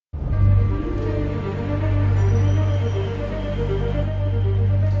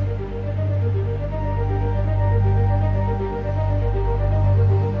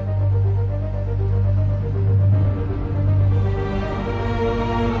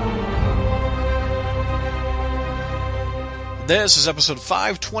This is episode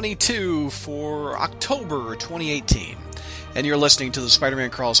 522 for October 2018. And you're listening to the Spider-Man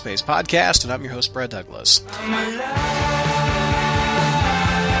Crawl Space podcast, and I'm your host, Brad Douglas.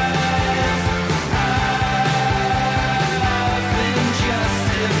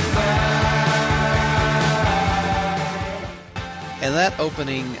 And that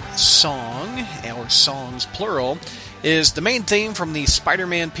opening song, or songs plural, is the main theme from the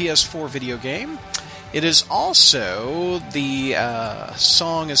Spider-Man PS4 video game. It is also, the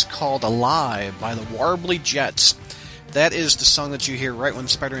song is called Alive by the Warbly Jets. That is the song that you hear right when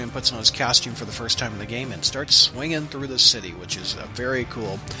Spider-Man puts on his costume for the first time in the game and starts swinging through the city, which is a very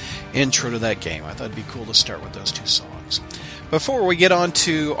cool intro to that game. I thought it'd be cool to start with those two songs. Before we get on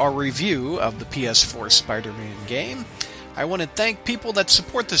to our review of the PS4 Spider-Man game, I want to thank people that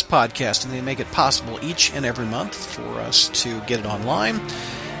support this podcast, and they make it possible each and every month for us to get it online,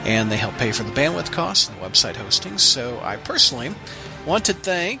 and they help pay for the bandwidth costs and the website hosting. So I personally want to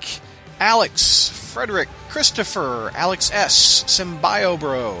thank Alex, Frederick, Christopher, Alex S.,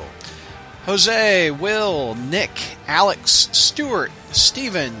 Symbiobro, Jose, Will, Nick, Alex, Stuart,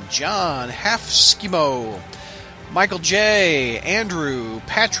 Stephen, John, Half Skimo, Michael J., Andrew,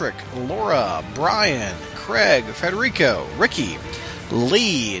 Patrick, Laura, Brian, Craig, Federico, Ricky,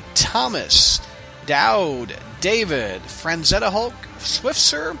 Lee, Thomas, Dowd, David, Franzetta Hulk,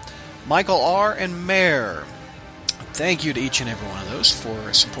 Swiftsir, Michael R., and Mayor. Thank you to each and every one of those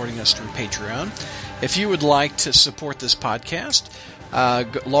for supporting us through Patreon. If you would like to support this podcast,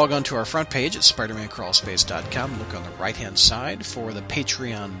 log on to our front page at SpidermanCrawlspace.com. Look on the right-hand side for the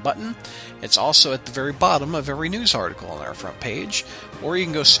Patreon button. It's also at the very bottom of every news article on our front page. Or you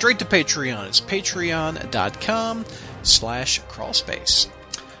can go straight to Patreon. It's patreon.com/crawlspace.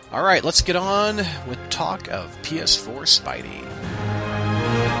 All right, let's get on with talk of PS4 Spidey.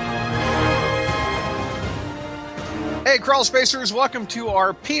 Hey, Crawl Spacers, welcome to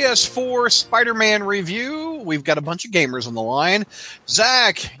our PS4 Spider-Man review. We've got a bunch of gamers on the line.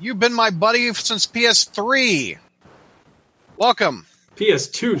 Zach, you've been my buddy since PS3. Welcome.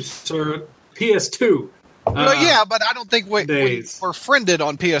 PS2, sir. PS2. Yeah, but I don't think we're friended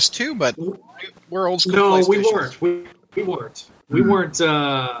on PS2, but we're old school. No, we weren't. We weren't. We weren't.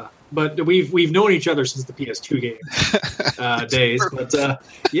 But we've known each other since the PS2 game days. But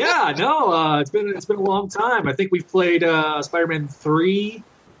it's been a long time. I think we've played Spider-Man 3,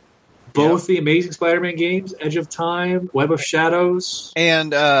 both the Amazing Spider-Man games, Edge of Time, Web of Shadows,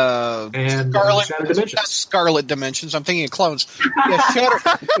 and Shattered Dimensions. Not Scarlet Dimensions. I'm thinking of clones. Yeah,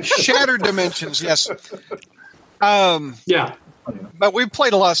 Shattered Dimensions. Yes. Yeah. But we've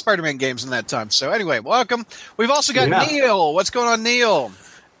played a lot of Spider-Man games in that time. So anyway, welcome. We've also got Neil. What's going on, Neil?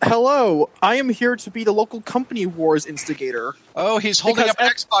 Hello, I am here to be the local company wars instigator. Oh, he's holding up an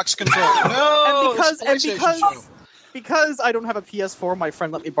Xbox controller. No, because I don't have a PS4, my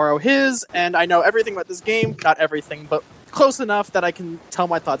friend let me borrow his, and I know everything about this game. Not everything, but close enough that I can tell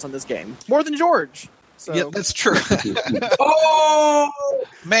my thoughts on this game. More than George. So. Yeah, that's true. Oh,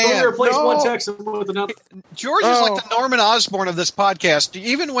 man! Replace one text with another. George is like the Norman Osborn of this podcast.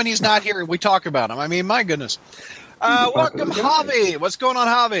 Even when he's not here, we talk about him. I mean, my goodness. Welcome, Javi. What's going on,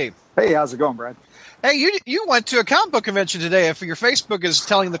 Javi? Hey, how's it going, Brad? Hey, you went to a comic book convention today. If your Facebook is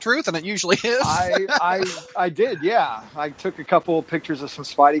telling the truth, and it usually is. I did, yeah. I took a couple pictures of some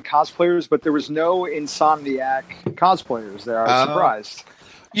Spidey cosplayers, but there was no Insomniac cosplayers there. I was surprised.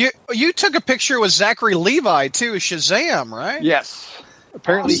 You took a picture with Zachary Levi too, Shazam, right? Yes.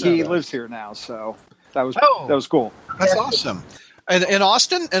 Apparently he lives here now, so that was cool. That's awesome. And in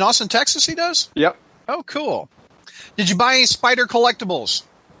Austin, Texas, he does? Yep. Oh, cool. Did you buy any Spider collectibles?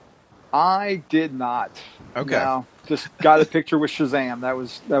 I did not. Okay. No, just got a picture with Shazam. That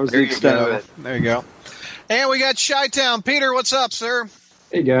was the extent of it. There you go. And we got Chi-Town. Peter, what's up, sir?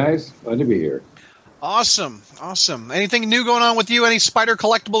 Hey, guys. Glad to be here. Awesome. Anything new going on with you? Any Spider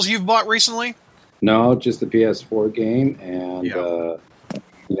collectibles you've bought recently? No, just the PS4 game and,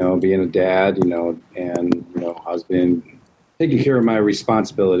 being a dad, and, husband, taking care of my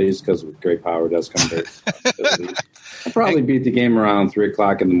responsibilities, because with great power does come great responsibility. I probably beat the game around 3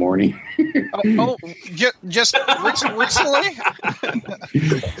 o'clock in the morning. Just recently?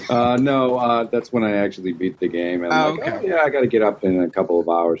 No, that's when I actually beat the game. And I got to get up in a couple of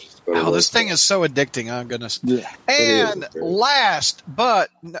hours just to go to work. This thing is so addicting. Oh, goodness. Yeah. And last,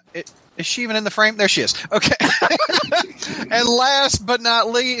 but... Is she even in the frame? There she is. Okay. And last but not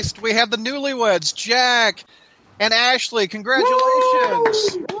least, we have the newlyweds, Jack and Ashley.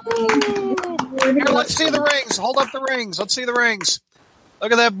 Congratulations. Woo! Here, let's see the rings. Hold up the rings. Let's see the rings.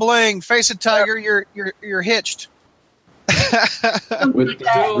 Look at that bling. Face it, Tiger. You're hitched. With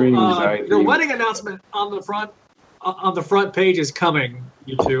the rings, the wedding announcement on the front on the front page is coming.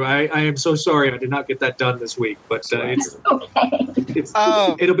 You two, I am so sorry I did not get that done this week, but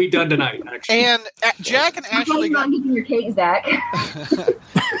it'll be done tonight. Actually, And Jack and Ashley You're not getting your cake, Zach.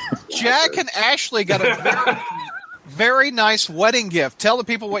 Jack and Ashley got a very, very nice wedding gift. Tell the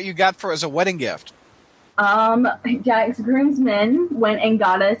people what you got for as a wedding gift. Jack's groomsmen went and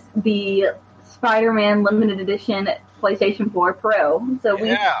got us the Spider-Man limited edition PlayStation 4 Pro. So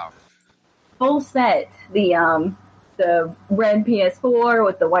we full set, the red PS4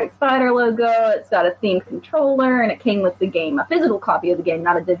 with the white spider logo. It's got a themed controller, and it came with the game, a physical copy of the game,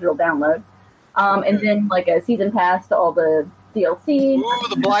 not a digital download. And then like a season pass to all the DLC. Ooh,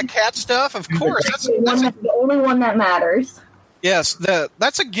 the Black Cat stuff, of course. That's the only one that matters. Yes,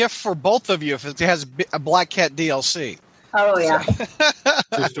 that's a gift for both of you if it has a Black Cat DLC. Oh yeah.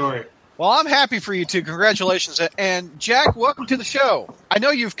 True story. Well, I'm happy for you two. Congratulations. And Jack, welcome to the show. I know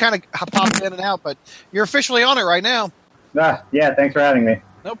you've kind of popped in and out, but you're officially on it right now. Yeah, thanks for having me.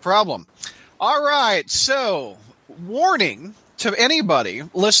 No problem. All right, so warning to anybody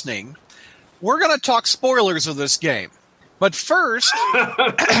listening, we're going to talk spoilers of this game. But first,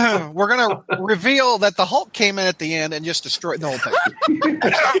 we're going to reveal that the Hulk came in at the end and just destroyed the whole thing.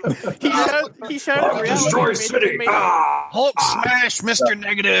 He showed reality. Destroy city. Hulk smash, Mr.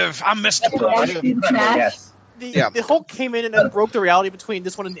 Negative. I'm Mr. Positive. Yes. The Hulk came in and broke the reality between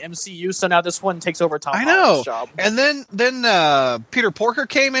this one and the MCU, so now this one takes over Tom I know. Holland's job. And then Peter Porker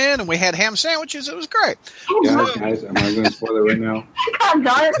came in and we had ham sandwiches. It was great. Guys, am I going to spoil it right now? Come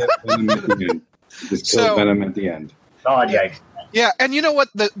on, Venom at the end. Just kill Venom at the end. Oh, yikes. Yeah, and you know what?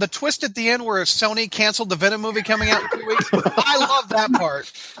 The twist at the end where Sony canceled the Venom movie coming out in 2 weeks, I love that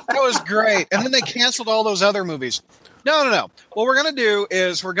part. That was great. And then they canceled all those other movies. No. What we're going to do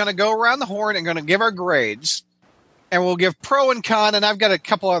is we're going to go around the horn and going to give our grades, and we'll give pro and con, and I've got a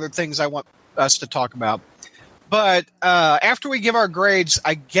couple other things I want us to talk about. But after we give our grades,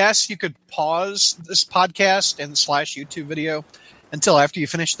 I guess you could pause this podcast and / YouTube video until after you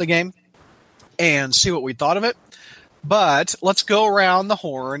finish the game and see what we thought of it. But let's go around the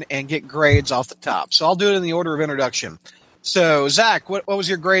horn and get grades off the top. So I'll do it in the order of introduction. So, Zach, what was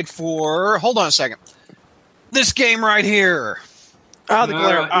your grade for... Hold on a second. This game right here. The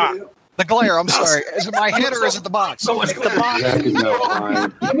glare. The glare, I'm sorry. Is it my head or is it the box? So much glare. Zach is now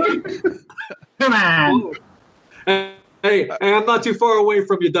fine. Come on. Hey, I'm not too far away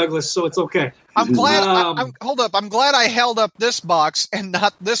from you, Douglas, so it's okay. I'm glad. Hold up. I'm glad I held up this box and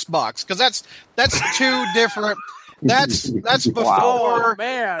not this box because that's two different. That's before Oh,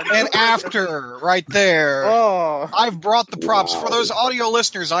 man. and after right there. Oh. I've brought the props for those audio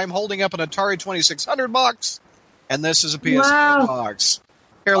listeners. I'm holding up an Atari 2600 box, and this is a PS4 box.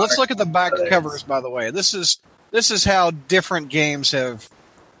 Here, let's look at the back covers. By the way, this is how different games have.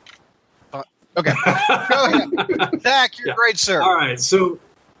 Okay, go ahead, Zach. You're great, sir. All right, so,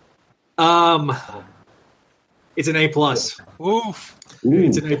 it's an A+. Oof.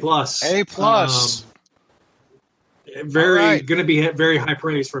 It's an A+. A+. Going to be very high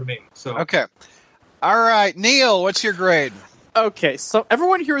praise from me. So Okay. All right, Neil, what's your grade? Okay, so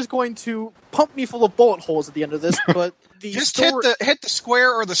everyone here is going to pump me full of bullet holes at the end of this, but the Just story... hit the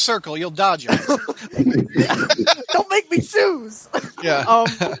square or the circle. You'll dodge it. Don't make me choose! Yeah.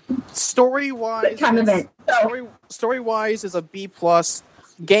 Story-wise... Kind of it. Story-wise is a B+.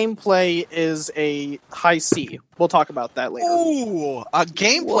 Gameplay is a high C. We'll talk about that later. Ooh,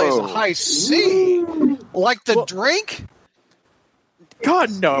 gameplay is a high C. Like the drink?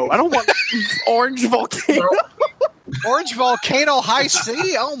 God, no. I don't want Orange Volcano. Orange Volcano high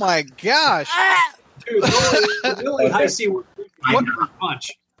C? Oh my gosh. dude, the only high C were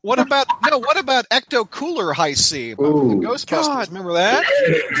punch. What about Ecto Cooler high C? The Ghostbusters, God. Remember that?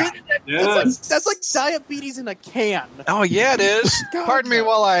 Yes. That's like diabetes in a can. Oh yeah, it is. God, Pardon me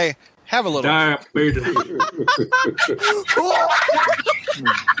while I have a little. Diabetes.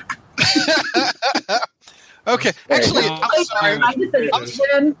 Okay, actually, I'm sorry. I'm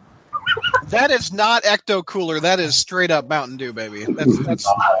That is not Ecto Cooler. That is straight up Mountain Dew, baby. That's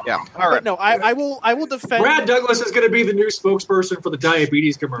yeah. All right. But no, I will defend. Brad Douglas is going to be the new spokesperson for the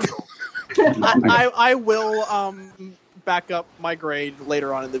diabetes commercial. I will back up my grade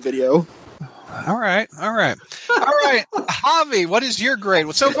later on in the video. All right. Javi, what is your grade?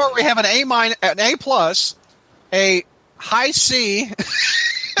 Well, so far we have an A-, an A+, a high C,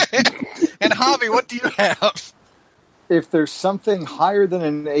 and Javi, what do you have? If there's something higher than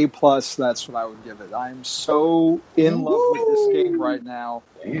an A+, that's what I would give it. I'm so in love with this game right now.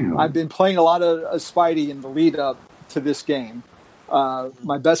 Damn. I've been playing a lot of Spidey in the lead up to this game.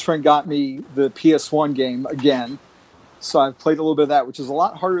 My best friend got me the PS1 game again, So I've played a little bit of that, which is a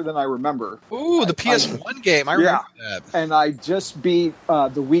lot harder than I remember. Ooh, the PS1 game. I remember that. And I just beat,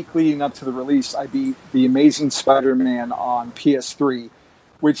 the week leading up to the release, I beat The Amazing Spider-Man on PS3,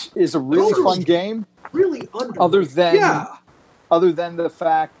 which is a really fun game. Really underrated. Other than the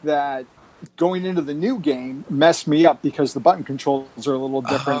fact that going into the new game messed me up because the button controls are a little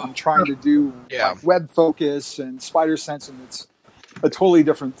different. I'm trying to do web focus and spider sense, and it's a totally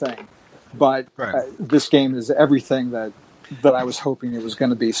different thing. But this game is everything that I was hoping it was going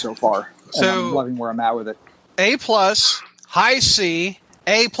to be so far. And I'm loving where I'm at with it. A+, high C,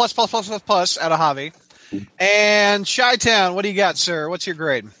 A++++ out of Javi. And Chi-Town, what do you got, sir? What's your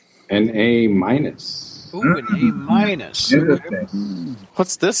grade? An A-. Ooh, an A-.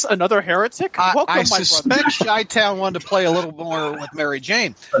 What's this? Another heretic? Welcome, I my suspect Chi-Town wanted to play a little more with Mary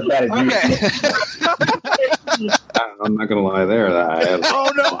Jane. Okay. I'm not going to lie there.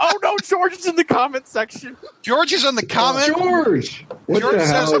 Oh no! George is in the comment section. George is in the comment. George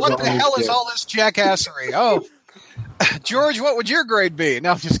says, "What the hell is all this jackassery?" Oh, George, what would your grade be? No,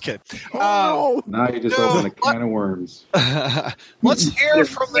 I'm just kidding. Now you just open a can of worms. Let's hear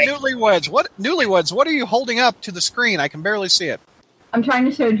from the newlyweds. Newlyweds? What are you holding up to the screen? I can barely see it. I'm trying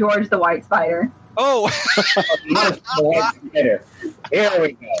to show George the white spider. Oh, Here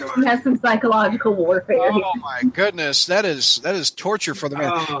we go. He has some psychological warfare. Oh my goodness, that is torture for the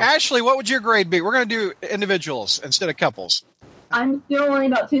man. Ashley, what would your grade be? We're going to do individuals instead of couples. I'm still only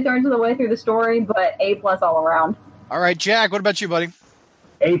about 2/3 of the way through the story, but A+ all around. All right, Jack, what about you, buddy?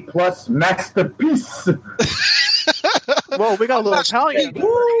 A+ masterpiece. Whoa, we got a little Italian.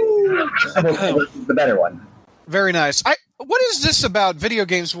 The better one. Very nice. What is this about video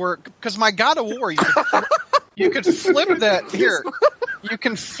games work? Because my God of War, you could flip that here. You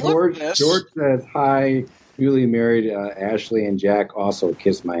can flip this. George says, "Hi, newly married Ashley and Jack also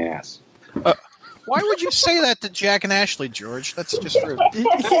kiss my ass." Why would you say that to Jack and Ashley, George? That's just rude. You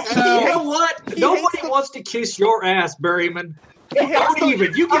know what? Nobody wants to kiss your ass, Berryman. Don't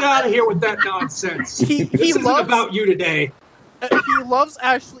even. You get out of here with that nonsense. This isn't about you today. He loves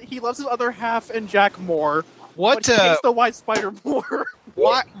Ashley. He loves his other half and Jack more. What? But he hates the white spider more.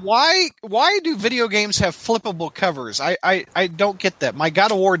 Why do video games have flippable covers? I don't get that. My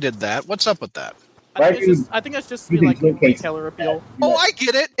God of War did that. What's up with that? I think it's just like retailer appeal. Oh, I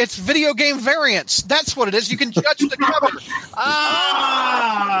get it. It's video game variants. That's what it is. You can judge the cover.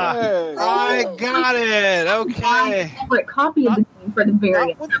 I got it. Okay. Separate copy of the game for the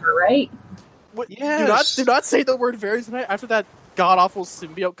variant cover, right? Yes. Do not say the word variant tonight after that god-awful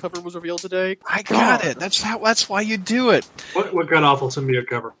symbiote cover was revealed today. I got it. That's why you do it. What god-awful symbiote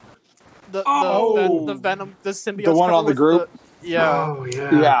cover? The Venom, the symbiote. The one on the group? Oh,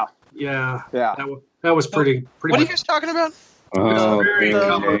 yeah. Yeah. That was pretty. What are you guys talking about?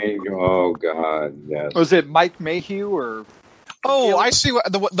 Oh God, yes. Was it Mike Mayhew or? Oh, I see.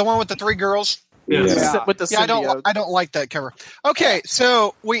 The one with the three girls. Yeah. With the symbiote. I don't like that cover. Okay,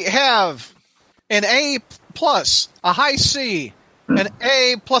 so we have an A+, a high C, an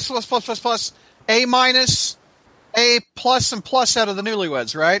A++++, A-, A+, and plus out of the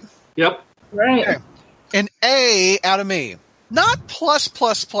newlyweds, right? Yep. Right. Okay. An A out of me. Not plus,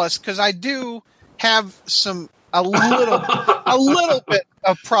 because I do have a little bit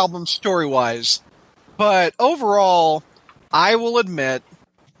of problems story-wise. But overall, I will admit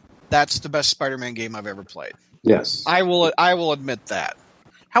that's the best Spider-Man game I've ever played. Yes. I will admit that.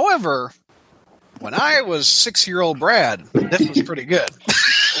 However, when I was 6-year-old Brad, this was pretty good.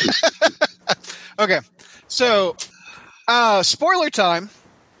 Okay. So, spoiler time.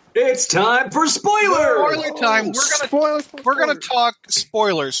 It's time for spoilers. Spoiler time. We're gonna talk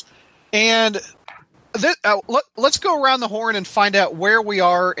spoilers, and let's go around the horn and find out where we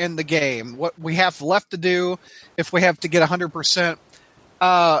are in the game, what we have left to do, if we have to get 100%.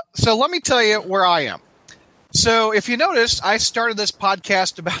 So let me tell you where I am. So if you notice, I started this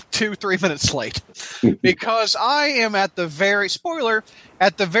podcast about 2-3 minutes late because I am at the very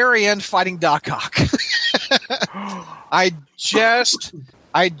end fighting Doc Ock.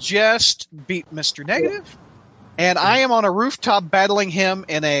 I just beat Mr. Negative, and I am on a rooftop battling him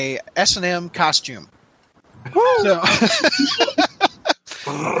in a S&M costume. So,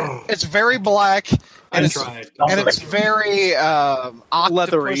 it's very black, and it's very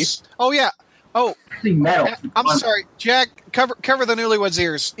leathery. Oh yeah. Oh, metal. I'm sorry, Jack. Cover the newlyweds'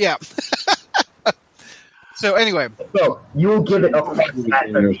 ears. Yeah. So anyway, so you will give it a plus.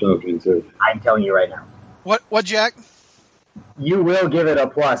 I'm telling you right now. What, Jack? You will give it a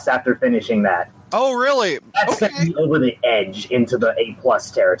plus after finishing that. Oh, really? That sent me over the edge into the A+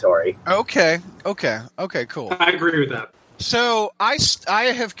 territory. Okay, cool. I agree with that. So I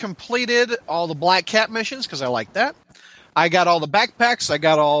have completed all the Black Cat missions because I like that. I got all the backpacks. I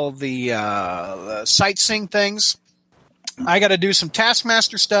got all the sightseeing things. I got to do some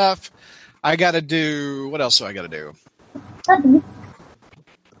Taskmaster stuff. I got to do... What else do I got to do?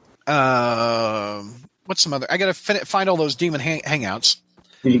 What's some other... I got to find all those demon hangouts.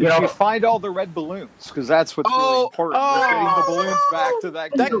 Did you find all the red balloons? Because that's what's really important. Getting the balloons back to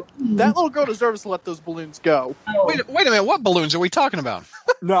that kid. That little girl deserves to let those balloons go. Wait a minute. What balloons are we talking about?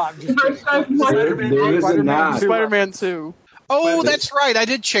 No, I'm just kidding. Spider-Man 2. Oh, that's right. I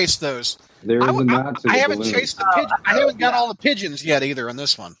did chase those. There is a nod to the I haven't balloons. chased the pigeon. I haven't got all the pigeons yet either on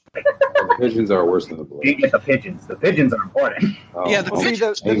this one. The pigeons are worse than the balloons. You get the pigeons. The pigeons are important. Oh. Yeah, the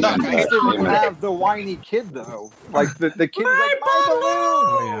pigeons. The pigeons didn't have the whiny kid though. Like the kid is like my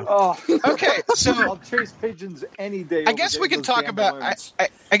balloon. Oh, okay, so I'll chase pigeons any day. I guess we can talk about.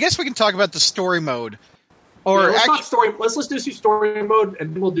 I guess we can talk about the story mode. Or let's talk story. Let's do story mode,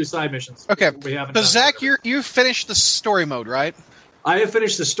 and then we'll do side missions. Okay. We haven't. So Zach, you finished the story mode, right? I have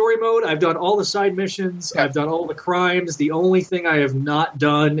finished the story mode. I've done all the side missions. Okay. I've done all the crimes. The only thing I have not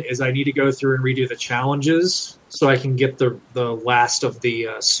done is I need to go through and redo the challenges so I can get the last of the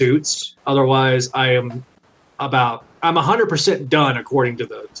suits. Otherwise, I'm 100% done according to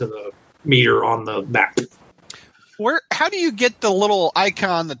the meter on the map. How do you get the little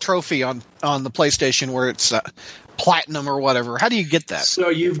icon, the trophy on the PlayStation where it's platinum or whatever? How do you get that? So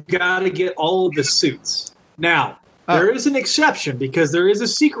you've got to get all of the suits. Now, there is an exception because there is a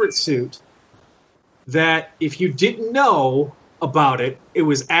secret suit that if you didn't know about it, it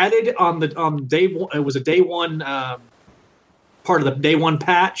was added on day one. It was a day one part of the day one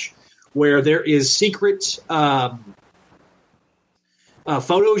patch where there is secret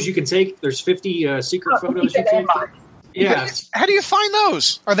photos you can take. There's 50 secret photos you can take. Yes. How do you find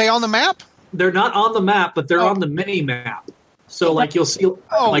those? Are they on the map? They're not on the map, but they're on the mini map. So, like, you'll see...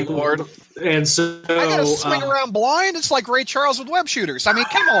 Lord. And so... I gotta swing around blind? It's like Ray Charles with web shooters. I mean,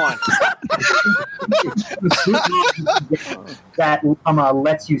 come on. That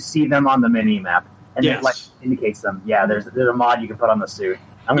lets you see them on the mini-map. And it indicates them. Yeah, there's a mod you can put on the suit.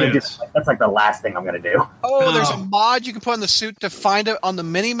 I'm gonna do that's like the last thing I'm gonna do. Oh, there's a mod you can put on the suit to find it on the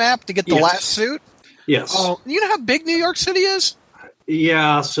mini-map to get the last suit? Yes. Oh, you know how big New York City is?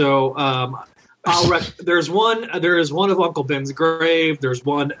 Yeah, so... there is one of Uncle Ben's grave. There's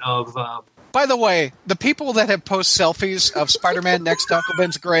one of. By the way, the people that have post selfies of Spider-Man next to Uncle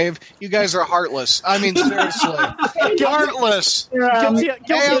Ben's grave, you guys are heartless. I mean, seriously, heartless. Guilty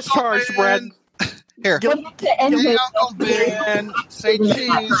as charged, Brad. Here, hey, Uncle Ben, say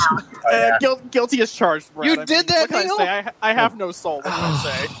cheese. Guilty as charged, Brad. You did that, Neil? I have no soul. What can I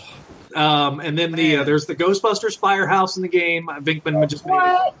say? And then there's the Ghostbusters firehouse in the game. Vinkman just made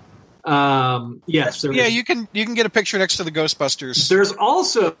it. Yes. You can get a picture next to the Ghostbusters. There's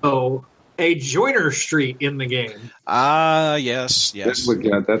also a Joiner Street in the game. Yes. That's what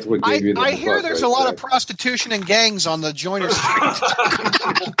gave you the I hear there's a lot of prostitution and gangs on the Joiner Street.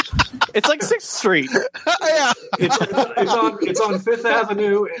 It's like 6th Street. Yeah. It's on 5th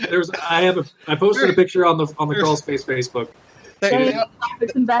Avenue. I posted a picture on the Crawl Space Facebook. There's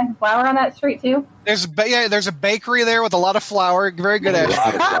some bags of flour on that street too. There's a bakery there with a lot of flour. Very good at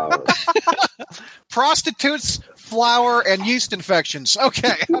it. Prostitutes, flour, and yeast infections.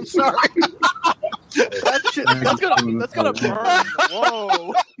 Okay, I'm sorry. That's gonna burn.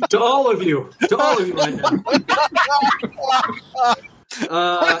 Whoa! To all of you right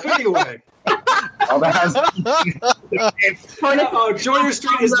now. Anyway. Joiner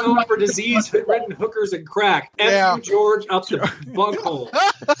Street is known for disease-ridden hookers and crack. F. George up the bunghole.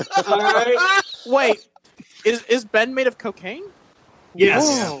 All right. Wait, is Ben made of cocaine? Yes.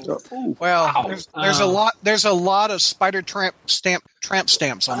 Well, there's a lot of spider tramp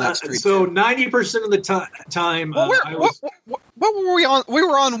stamps on that street. So 90% of the time, what were we on? We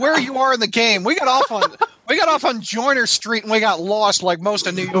were on Where You Are in the Game. We got off on Joiner Street and we got lost like most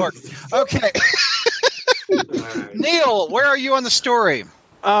of New York. Okay. Right. Neil, where are you on the story?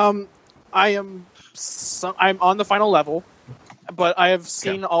 I'm on the final level, but I have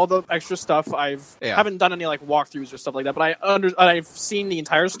seen all the extra stuff. Haven't done any like walkthroughs or stuff like that, but I've seen the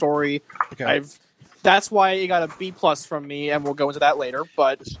entire story. Okay. That's why it got a B+ from me, and we'll go into that later.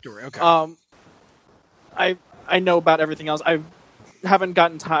 But I know about everything else. I haven't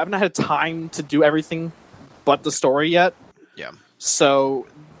had time to do everything but the story yet. Yeah. So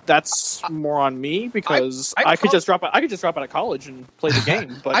that's more on me because I could just drop out of college and play the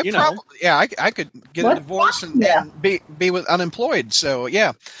game. But I could get a divorce and be with unemployed. So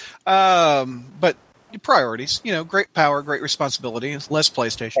but priorities, great power, great responsibility, less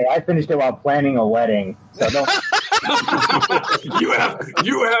PlayStation. Hey, I finished it while planning a wedding, so don't. you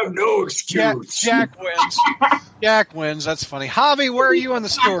have no excuse. Jack wins. Jack wins. That's funny. Javi, where are you on the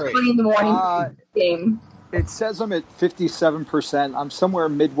story? Game. It says I'm at 57%. I'm somewhere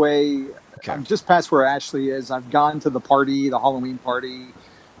midway. Okay. I'm just past where Ashley is. I've gone to the Halloween party.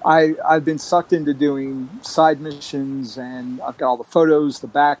 I've been sucked into doing side missions, and I've got all the photos, the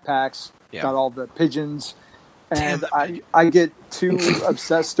backpacks, got all the pigeons. And I get too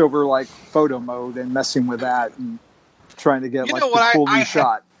obsessed over like photo mode and messing with that and trying to get the cool new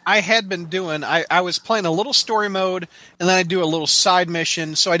shot. I had been doing, I was playing a little story mode, and then I'd do a little side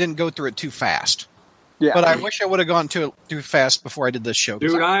mission, so I didn't go through it too fast. Yeah. But I wish I would have gone too fast before I did this show.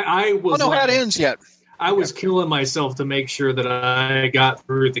 Dude, I was. I don't know how it ends yet. I was killing myself to make sure that I got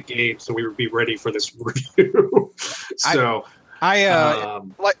through the game so we would be ready for this review. So. Like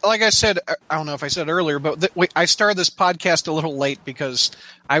I said, I don't know if I said earlier, but I started this podcast a little late because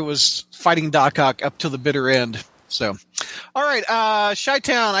I was fighting Doc Ock up to the bitter end. So, all right,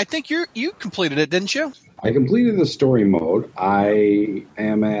 Chi-Town, I think you completed it, didn't you? I completed the story mode. I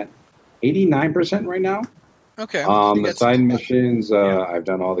am at 89% right now. Okay. The side missions, I've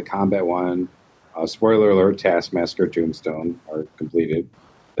done all the combat one. Spoiler alert: Taskmaster, Tombstone are completed.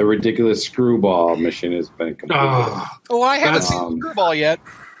 The ridiculous Screwball mission has been completed. Oh, I haven't seen Screwball yet.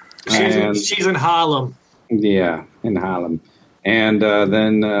 She's in Harlem. Yeah, in Harlem. And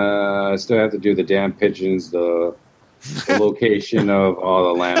then I still have to do the damn pigeons, the location of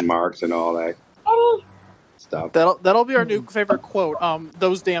all the landmarks and all that stuff. That'll be our new favorite quote.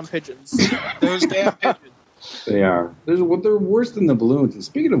 Those damn pigeons. Those damn pigeons. They are. They're worse than the balloons. And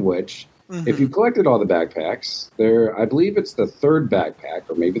speaking of which, if you collected all the backpacks, I believe it's the third backpack,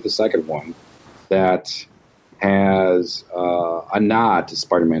 or maybe the second one, that has a nod to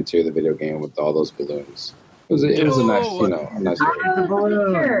Spider-Man 2, the video game, with all those balloons. It was a nice, a nice. The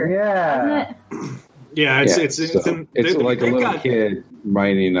balloon, yeah. Yeah, it's like a little kid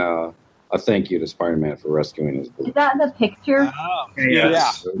writing a thank you to Spider-Man for rescuing his balloon. Is that the picture? Oh,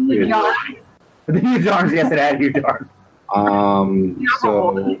 yeah. The huge arms, yes, it had huge arms.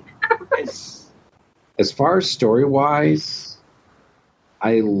 So, as far as story-wise,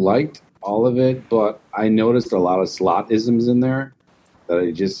 I liked all of it, but I noticed a lot of slot-isms in there that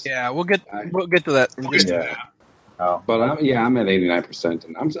I just... Yeah, we'll get to that. But I'm at 89%,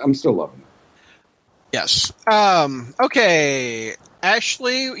 and I'm still loving it. Yes. Okay.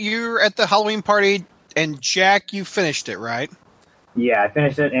 Ashley, you're at the Halloween party, and Jack, you finished it, right? Yeah, I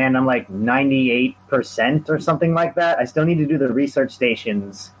finished it, and I'm like 98% or something like that. I still need to do the research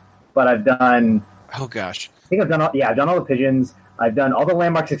stations, but I've done... Oh, gosh. I think I've done all the pigeons. I've done all the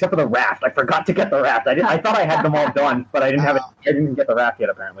landmarks except for the raft. I forgot to get the raft. I thought I had them all done, but I didn't have it. I didn't get the raft yet,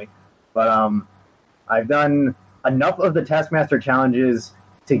 apparently. But I've done enough of the Taskmaster challenges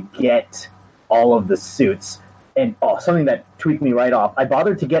to get all of the suits. And something that tweaked me right off. I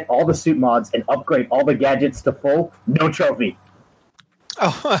bothered to get all the suit mods and upgrade all the gadgets to full. No trophy.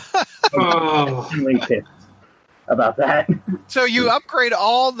 Oh. I'm really pissed about that. So you upgrade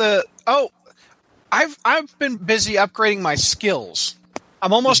all the... Oh, I've been busy upgrading my skills.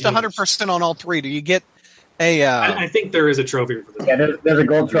 I'm almost 100% on all three. Do you get a... I think there is a trophy for this. Yeah, there's a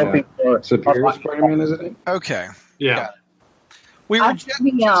gold trophy for... Superior Spider-Man, isn't it? Okay. Yeah. I've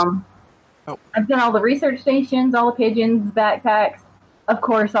done all the research stations, all the pigeons, backpacks, of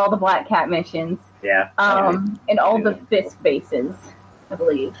course, all the Black Cat missions. Yeah. And all the fist bases, I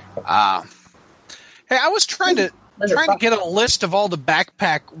believe. Hey, I was trying to get a list of all the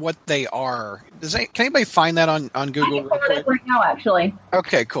backpack, what they are. Can anybody find that on Google? I can pull it up right now, actually.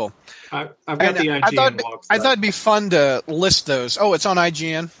 Okay, cool. I've got the IGN logs. I thought it'd be fun to list those. Oh, it's on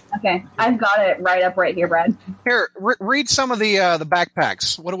IGN? Okay, I've got it right here, Brad. Here, read some of the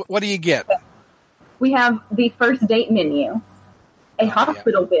backpacks. What do you get? We have the first date menu, a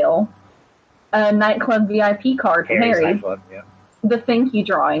hospital bill, a nightclub VIP card for Harry, the thank you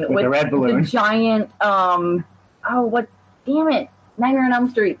drawing with the red balloon, the giant, damn it, Nightmare on Elm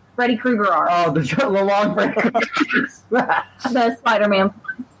Street, Freddy Krueger arm. Oh, the long Freddy Krueger. The Spider-Man.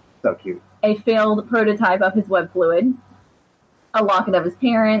 So cute. A failed prototype of his web fluid, a locket of his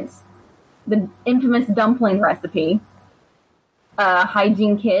parents, the infamous dumpling recipe, a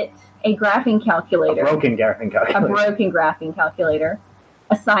hygiene kit, a graphing calculator. A broken graphing calculator.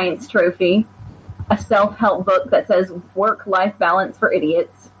 A science trophy. A self-help book that says work-life balance for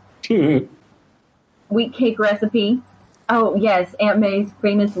idiots. Wheat cake recipe. Oh, yes, Aunt May's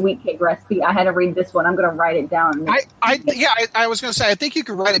famous wheat cake recipe. I had to read this one. I'm going to write it down. I was going to say, I think you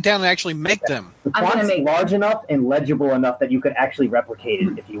could write it down and actually make them. The font's large enough and legible enough that you could actually replicate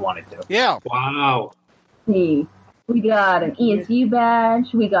it if you wanted to. Yeah. Wow. We got an ESU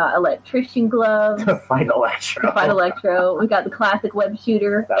badge. We got electrician gloves. To fight Electro. We got the classic web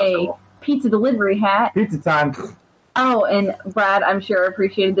shooter. Cool. Pizza delivery hat. Pizza time. Oh, and Brad, I'm sure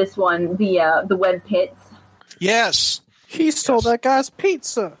appreciated this one. The web pits. Yes. He stole that guy's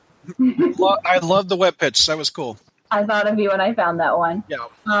pizza. I love the web pits. That was cool. I thought of you when I found that one. Yeah.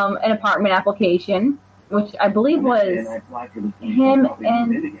 An apartment application, which I believe was him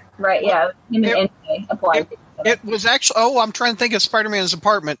and NJ applied. It was actually. Oh, I'm trying to think of Spider-Man's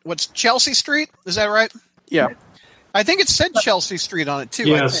apartment. What's Chelsea Street? Is that right? Yeah. I think it said Chelsea Street on it too.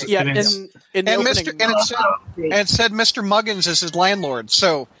 Yes. Yeah. And it said Mr. Muggins is his landlord.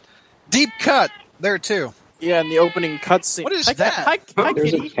 So deep cut there too. Yeah, in the opening cutscene. What is that? Hi, There's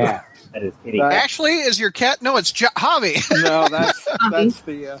Kitty. a cat. That is Kitty. Ashley, is your cat? No, it's Javi. No, that's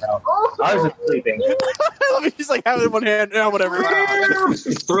the. Ours is sleeping. He's like having one hand. No, whatever.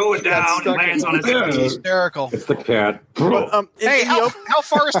 Throw it down. Lands on his head. Hysterical. It's the cat. Hey, how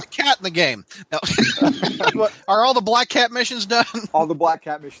far is the cat in the game? No. Are all the Black Cat missions done? All the Black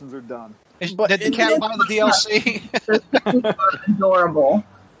Cat missions are done. Did the cat buy the DLC? Adorable.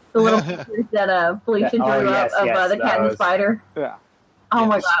 The little pictures that Felicia drew up of the cat and the spider. Yeah. Oh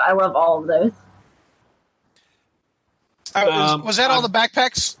my god, I love all of those. Was that all the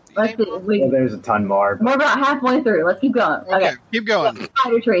backpacks? Let's see. Well, there's a ton more. We're about halfway through. Let's keep going. Okay, keep going.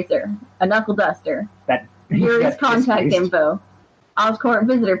 Spider Tracer, a knuckle duster, Yuri's contact info, Oscorp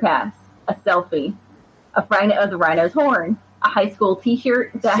visitor pass, a selfie, a fragment of the rhino's horn, a high school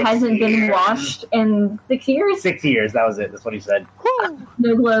T-shirt that hasn't been washed in 6 years. 6 years, that was it. That's what he said.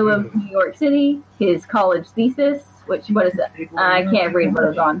 Snow globe of New York City, his college thesis, what is that? I can't read what it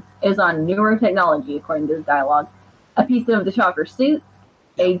was on. It was on neurotechnology, according to the dialogue. A piece of the Shocker suit,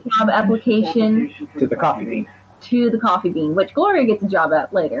 a job application to the coffee bean, which Gloria gets a job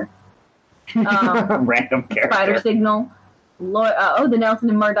at later. Random character. Spider signal. The Nelson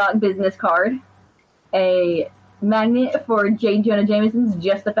and Murdoch business card. A magnet for J. Jonah Jameson's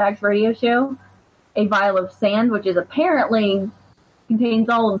Just the Facts radio show. A vial of sand, which is apparently contains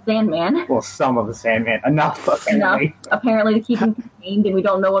all of the Sandman. Well, some of the Sandman. Enough, apparently, to keep him contained, and we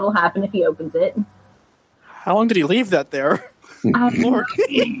don't know what will happen if he opens it. How long did he leave that there? Poor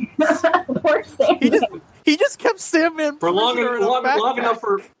Sandman. He just kept Sandman for long enough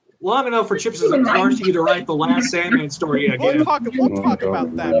for Chips' Darcy to write the last Sandman story again. We'll talk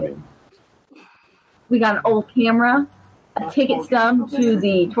about that. We got an old camera, a ticket stub to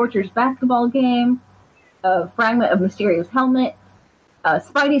the Tortures basketball game, a fragment of Mysterio's helmet, a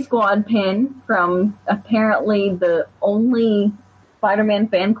Spidey Squad pin from apparently the only Spider-Man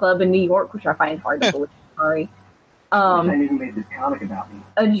fan club in New York, which I find hard to believe. Sorry. Made this comic about me.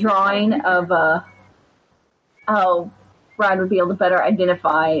 A drawing of Brad would be able to better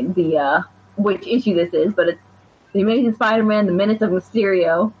identify the which issue this is, but it's The Amazing Spider-Man, The Menace of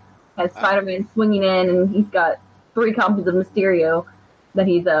Mysterio. Has Spider-Man swinging in, and he's got 3 copies of Mysterio that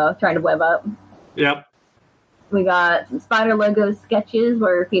he's trying to web up. Yep. We got some Spider Logo sketches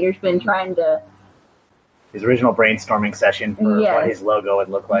where Peter's been trying to... His original brainstorming session for what his logo would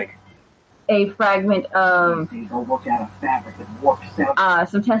look like. A fragment of...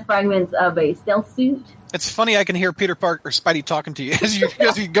 some test fragments of a stealth suit. It's funny I can hear Peter Parker or Spidey talking to you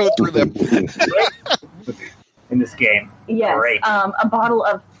as you go through them. In this game. Yes. Great. A bottle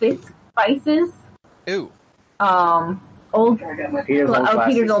of Fisk spices. Ooh.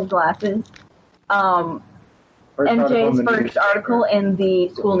 Peter's old glasses. MJ's first article in the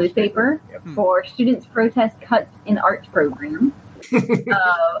school newspaper for students' protest cuts in arts program.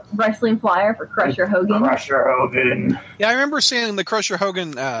 Wrestling flyer for Crusher Hogan. Yeah, I remember seeing the Crusher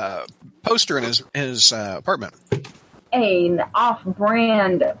Hogan poster in his apartment. An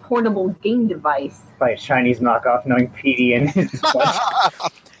off-brand portable game device by a Chinese knockoff, knowing PD in his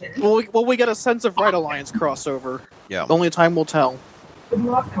Well, we get a Sense of Right Alliance crossover. Yeah. Only time will tell.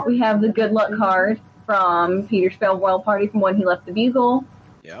 We have the good luck card from Peter's farewell party from when he left the Bugle.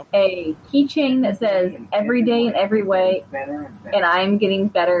 Yep. A keychain that says "Every day in every way," and I'm getting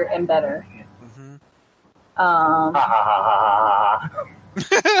better and better. Phone.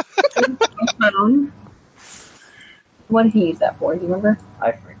 What did he use that for? Do you remember?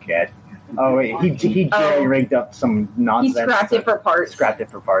 I forget. Oh wait, he rigged up some nonsense. He scrapped it for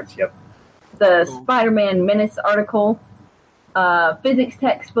parts. Yep. The Spider-Man Menace article, physics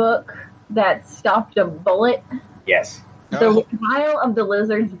textbook that stopped a bullet. Yes. The vial of the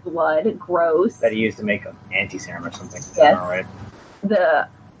lizard's blood, gross. That he used to make an anti-serum or something. Yes. Right. The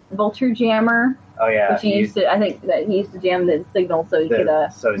vulture jammer. Oh yeah. Which he used to. I think that he used to jam the signal so he could.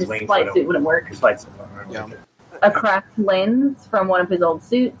 So his flight suit wouldn't work. His flight suit wouldn't work. A cracked lens from one of his old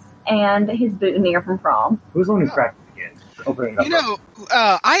suits. and his boutonniere from prom. Who's the one who cracked it again?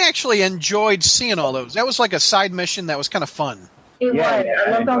 I actually enjoyed seeing all those. That was like a side mission that was kind of fun. It was.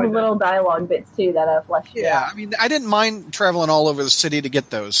 I loved all the little dialogue bits too that fleshed it out. I mean, I didn't mind traveling all over the city to get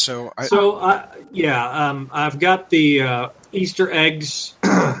those. So I've got the Easter eggs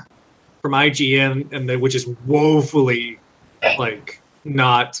from IGN, which is woefully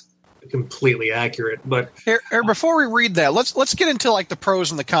not completely accurate. But here, before we read that, let's get into like the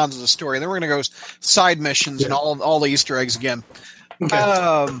pros and the cons of the story. Then we're going to go side missions and all the Easter eggs again.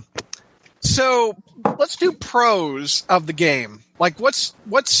 Okay. So let's do pros of the game. Like, what's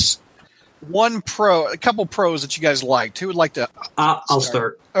a couple pros that you guys liked? Who would like to? I'll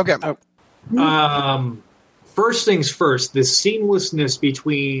start. Okay. First things first, the seamlessness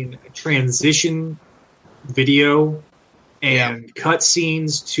between transition video and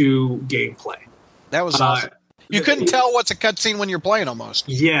cutscenes to gameplay. That was awesome. You couldn't tell what's a cutscene when you're playing almost.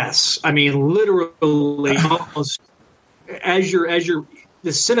 Yes. I mean, literally almost the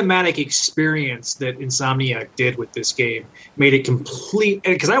cinematic experience that Insomniac did with this game made it complete.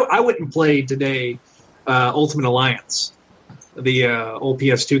 Because I went and played today Ultimate Alliance, the old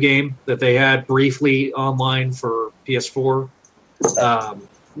PS2 game that they had briefly online for PS4.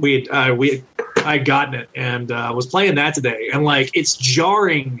 I'd gotten it and was playing that today, and it's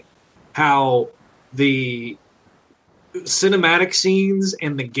jarring how the cinematic scenes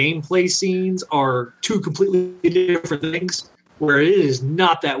and the gameplay scenes are two completely different things. Where it is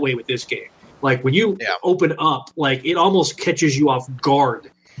not that way with this game. Like when you open up, it almost catches you off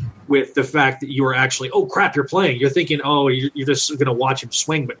guard with the fact that you are actually, oh crap, you're playing. You're thinking, oh, you're just going to watch him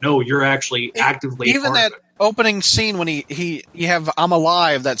swing, but no, you're actually actively. Even that opening scene when you have "I'm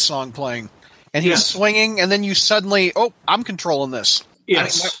Alive" that song playing, and he's swinging, and then you suddenly, I'm controlling this.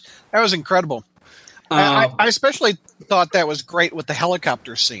 Yes, I mean, that was incredible. I especially thought that was great with the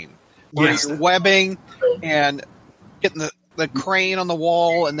helicopter scene, where you're webbing and getting the crane on the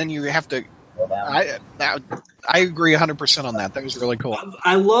wall, and then you have to. I agree 100% on that. That was really cool.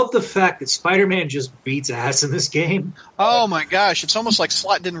 I love the fact that Spider-Man just beats ass in this game. Oh my gosh, it's almost like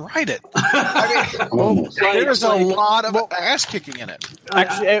Slott didn't write it. I mean, there's a lot of ass kicking in it.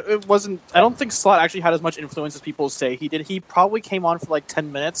 Actually, it wasn't. I don't think Slott actually had as much influence as people say he did. He probably came on for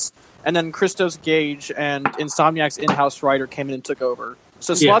 10 minutes, and then Christos Gage and Insomniac's in-house writer came in and took over.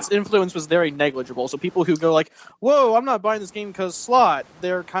 So Slott's influence was very negligible. So people who go "Whoa, I'm not buying this game because Slott,"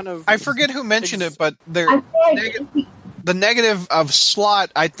 they're kind of. I forget who mentioned it, but the negative of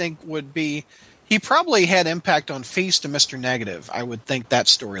Slott, I think, would be he probably had impact on Feast and Mr. Negative. I would think that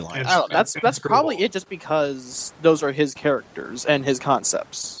storyline. That's probably it, just because those are his characters and his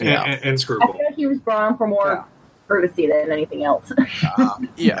concepts. And Screwball. I feel like he was brought on for more courtesy than anything else.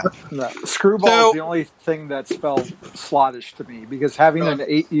 Screwball is the only thing that's felt slottish to me, because having an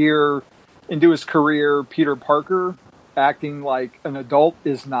 8-year into his career Peter Parker acting like an adult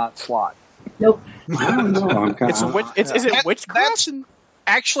is not Slott. Nope. I don't know. Is it witchcraft? That's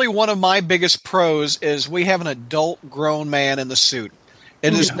actually one of my biggest pros is we have an adult grown man in the suit.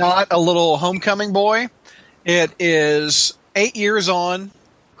 It is not a little homecoming boy. It is 8 years on.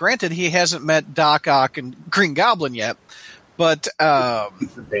 Granted, he hasn't met Doc Ock and Green Goblin yet, but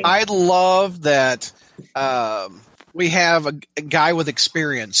I love that we have a guy with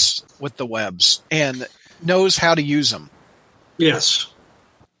experience with the webs and knows how to use them. Yes,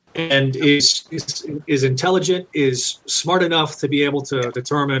 and is intelligent, is smart enough to be able to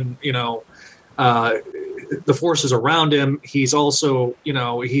determine, the forces around him. He's also,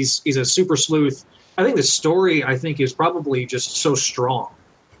 he's a super sleuth. I think the story, is probably just so strong.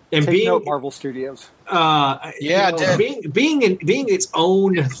 And being Marvel Studios, being its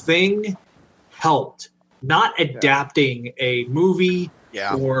own thing helped. Not adapting a movie,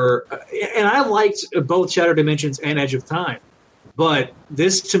 and I liked both Shattered Dimensions and Edge of Time, but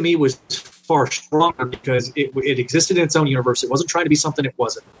this to me was far stronger because it existed in its own universe. It wasn't trying to be something it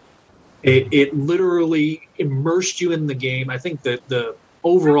wasn't. It literally immersed you in the game. I think that the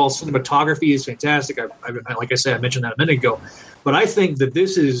overall cinematography is fantastic. I like I said, I mentioned that a minute ago. But I think that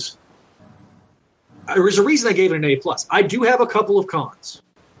this is. There's a reason I gave it an A+. I do have a couple of cons,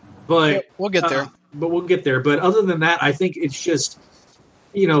 but we'll get there. But other than that, I think it's just,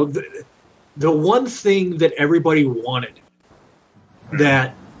 the one thing that everybody wanted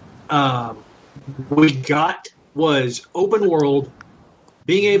that we got was open world,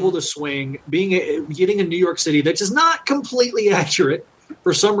 being able to swing, getting in New York City. That's just not completely accurate.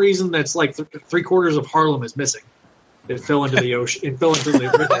 For some reason, that's like 3/4 of Harlem is missing. It fell into the ocean. It fell into the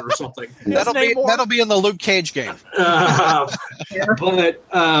river or something. That'll be in the Luke Cage game. But for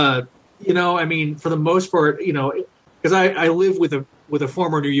the most part, because I live with with a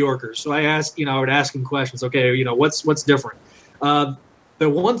former New Yorker. So I would ask him questions. Okay, what's different? The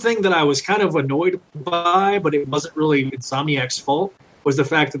one thing that I was kind of annoyed by, but it wasn't really Insomniac's fault, was the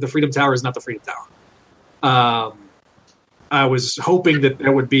fact that the Freedom Tower is not the Freedom Tower. I was hoping that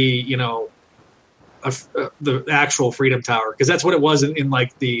there would be, the actual Freedom Tower, because that's what it was in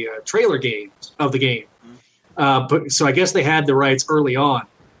like the trailer games of the game. But so I guess they had the rights early on,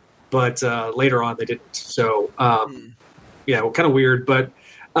 but later on they didn't. So kind of weird. But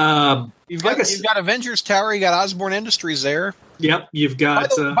you've got Avengers Tower, you got Osborne Industries there. Yep, you've got.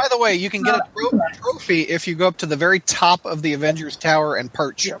 By the way, you can get a trophy if you go up to the very top of the Avengers Tower and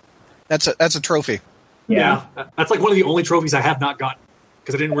perch. Yep. That's a trophy. Yeah, that's like one of the only trophies I have not gotten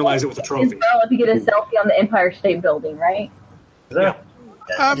because I didn't realize it was a trophy. Well, if you get a selfie on the Empire State Building, right? Yeah.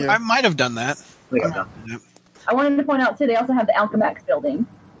 I might have done that. I wanted to point out too, they also have the Alchemax building.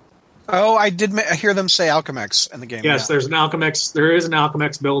 Oh, I did hear them say Alchemax in the game. Yes, there's an Alchemax. There is an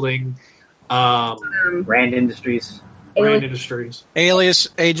Alchemax building. Rand Industries. Alias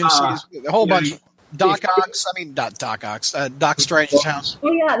Agencies, a whole bunch. Doc Strange's house.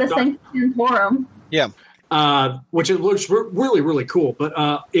 Oh yeah, the Sanctum Forum. Yeah. Which it looks really, really cool. But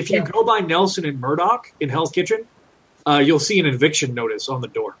if you go by Nelson and Murdoch in Hell's Kitchen, you'll see an eviction notice on the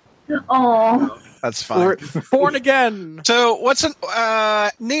door. Oh, that's fine. Born again. So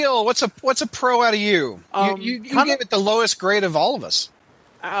Neil? What's a pro out of you? You gave it the lowest grade of all of us.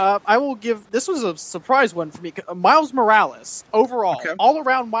 I will give. This was a surprise one for me. Miles Morales overall, all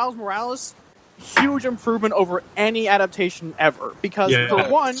around Miles Morales, huge improvement over any adaptation ever. Because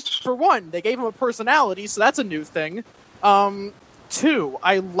for one, they gave him a personality, so that's a new thing. 2,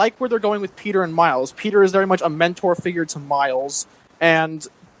 I like where they're going with Peter and Miles. Peter is very much a mentor figure to Miles, and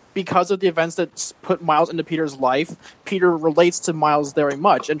because of the events that put Miles into Peter's life, Peter relates to Miles very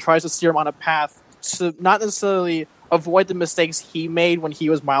much and tries to steer him on a path to not necessarily avoid the mistakes he made when he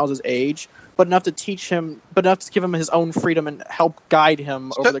was Miles' age, but enough to give him his own freedom and help guide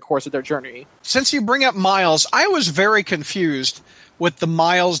him over the course of their journey. Since you bring up Miles, I was very confused with the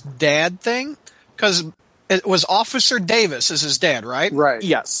Miles dad thing, because it was Officer Davis as his dad, right? Right.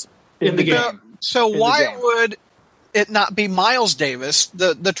 Yes. In the game. So why would it not be Miles Davis,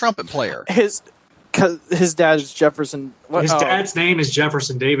 the trumpet player? His dad is Jefferson. His dad's name is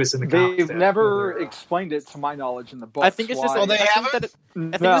Jefferson Davis in the comics. They've never explained it, to my knowledge, in the book. I think it's just. I think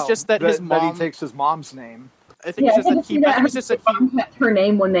it's just that his mom. That he takes his mom's name. I think it's just that he kept her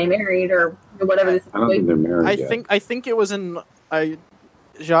name when they married, or whatever. I don't think they're married. I think it was in.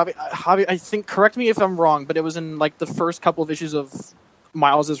 Javi, I think. Correct me if I'm wrong, but it was in like the first couple of issues of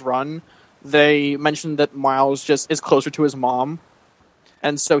Miles's run. They mentioned that Miles just is closer to his mom.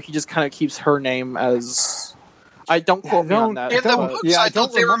 And so he just kind of keeps her name as. I don't quote me on that. In the books, I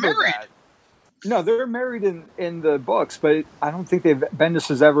thought they were married. No, they're married in the books, but I don't think Bendis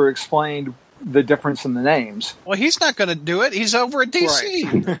has ever explained the difference in the names. Well, he's not going to do it. He's over at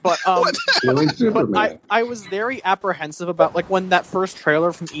DC. Right. But I was very apprehensive about when that first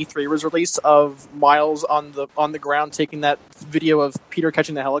trailer from E3 was released of Miles on the ground taking that video of Peter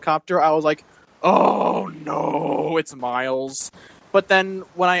catching the helicopter. I was like, oh no, it's Miles. But then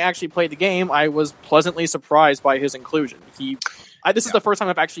when I actually played the game, I was pleasantly surprised by his inclusion. This is the first time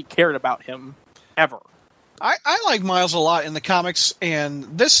I've actually cared about him ever. I like Miles a lot in the comics, and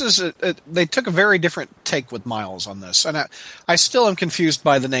this is they took a very different take with Miles on this, and I still am confused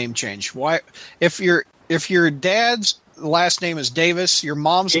by the name change. Why, if your dad's last name is Davis, your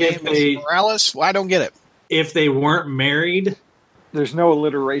mom's name is Morales? Well, I don't get it. If they weren't married, there's no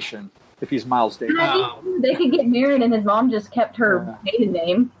alliteration. If he's Miles Davis, they could get married, and his mom just kept her maiden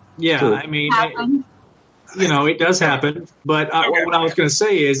name. Yeah, cool. I mean, it does happen. But what I was going to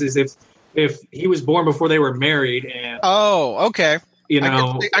say is if he was born before they were married, and okay,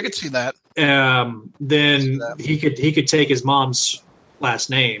 I could see that. Then he could take his mom's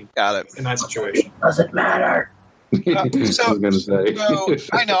last name. Got it. In that situation, doesn't matter. I was going to say. So,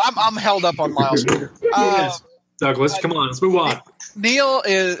 I know I'm held up on Miles. Douglas, come on, let's move on. Neil,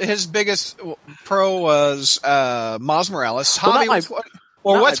 his biggest pro was Miles Morales. Javi,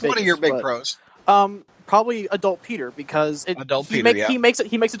 what's one of your big pros? Probably Adult Peter, because he makes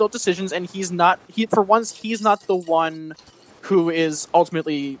adult decisions, and he's not the one who is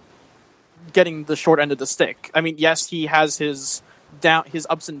ultimately getting the short end of the stick. I mean, yes, he has his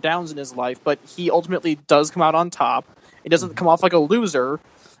ups and downs in his life, but he ultimately does come out on top. He doesn't come off like a loser,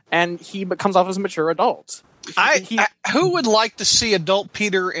 and he comes off as a mature adult. Who would like to see Adult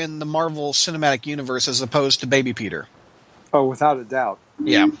Peter in the Marvel Cinematic Universe as opposed to Baby Peter? Oh, without a doubt.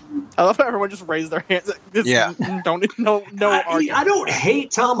 Yeah. I love how everyone just raised their hands. I don't hate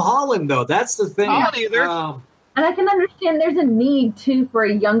Tom Holland, though. That's the thing. I don't either. And I can understand there's a need, too, for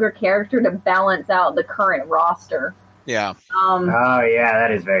a younger character to balance out the current roster. Yeah. Oh, yeah,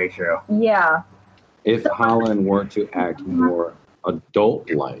 that is very true. Yeah. If Holland were to act more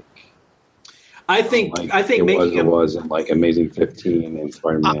adult-like, I think it was in like Amazing 15 and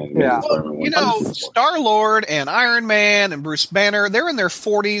Spider-Man. Spider-Man Star-Lord and Iron Man and Bruce Banner, they're in their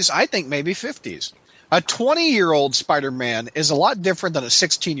 40s, I think maybe 50s. A 20-year-old Spider-Man is a lot different than a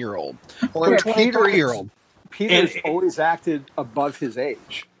 16-year-old or a 23-year-old. Peter's always acted above his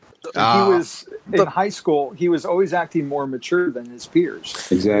age. He was in high school. He was always acting more mature than his peers.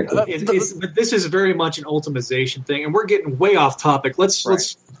 Exactly. But this is very much an ultimization thing, and we're getting way off topic. Let's.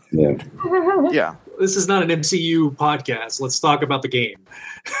 Yeah. This is not an MCU podcast. Let's talk about the game.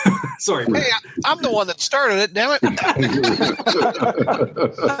 Sorry. Hey, I'm the one that started it. Damn it.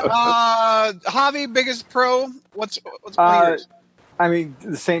 Javi, biggest pro. What's yours? I mean,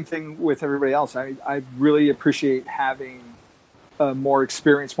 the same thing with everybody else. I really appreciate having a more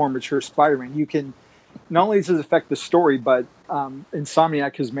experienced, more mature Spider-Man. You can, not only does it affect the story, but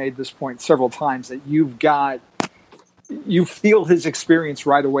Insomniac has made this point several times that you feel his experience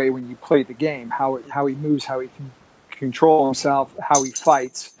right away when you play the game, how he moves, how he can control himself, how he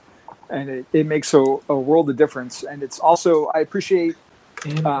fights, and it makes a world of difference. And it's also, I appreciate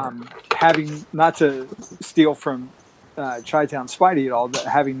having, not to steal from Chi-Town Spidey at all, but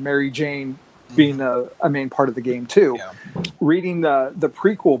having Mary Jane being a main part of the game too. Yeah. Reading the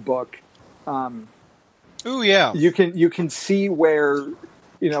prequel book, you can see where,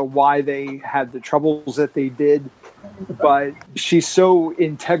 why they had the troubles that they did, but she's so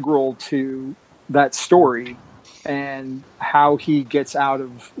integral to that story and how he gets out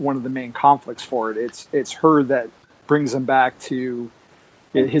of one of the main conflicts for it. It's her that brings him back to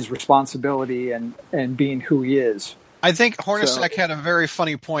his responsibility and being who he is. I think Hornacek had a very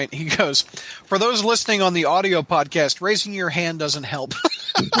funny point. He goes, for those listening on the audio podcast, raising your hand doesn't help.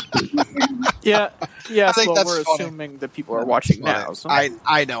 Yeah. I think that's we're funny. Assuming that people are watching now. So.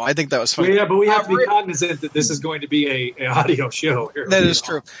 I know. I think that was funny. Well, yeah, but we have to be cognizant that this is going to be a audio show here. That is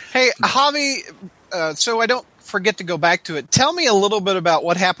true. Hey, Javi, so I don't forget to go back to it. Tell me a little bit about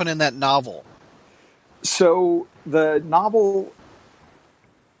what happened in that novel. So the novel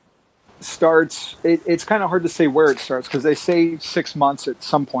starts, it's kind of hard to say where it starts because they say 6 months at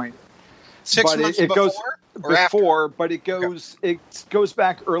some point. 6 months before? But it goes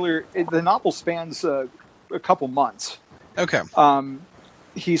back earlier. The novel spans a couple months. Okay.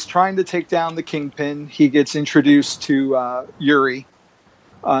 He's trying to take down the Kingpin. He gets introduced to Yuri.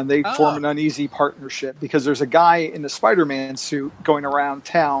 They form an uneasy partnership because there's a guy in the Spider-Man suit going around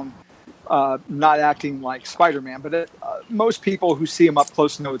town not acting like Spider-Man, but most people who see him up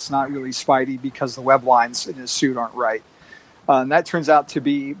close know it's not really Spidey because the web lines in his suit aren't right. And that turns out to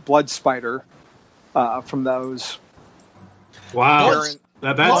be Blood Spider from those. Wow,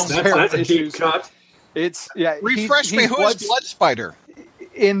 that's a deep cut. Refresh me. Who is Blood Spider?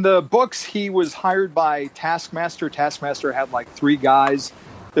 In the books, he was hired by Taskmaster. Taskmaster had like 3 guys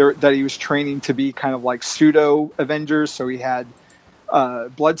that he was training to be kind of like pseudo Avengers. So he had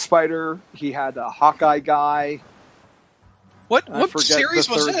Blood Spider. He had a Hawkeye guy. What series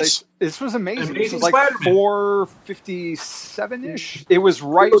was this? This was amazing. This was like 457-ish. It was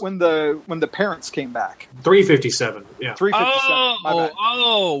right when the parents came back. 357. Yeah.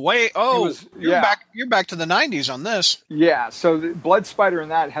 357. You're back to the 90s on this. Yeah. So the Blood Spider in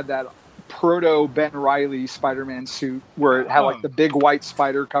that had that proto Ben Reilly Spider-Man suit where it had like the big white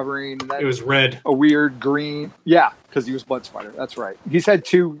spider covering. And it was red. A weird green. Yeah, because he was Blood Spider. That's right. He's had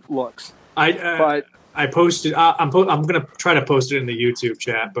 2 looks. I posted. I'm going to try to post it in the YouTube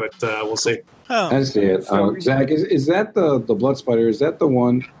chat, but we'll see. I see it. Zach, is that the Blood Spider? Is that the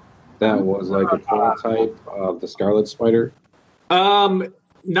one that was like a prototype of the Scarlet Spider?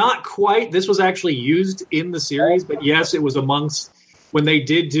 Not quite. This was actually used in the series, but yes, it was amongst when they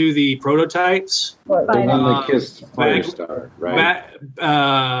did do the prototypes. The one that kissed Firestar, right?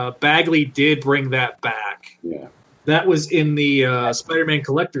 Bagley did bring that back. Yeah, that was in the Spider-Man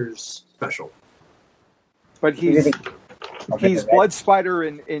Collector's special. But he's Blood Spider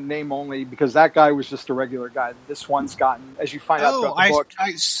in name only because that guy was just a regular guy. This one's gotten, as you find out throughout the book.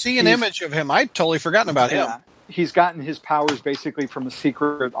 I see an image of him. I'd totally forgotten about him. He's gotten his powers basically from a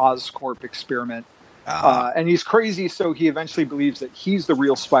secret Oscorp experiment. And he's crazy, so he eventually believes that he's the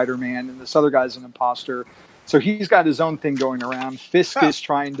real Spider-Man and this other guy's an imposter. So he's got his own thing going around. Fisk is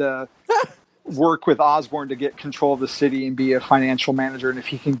trying to work with Osborn to get control of the city and be a financial manager. And if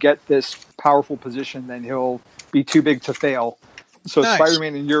he can get this powerful position, then he'll be too big to fail. So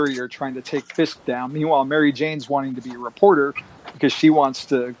Spider-Man and Yuri are trying to take Fisk down. Meanwhile, Mary Jane's wanting to be a reporter because she wants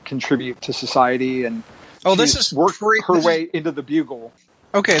to contribute to society and Oh, this is worked her way into the Bugle.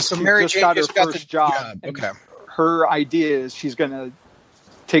 Okay, so Mary Jane got her just got first the job. Okay. Her idea is she's going to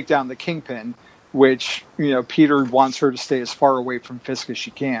take down the Kingpin, which, Peter wants her to stay as far away from Fisk as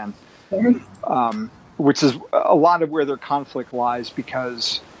she can. Which is a lot of where their conflict lies,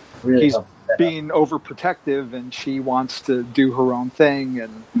 because he's being overprotective and she wants to do her own thing,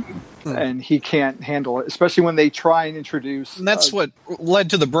 and he can't handle it, especially when they try and introduce. And that's what led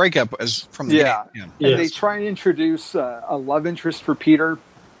to the breakup from the game. Yeah. And they try and introduce a love interest for Peter.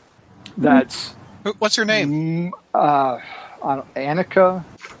 That's what's her name? Annika.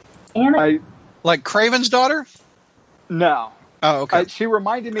 Like Craven's daughter? No. Oh, okay. She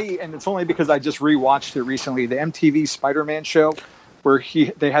reminded me, and it's only because I just rewatched it recently, the MTV Spider-Man show, where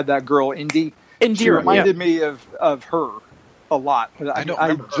they had that girl Indy. She reminded me of her a lot.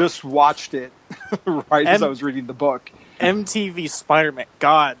 I just watched it as I was reading the book. MTV Spider-Man.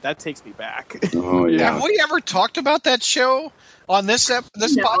 God, that takes me back. Oh yeah. Have we ever talked about that show on this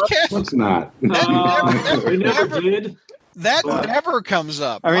podcast? Let's not. We never did. That never comes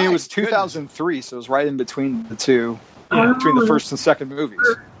up. I mean, it was 2003, so it was right in between the two. Between the first and second movies.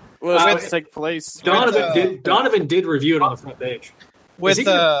 Well, it was to take place. Donovan did review it on the front page. With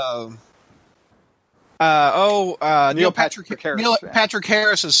Neil Patrick Harris. Neil Patrick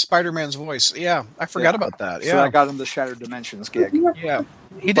Harris is Spider-Man's voice. Yeah, I forgot about that. Yeah, so I got him the Shattered Dimensions gig. Yeah,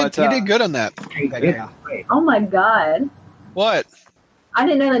 he did good on that. Oh my god! What? I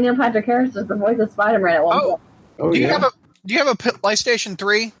didn't know that Neil Patrick Harris was the voice of Spider-Man at one point. Do you have a PlayStation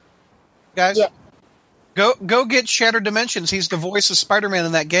 3, guys? Yeah. Go get Shattered Dimensions. He's the voice of Spider-Man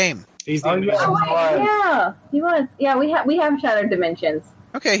in that game. He's he was. Yeah, we have Shattered Dimensions.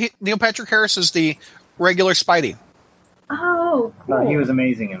 Okay, Neil Patrick Harris is the regular Spidey. Oh, cool. He was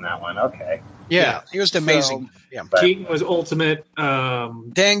amazing in that one. Okay. Yeah, he was amazing. Keaton was Ultimate.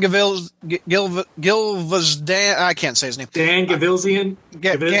 Dan Gilvezan. I can't say his name. Dan Gavilsian.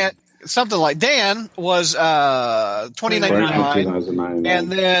 Something like Dan was 2099,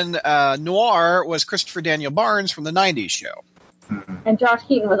 and then Noir was Christopher Daniel Barnes from the 90s show. And Josh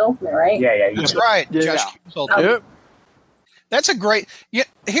Keaton was Ultimate, right? Yeah. That's right. Yeah. Josh Keaton was Ultimate. Yep. That's a great. Yeah,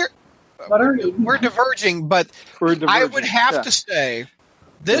 here we're diverging, but I would have to say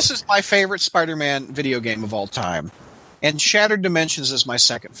this is my favorite Spider-Man video game of all time, and Shattered Dimensions is my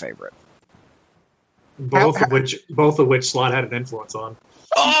second favorite. Both of which Slott had an influence on.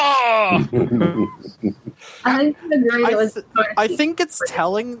 Oh! I think it's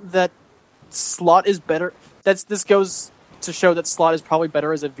telling that Slott is better. This goes to show that Slott is probably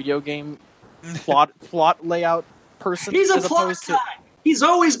better as a video game plot layout person. He's a plot guy. He's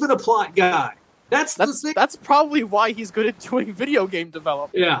always been a plot guy. That's probably why he's good at doing video game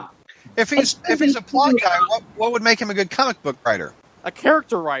development. Yeah. If he's a plot guy, what would make him a good comic book writer? A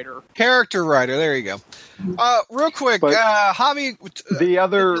character writer. There you go. Real quick, Javi. The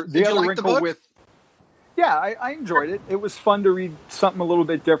other wrinkle with. Yeah, I enjoyed it. It was fun to read something a little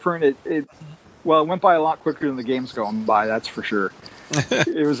bit different. It went by a lot quicker than the game's going by. That's for sure.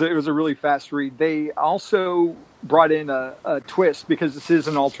 It was a really fast read. They also brought in a twist because this is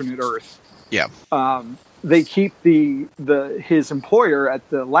an alternate Earth. Yeah. They keep his employer at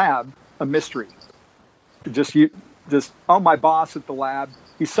the lab a mystery. My boss at the lab.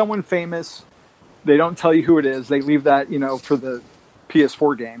 He's someone famous. They don't tell you who it is. They leave that, for the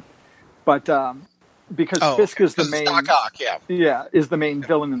PS4 game. But because Fisk is the main, is the main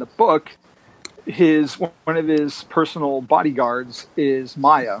villain in the book. One of his personal bodyguards is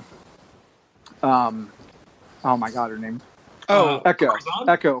Maya. Oh my God, her name. Echo.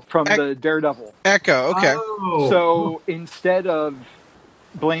 Echo from the Daredevil. Echo. Okay. Oh. So instead of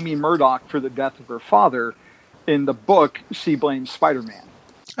blaming Murdoch for the death of her father, in the book, she blames Spider-Man.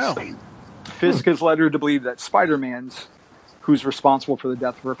 Oh. Fisk has led her to believe that Spider-Man's who's responsible for the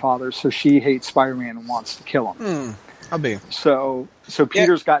death of her father, so she hates Spider-Man and wants to kill him. I'll be. So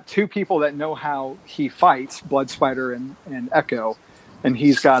Peter's got two people that know how he fights, Blood Spider and Echo, and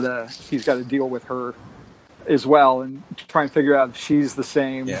he's got to deal with her as well and try and figure out if she's the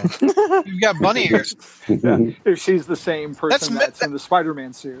same. Yeah. You've got bunny ears. If she's the same person that's in the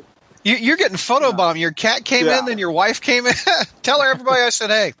Spider-Man suit. You're getting photobombed. Your cat came in, then your wife came in. Tell everybody I said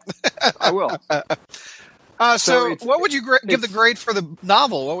hey. I will. So what would you give the grade for the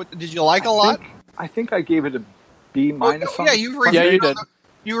novel? Did you like a lot? I think I gave it a B-. You did.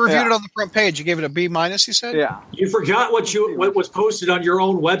 You reviewed it on the front page. You gave it a B-, you said? Yeah. You forgot what was posted on your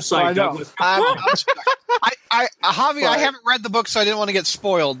own website, Douglas. Javi, I haven't read the book, so I didn't want to get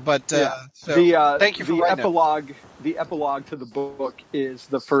spoiled. But thank you for the epilogue. The epilogue to the book is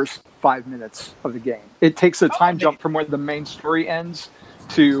the first 5 minutes of the game. It takes a time jump from where the main story ends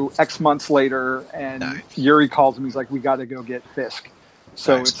to X months later, and Yuri calls him. He's like, "We got to go get Fisk."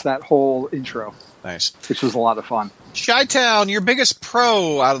 So it's that whole intro. Nice. Which was a lot of fun. Chi-Town, your biggest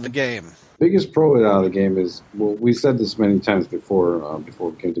pro out of the game. Biggest pro out of the game is, well, we said this many times before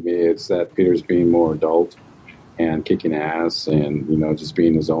it came to me, it's that Peter's being more adult and kicking ass and, just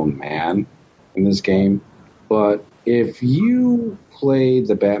being his own man in this game. But if you play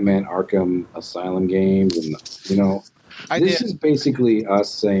the Batman Arkham Asylum games, and this is basically us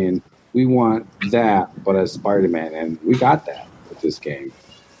saying we want that, but as Spider-Man, and we got that with this game.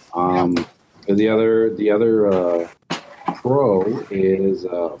 The other pro is,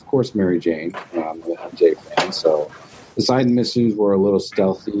 of course, Mary Jane. I'm an MJ fan, so the side missions were a little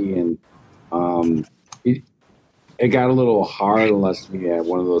stealthy, and it got a little hard unless you had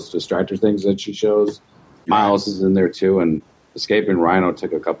one of those distractor things that she shows. Miles is in there too, and escaping Rhino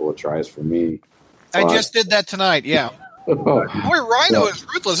took a couple of tries for me. I just did that tonight. Yeah. Boy, Rhino is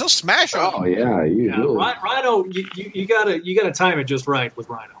ruthless. He'll smash on. Oh yeah, Rhino. You gotta time it just right with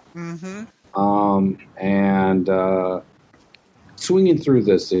Rhino. Mm-hmm. And swinging through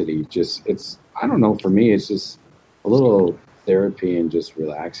the city, I don't know, for me, it's just a little therapy and just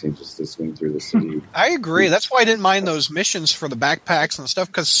relaxing just to swing through the city. I agree. That's why I didn't mind those missions for the backpacks and stuff,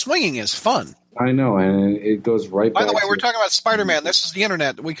 because swinging is fun. I know, and it goes right back. By the way, we're talking about Spider-Man. This is the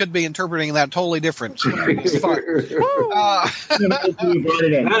internet. We could be interpreting that totally different. It's fun. That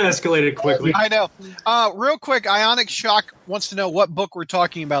escalated quickly. I know. Real quick, Ionic Shock wants to know what book we're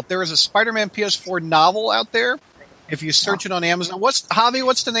talking about. There is a Spider-Man PS4 novel out there. If you search it on Amazon, what's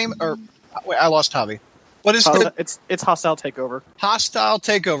the name? Or wait, I lost Javi. What is it? It's Hostile Takeover. Hostile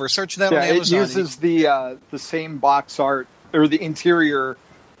Takeover. Search that on Amazon. It uses the same box art or the interior.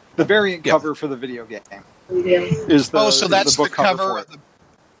 The variant cover for the video game is so that's the cover.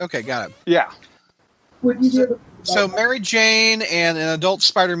 Okay, got it. Yeah. So Mary Jane and an adult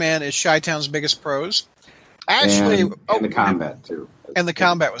Spider-Man is Chi-Town's biggest pros. Ashley, and the combat too. And the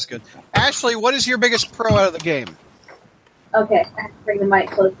combat was good. Ashley, what is your biggest pro out of the game? Okay, I have to bring the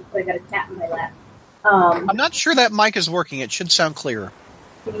mic closer so I got a cat in my lap. I'm not sure that mic is working. It should sound clearer.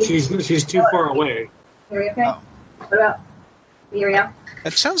 She's too far away. Hear you okay? What about? Can you hear me now?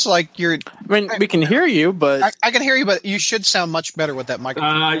 It sounds like you're... I mean, we can hear you, but... I can hear you, but you should sound much better with that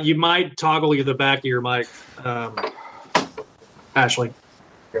microphone. You might toggle the back of your mic, Ashley.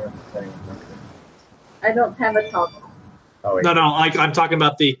 I don't have a toggle. No, I'm talking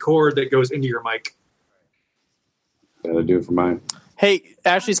about the cord that goes into your mic. Gotta do it for mine. Hey,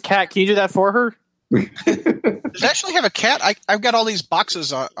 Ashley's cat, can you do that for her? Does Ashley have a cat? I've got all these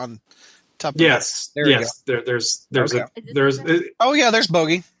boxes on top of yes. There's oh yeah, there's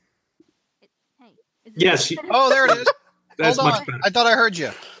Bogey. Yes. There it is. That's Hold on. much better. I thought I heard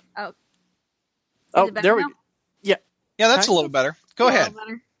you. Oh, there we go. Yeah. Yeah, that's a little better. Go ahead.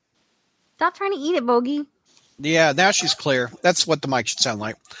 Stop trying to eat it, Bogey. Yeah, now she's clear. That's what the mic should sound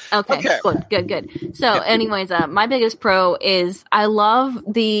like. Okay. Good. So, anyways, my biggest pro is I love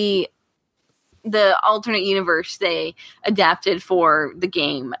the alternate universe they adapted for the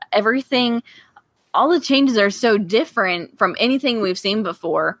game. Everything, all the changes are so different from anything we've seen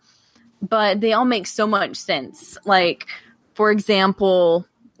before, but they all make so much sense. Like, for example,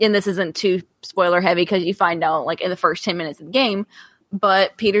 and this isn't too spoiler heavy because you find out like in the first 10 minutes of the game,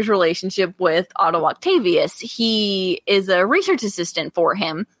 but Peter's relationship with Otto Octavius, he is a research assistant for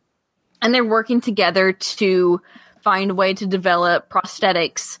him, and they're working together to find a way to develop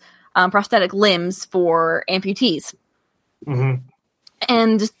prosthetic limbs for amputees. Mm-hmm.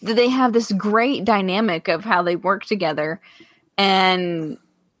 And they have this great dynamic of how they work together, and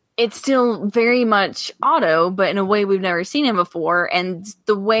it's still very much Otto, but in a way we've never seen him before. And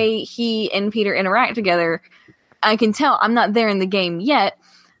the way he and Peter interact together, I can tell, I'm not there in the game yet,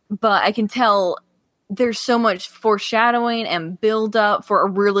 but I can tell there's so much foreshadowing and build up for a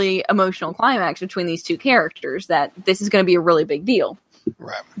really emotional climax between these two characters that this is going to be a really big deal.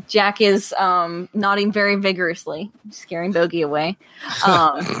 Right. Jack is nodding very vigorously, scaring Bogey away.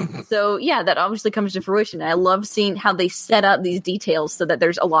 So yeah, that obviously comes to fruition. I love seeing how they set up these details so that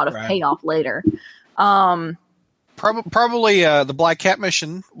there's a lot of payoff later. Probably the Black Cat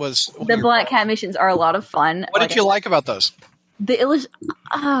mission was... The Black Cat missions are a lot of fun. What did you like about those?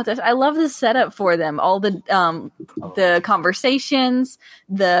 I love the setup for them. All the conversations,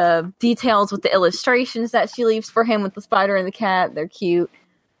 the details with the illustrations that she leaves for him with the spider and the cat. They're cute.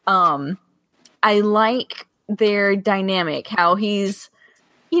 I like their dynamic, how he's,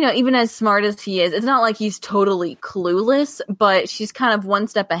 even as smart as he is, it's not like he's totally clueless, but she's kind of one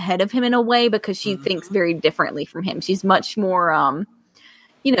step ahead of him in a way because she thinks very differently from him. She's much more,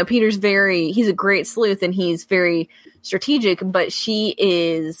 Peter's he's a great sleuth and he's very strategic, but she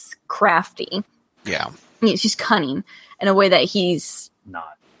is crafty. Yeah. She's cunning in a way that he's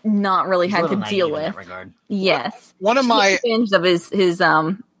not really had to deal with. Yes. One of my advantage of his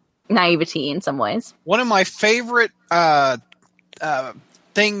naivety in some ways. One of my favorite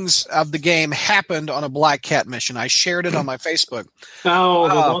things of the game happened on a Black Cat mission. I shared it on my Facebook. Oh,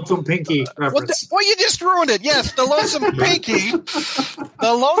 the Lonesome Pinky reference. Well, you just ruined it. Yes, the Lonesome Pinky.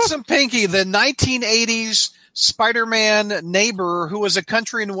 The Lonesome Pinky, the 1980s Spider-Man neighbor who was a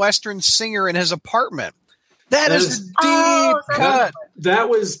country and western singer in his apartment. That is a deep cut. That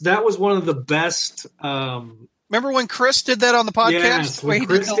was one of the best. Remember when Chris did that on the podcast? Yes, where he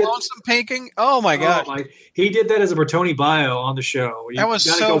did the Lonesome Pinking? Oh my god! He did that as a Bertoni bio on the show. That was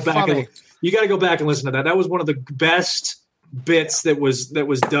so funny. You got to go back and listen to that. That was one of the best bits that was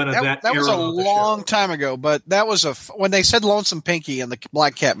done at that era. That was a long time ago, but that was when they said Lonesome Pinky in the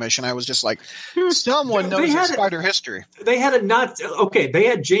Black Cat mission, I was just like, someone knows their spider history. They had they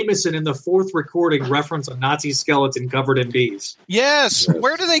had Jameson in the fourth recording reference a Nazi skeleton covered in bees. Yes.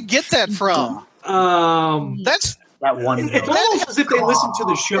 Where do they get that from? That's that one. It's almost as if they listened to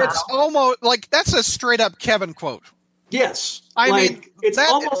the show. It's almost like that's a straight up Kevin quote. Yes. I mean, it's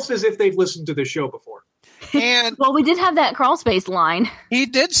almost as if they've listened to the show before. And well, we did have that crawl space line. He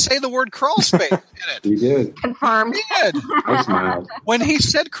did say the word crawl space in it. He did. Confirmed. He did. I smiled. When he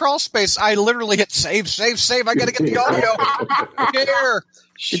said crawl space, I literally hit save. I got to get the audio. Share.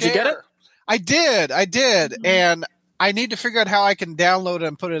 Did you get it? I did. And I need to figure out how I can download it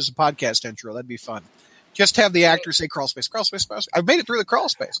and put it as a podcast intro. That'd be fun. Just have the actor say crawl space. I've made it through the crawl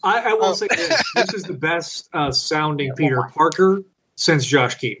space. I will say this is the best sounding Peter Parker since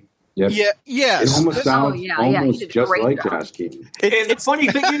Josh Keaton. Yep. Yeah, yes. It almost sounds almost just like job. Josh Keaton. And the funny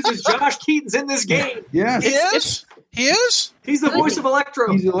thing is Josh Keaton's in this game. Yes. He is? He's the voice of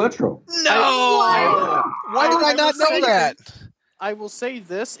Electro. He's Electro. No! Why did I not know that? I will say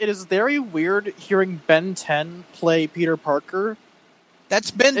this. It is very weird hearing Ben 10 play Peter Parker. That's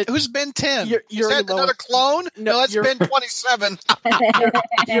Ben. Who's Ben 10? Is that another clone? No, that's Ben 27.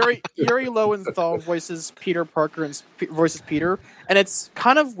 Yuri Lowenthal voices Peter Parker and voices Peter, and it's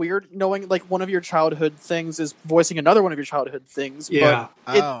kind of weird knowing like one of your childhood things is voicing another one of your childhood things. Yeah.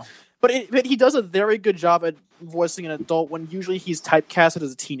 But he does a very good job at voicing an adult when usually he's typecasted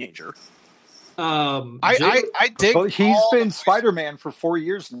as a teenager. I dig. Well, he's been Spider-Man for 4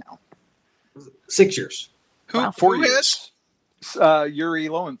 years now. 6 years. Who is? Yuri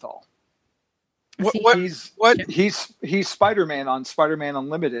Lowenthal. He's Spider-Man on Spider-Man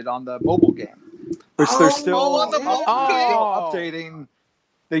Unlimited on the mobile game, which they're still updating.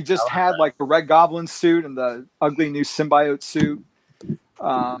 They just had like the Red Goblin suit and the ugly new symbiote suit.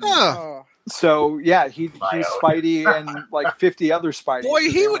 So yeah, he's Spidey and like 50 other Spidey. Boy,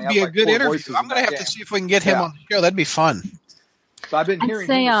 he would be a good interview. I'm going to have to see if we can get him on the show. That'd be fun. So I've been hearing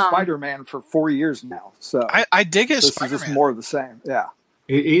him as Spider-Man for 4 years now. So I dig his this Spider-Man. is just more of the same. Yeah,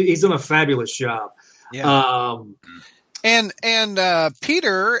 he's done a fabulous job. Yeah. And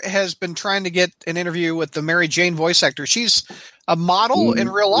Peter has been trying to get an interview with the Mary Jane voice actor. She's a model in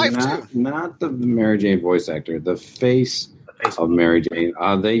real life too. Not the Mary Jane voice actor. The face of Mary Jane.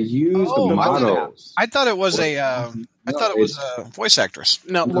 They used the models. I thought it was a voice actress.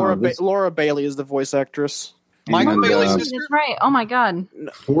 No, Laura Bailey is the voice actress. Michael Bailey's sister. That's right. Oh my god.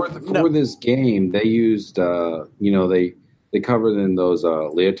 For this game, they used they covered in those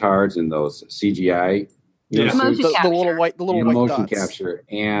leotards and those CGI. Motion capture. The little white motion dots. capture.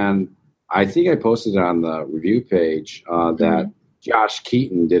 And I think I posted it on the review page that Josh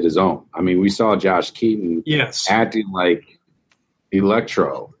Keaton did his own. I mean, we saw Josh Keaton acting like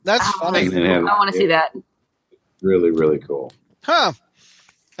Electro. That's funny. I want to see that. Really, really cool. Huh.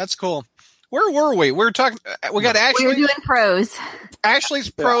 That's cool. Where were we? We were talking. We got Ashley. We were doing pros. Ashley's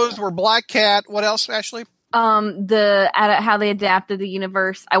pros were Black Cat. What else, Ashley? How they adapted the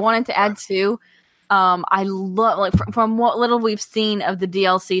universe. I wanted to add too. I love from what little we've seen of the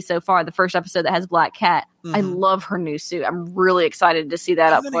DLC so far. The first episode that has Black Cat. Mm-hmm. I love her new suit. I'm really excited to see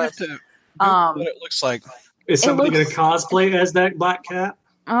that up close. What it looks like. Is somebody going to cosplay as that Black Cat?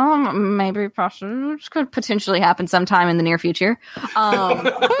 Maybe, possibly. This could potentially happen sometime in the near future.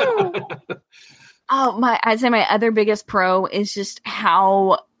 I'd say my other biggest pro is just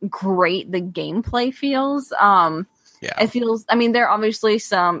how great the gameplay feels. It feels, there are obviously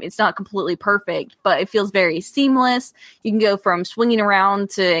it's not completely perfect, but it feels very seamless. You can go from swinging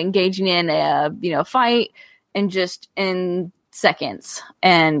around to engaging in a fight and just in seconds.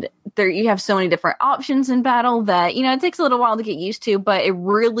 And you have so many different options in battle that, it takes a little while to get used to, but it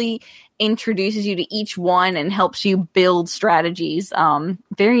really introduces you to each one and helps you build strategies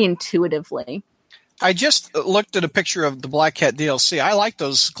very intuitively. I just looked at a picture of the Black Cat DLC. I like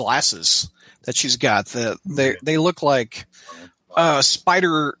those glasses that she's got. They look like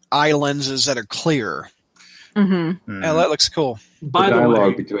spider eye lenses that are clear. Mm-hmm. Yeah, that looks cool. By the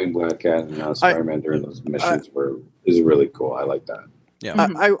dialogue between Black Cat and Spider-Man during those missions is really cool. I like that. Yeah,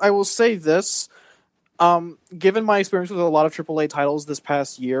 I will say this. Given my experience with a lot of AAA titles this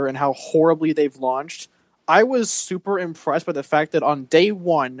past year and how horribly they've launched, I was super impressed by the fact that on day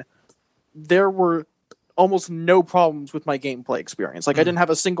one, there were almost no problems with my gameplay experience. Like I didn't have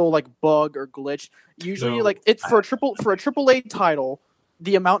a single bug or glitch. Usually, for a AAA title,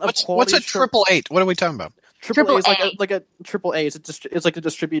 the amount of quality. What's a AAA? What are we talking about? AAA is like a AAA. It's like a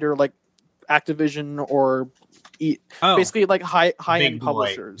distributor like Activision or basically like high end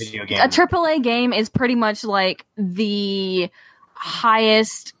publishers. A AAA game is pretty much like the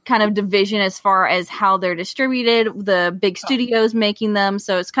highest kind of division as far as how they're distributed, the big studios making them.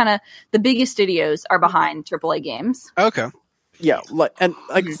 So it's kind of the biggest studios are behind AAA games. Okay. Yeah,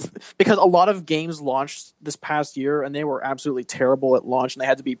 because a lot of games launched this past year and they were absolutely terrible at launch, and they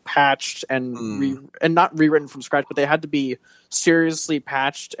had to be patched and and not rewritten from scratch, but they had to be seriously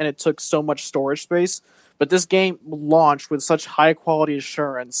patched, and it took so much storage space. But this game launched with such high quality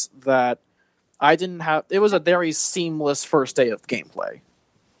assurance that it was a very seamless first day of gameplay.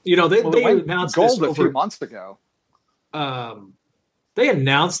 They announced gold this a few months ago. They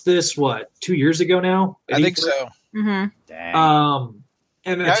announced this 2 years ago now? I think so. Mm-hmm. Dang.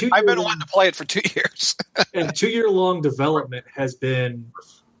 And I've been wanting to play it for 2 years. And 2-year-long development has been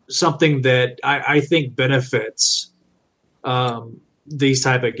something that I think benefits these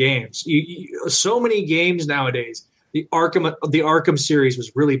type of games. So many games nowadays. The Arkham series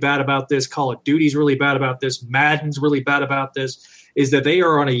was really bad about this. Call of Duty's really bad about this. Madden's really bad about this. Is that they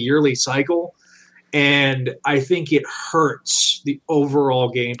are on a yearly cycle, and I think it hurts the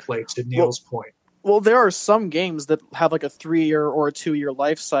overall gameplay. To Neil's point. Well, there are some games that have like a 3-year or a 2-year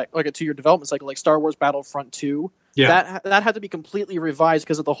life cycle, like a 2-year development cycle, like Star Wars Battlefront 2. Yeah. That had to be completely revised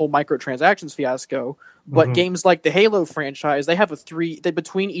because of the whole microtransactions fiasco. But games like the Halo franchise, they have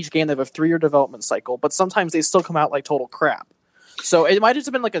between each game they have a 3-year development cycle, but sometimes they still come out like total crap. So it might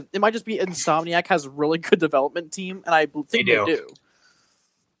just be Insomniac has a really good development team, and I think they do.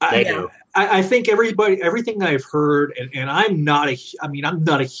 They do. I think everything I've heard, and I'm not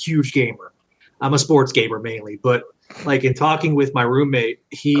a huge gamer. I'm a sports gamer mainly, but like in talking with my roommate,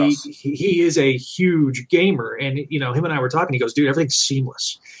 he is a huge gamer, and him and I were talking. He goes, "Dude, everything's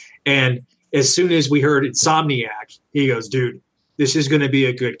seamless." And as soon as we heard Insomniac, he goes, "Dude, this is going to be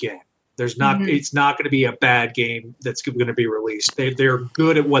a good game. It's not going to be a bad game that's going to be released. They're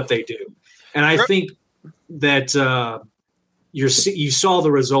good at what they do." And I think that you saw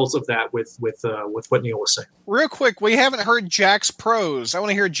the results of that with what Neil was saying. Real quick, we haven't heard Jack's pros. I want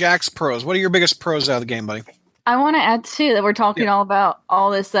to hear Jack's pros. What are your biggest pros out of the game, buddy? I want to add too that we're talking all about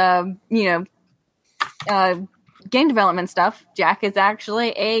all this, game development stuff. Jack is actually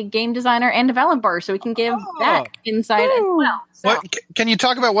a game designer and developer, so we can give Jack insight as well. So. Can you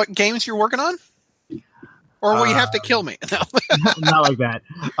talk about what games you're working on? Or will you have to kill me? No. Not like that.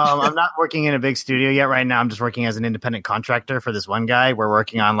 I'm not working in a big studio yet right now. I'm just working as an independent contractor for this one guy. We're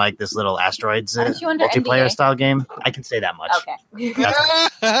working on like this little Asteroids multiplayer NDA? Style game. I can say that much. Okay.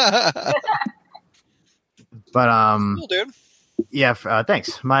 But cool, dude. Yeah,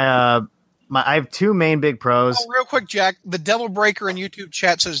 thanks. I have two main big pros. Oh, real quick, Jack. The Devil Breaker in YouTube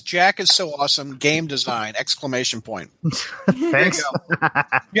chat says Jack is so awesome. Game design! ! Thanks,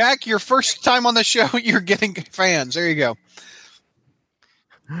 Jack. Your first time on the show, you're getting fans. There you go.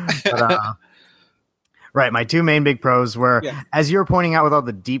 But, right, my two main big pros were, as you were pointing out with all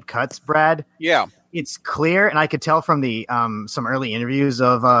the deep cuts, Brad. Yeah, it's clear, and I could tell from the some early interviews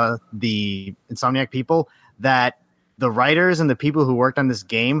of the Insomniac people that the writers and the people who worked on this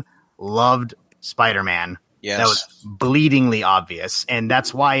game loved Spider-Man. Yes. That was bleedingly obvious, and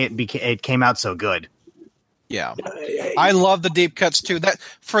that's why it came out so good. Yeah, I love the deep cuts too.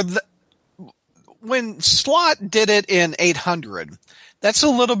 When Slot did it in 800, that's a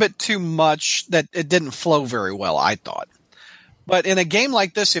little bit too much. That it didn't flow very well, I thought. But in a game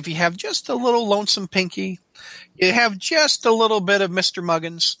like this, if you have just a little Lonesome Pinky, you have just a little bit of Mr.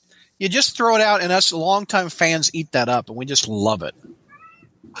 Muggins, you just throw it out, and us longtime fans eat that up, and we just love it.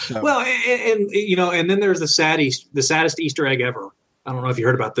 So. Well, and then there's the saddest Easter egg ever. I don't know if you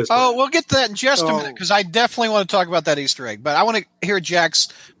heard about this. Oh, we'll get to that in just a minute, because I definitely want to talk about that Easter egg. But I want to hear Jack's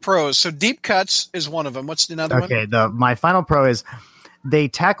pros. So deep cuts is one of them. What's another one? Okay, my final pro is they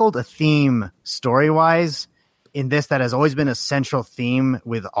tackled a theme story-wise in this that has always been a central theme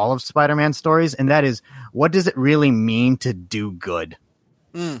with all of Spider-Man stories, and that is, what does it really mean to do good?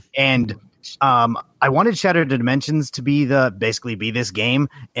 And I wanted Shattered Dimensions to be basically this game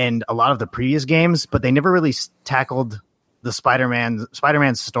and a lot of the previous games, but they never really tackled the Spider-Man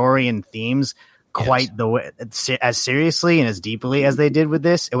story and themes quite the way, as seriously and as deeply as they did with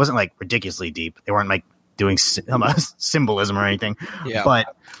this. It wasn't like ridiculously deep. They weren't like doing symbolism or anything,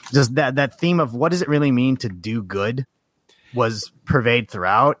 but just that theme of what does it really mean to do good was pervade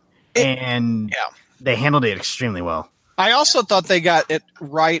throughout, and they handled it extremely well. I also thought they got it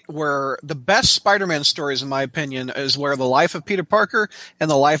right where the best Spider-Man stories, in my opinion, is where the life of Peter Parker and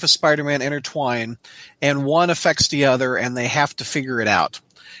the life of Spider-Man intertwine, and one affects the other, and they have to figure it out.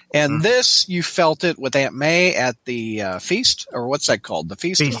 And this, you felt it with Aunt May at the feast, or what's that called? The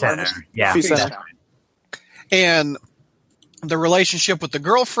feast? Feast Center. Yeah. Feast Center. And the relationship with the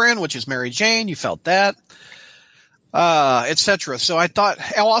girlfriend, which is Mary Jane, you felt that, etc. So I thought,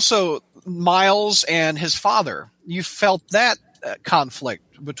 also Miles and his father, you felt that conflict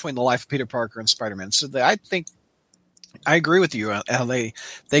between the life of Peter Parker and Spider-Man. So I think I agree with you. How they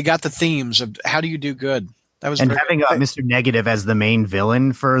got the themes of how do you do good. That was and having Mr. Negative as the main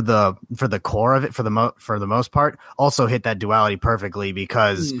villain for the core of it for the most part also hit that duality perfectly,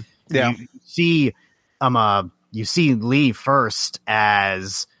 because you see Lee first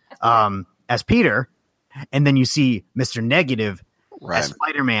as Peter, and then you see Mr. Negative as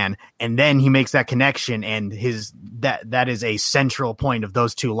Spider-Man, and then he makes that connection, and that is a central point of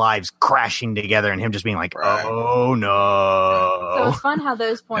those two lives crashing together, and him just being like, oh no. So it's fun how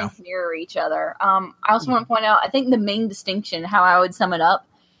those points mirror each other. I also want to point out, I think the main distinction, how I would sum it up,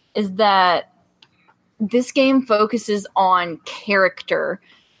 is that this game focuses on character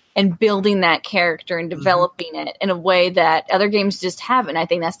and building that character and developing it in a way that other games just haven't. I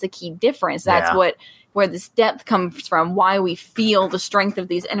think that's the key difference. That's where this depth comes from, why we feel the strength of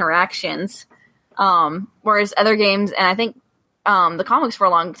these interactions. Whereas other games, and I think the comics for a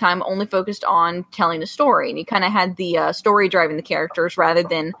long time only focused on telling a story, and you kind of had the story driving the characters rather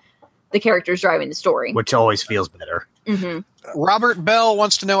than the characters driving the story. Which always feels better. Mm-hmm. Robert Bell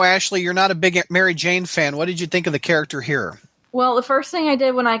wants to know, Ashley, you're not a big Mary Jane fan. What did you think of the character here? Well, the first thing I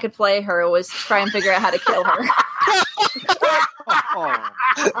did when I could play her was try and figure out how to kill her.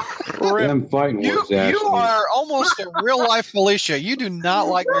 I'm fighting words, you are almost a real-life Felicia. You do not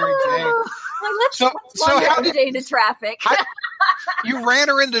like Mary Jane. Like, let's run Mary Jane to traffic. You ran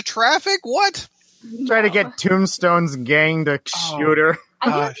her into traffic? What? Try to get Tombstone's gang to shoot her. I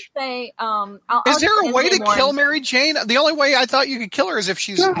have to say, is there a way to kill Mary Jane? The only way I thought you could kill her is if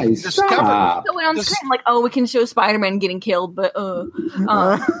she's discovered. So when I'm screen, like, we can show Spider-Man getting killed, but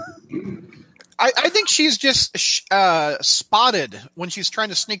I think she's just spotted when she's trying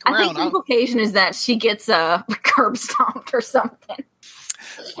to sneak around. I think the implication is that she gets curb stomped or something.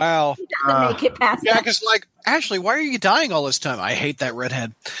 Wow. She doesn't make it past that. Because, like, Ashley, why are you dying all this time? I hate that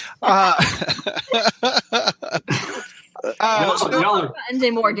redhead.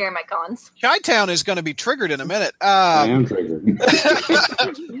 More during my cons. Chi-Town is going to be triggered in a minute. I am triggered.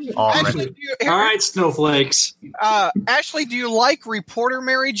 Ashley, all right, snowflakes. Ashley, do you like reporter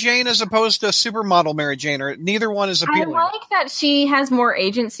Mary Jane as opposed to supermodel Mary Jane, or neither one is appealing? I like that she has more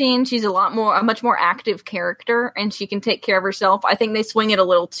agency and she's a much more active character, and she can take care of herself. I think they swing it a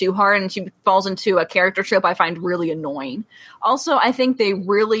little too hard, and she falls into a character trope I find really annoying. Also, I think they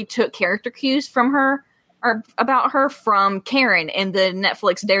really took character cues from her. Or about her from Karen in the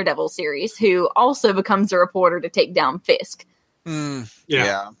Netflix Daredevil series, who also becomes a reporter to take down Fisk.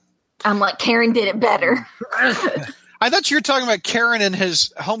 Yeah. I'm like, Karen did it better. I thought you were talking about Karen in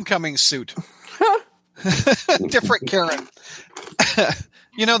his homecoming suit. Different Karen.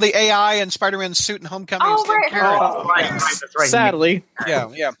 You know, the AI in Spider-Man's suit and Homecoming. Right. That's right. Sadly. Yeah.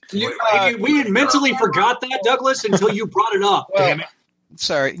 We had mentally forgot that, Douglas, until you brought it up. Damn it.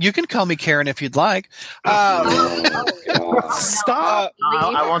 Sorry, you can call me Karen if you'd like. Stop!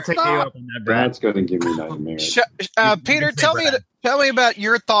 I won't take you up on that, Brad. That's going to give me nightmares. Peter, tell me about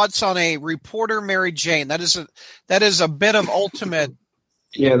your thoughts on a reporter Mary Jane. That is a bit of Ultimate.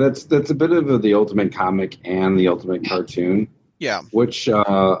 Yeah, that's a bit of the Ultimate comic and the Ultimate cartoon. Yeah, which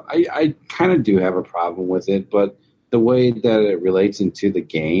I kind of do have a problem with it, but the way that it relates into the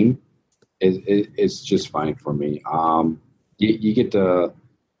game is just fine for me. You get to,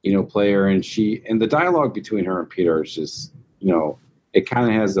 play her, and the dialogue between her and Peter is just, it kind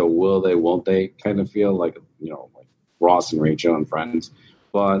of has a will they, won't they kind of feel like Ross and Rachel and Friends.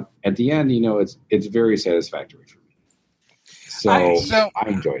 But at the end, it's very satisfactory for me. So I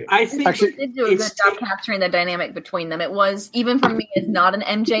enjoyed it. I think actually did do a good job capturing the dynamic between them. It was, even for me as not an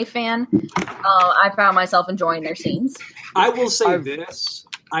MJ fan, I found myself enjoying their scenes. I will say this.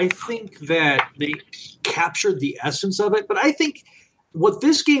 I think that they captured the essence of it, but I think what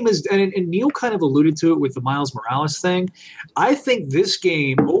this game is, and Neil kind of alluded to it with the Miles Morales thing, I think this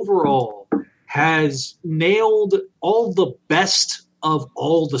game overall has nailed all the best of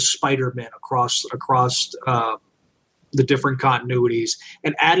all the Spider-Man across the different continuities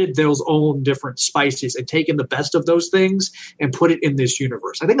and added those own different spices and taken the best of those things and put it in this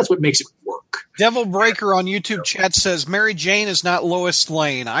universe. I think that's what makes it work. Devil Breaker on YouTube chat says Mary Jane is not Lois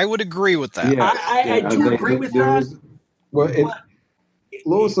Lane. I would agree with that. Yeah, I do agree with that.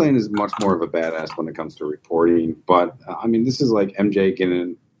 Lois Lane is much more of a badass when it comes to reporting, but I mean, this is like MJ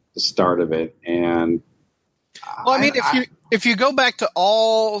getting the start of it. And well, I mean, if you go back to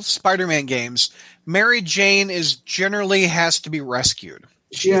all Spider-Man games, Mary Jane generally has to be rescued.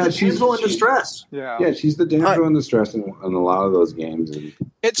 She's the damsel in distress. Yeah, she's the damsel in distress in a lot of those games. And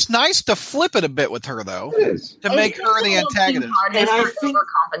it's nice to flip it a bit with her, though, to make her the antagonist. And I think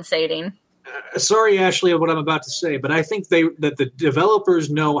overcompensating. Sorry, Ashley, what I'm about to say, but I think that the developers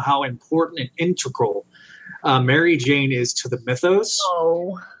know how important and integral Mary Jane is to the mythos.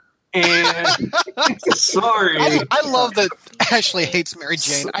 Oh. And sorry, I love that Ashley hates Mary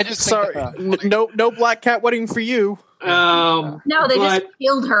Jane. I just no Black Cat wedding for you. No, they just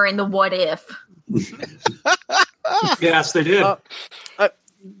killed her in the What If. Yes, they did.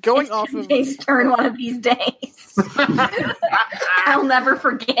 Going off of MJ's turn one of these days. I'll never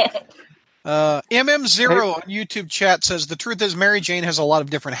forget. MM0 on YouTube chat says the truth is Mary Jane has a lot of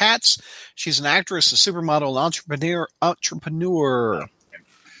different hats. She's an actress, a supermodel, an entrepreneur.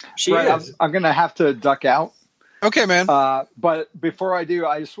 She is. I'm going to have to duck out. Okay, man. But before I do,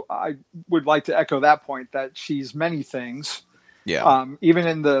 I would like to echo that point that she's many things. Yeah. Even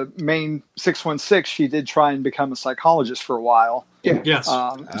in the main 616, she did try and become a psychologist for a while. Yeah. Yes.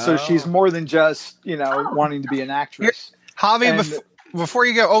 So she's more than just wanting to be an actress. Javi, before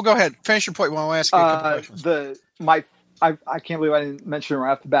you go, go ahead. Finish your point while I ask you a couple questions. I can't believe I didn't mention it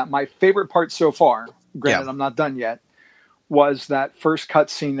right off the bat. My favorite part so far, granted I'm not done yet, was that first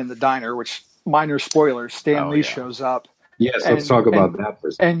cutscene in the diner, which minor spoilers, Stan Lee shows up. Yes, let's talk about that for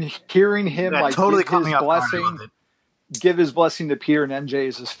a second. And hearing him give his blessing to Peter and MJ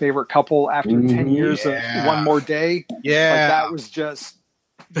as his favorite couple after 10 years of One More Day. Yeah. That was just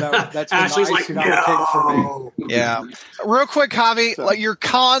that's Ashley's nice, like, no. for me. Yeah. Real quick, Javi, like your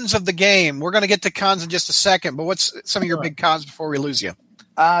cons of the game. We're going to get to cons in just a second, but what's some of your big cons before we lose you?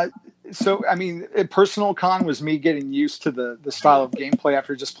 So, I mean, a personal con was me getting used to the style of gameplay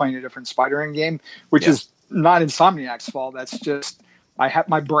after just playing a different Spider-Man game, which is not Insomniac's fault. That's just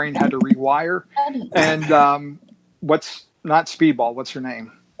my brain had to rewire. And what's not Speedball? What's her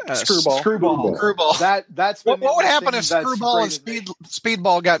name? Screwball. That's what would happen if Screwball and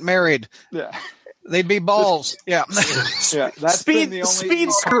Speedball got married? Yeah. They'd be balls. Yeah. Yeah. That's Speed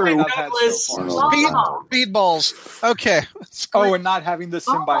Screw. Speedballs. Okay. And not having the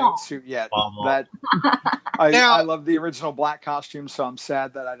symbiote suit yet. I love the original black costume, so I'm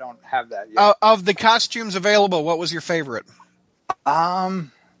sad that I don't have that yet. Of the costumes available, what was your favorite?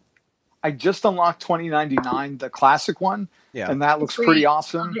 I just unlocked 2099, the classic one. Yeah. And that looks pretty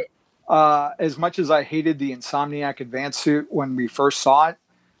awesome. As much as I hated the Insomniac Advanced suit when we first saw it,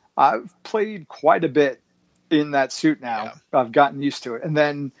 I've played quite a bit in that suit now. Yeah. I've gotten used to it. And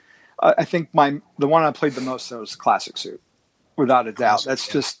then I think the one I played the most, though, was the classic suit, without a doubt. That's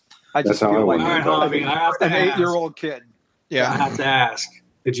just, I just feel like an 8-year-old kid. Yeah. I have to ask,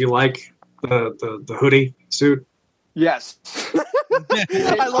 did you like the hoodie suit? Yes.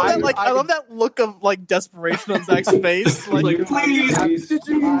 I love that look of like desperation on Zach's face. Like, please, did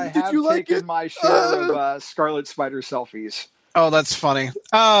you like taken my share of Scarlet Spider selfies. Oh, that's funny.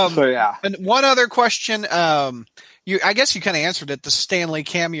 So yeah. And one other question. I guess you kind of answered it. The Stan Lee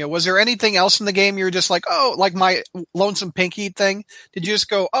cameo. Was there anything else in the game you were just like, oh, like my Lonesome Pinky thing? Did you just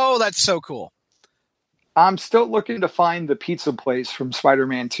go, oh, that's so cool? I'm still looking to find the pizza place from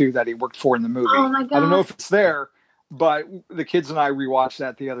Spider-Man 2 that he worked for in the movie. Oh my God. I don't know if it's there. But the kids and I rewatched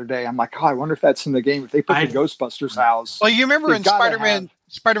that the other day. I'm like, I wonder if that's in the game. If they put the Ghostbusters house. Well, you remember in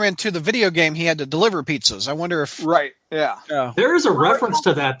Spider-Man 2, the video game, he had to deliver pizzas. I wonder if right, yeah. There is a reference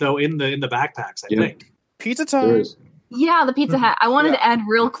to that though in the backpacks. I think pizza time. Yeah, the Pizza Hut. I wanted to add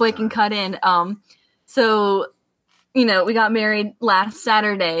real quick and cut in. So we got married last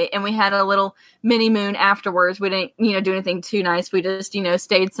Saturday, and we had a little mini moon afterwards. We didn't do anything too nice. We just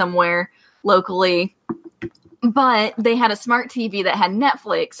stayed somewhere locally. But they had a smart TV that had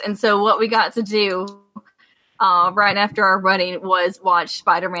Netflix. And so what we got to do, right after our wedding was watch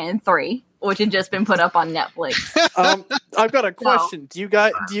Spider-Man 3, which had just been put up on Netflix. I've got a question. Do you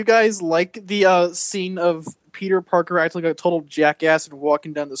guys like the scene of Peter Parker acting like a total jackass and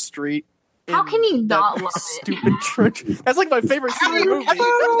walking down the street? How can you not love stupid trick? That's like my favorite scene in the movie.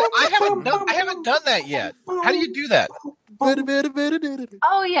 I haven't done that yet. How do you do that?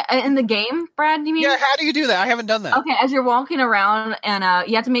 Oh yeah, in the game, Brad. You mean? Yeah. How do you do that? I haven't done that. Okay, as you're walking around, and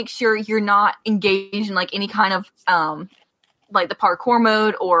you have to make sure you're not engaged in like any kind of like the parkour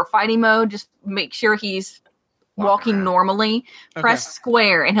mode or fighting mode. Just make sure he's walking normally. Okay. Press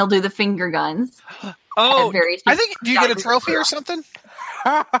square, and he'll do the finger guns. Oh, I think. Do you get a trophy or something?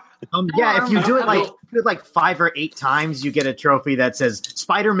 Yeah, if you do it like 5 or 8 times, you get a trophy that says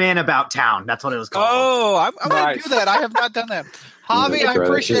Spider-Man About Town. That's what it was called. Oh, I'm going to do that. I have not done that. Javi, I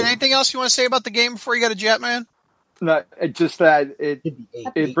appreciate it. Anything else you want to say about the game before you got a jet, man? No, just that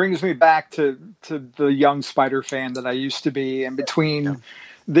it brings me back to the young Spider fan that I used to be, and between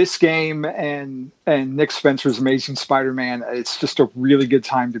this game and Nick Spencer's Amazing Spider-Man, it's just a really good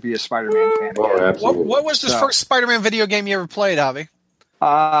time to be a Spider-Man fan. What was the first Spider-Man video game you ever played, Javi?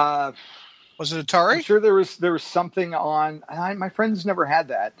 Was it Atari? I'm sure there was something on. My friends never had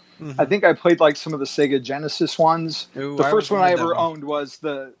that. Mm-hmm. I think I played like some of the Sega Genesis ones. Ooh, the first one I ever owned was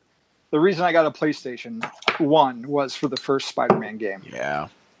the reason I got a PlayStation 1 was for the first Spider-Man game. Yeah.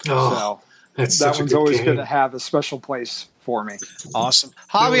 So that one's always going to have a special place for me. Awesome.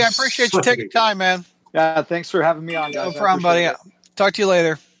 Javi, I appreciate you taking time, man. Yeah, thanks for having me on, guys. No problem, buddy. Talk to you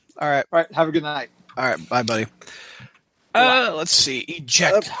later. All right. All right. Have a good night. All right. Bye, buddy. Let's see.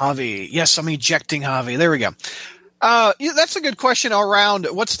 Eject Javi. Yes, I'm ejecting Javi. There we go. That's a good question all around.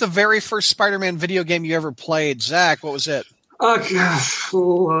 What's the very first Spider-Man video game you ever played? Zach, what was it? I'm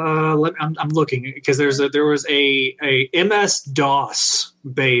looking because there was a MS-DOS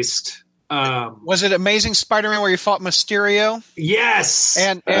based. Was it Amazing Spider-Man where you fought Mysterio? Yes.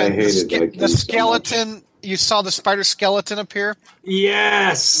 And the skeleton. You saw the spider skeleton appear?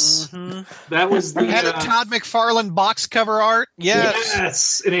 Yes. Mm-hmm. That was the... It had a Todd McFarlane box cover art? Yes.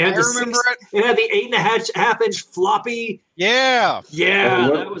 Yes. And it had it had the 8.5 inch floppy. Yeah.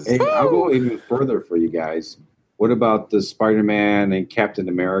 Yeah. I'll go even further for you guys. What about the Spider-Man and Captain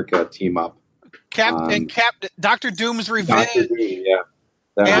America team up? Dr. Doom's Revenge. Dr. Doom, yeah.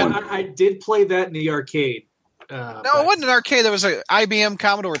 I did play that in the arcade. No, it wasn't an arcade. There was an IBM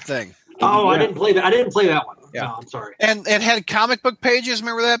Commodore thing. Oh, yeah. I didn't play that. I didn't play that one. Yeah. No, I'm sorry. And it had comic book pages.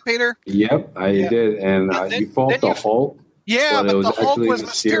 Remember that, Peter? Yep, I did. And you fought the Hulk. Yeah, but the Hulk was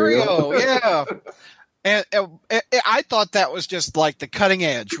Mysterio. Yeah. And I thought that was just like the cutting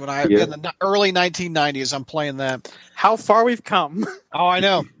edge when in the early 1990s. I'm playing that. How far we've come! Oh, I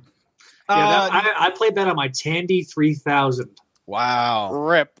know. I played that on my Tandy 3000. Wow.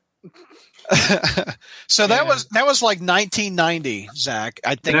 Rip. So that was like 1990, Zach.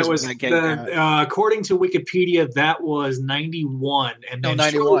 I think that was according to Wikipedia, that was 91. And then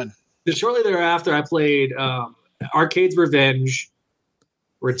 91. Shortly thereafter, I played Arcade's Revenge,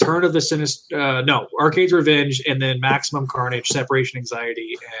 Return of the Sinister. Arcade's Revenge, and then Maximum Carnage, Separation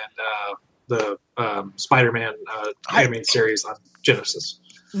Anxiety, and the Spider-Man animated series on Genesis.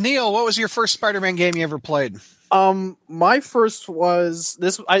 Neil, what was your first Spider-Man game you ever played? My first was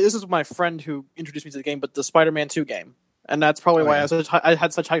this is my friend who introduced me to the game, but the Spider-Man 2 game, and that's probably why I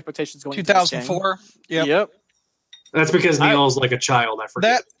had such high expectations going. 2004. Yep. That's because Neil's like a child. I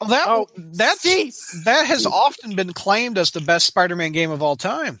forget. That has often been claimed as the best Spider-Man game of all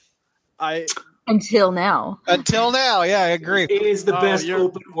time. Until now, yeah, I agree. It is the best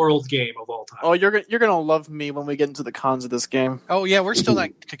open world game of all time. Oh, you're gonna love me when we get into the cons of this game. Oh yeah, we're still not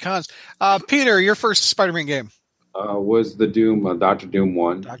to cons. Peter, your first Spider-Man game was the Doom, Dr. Doom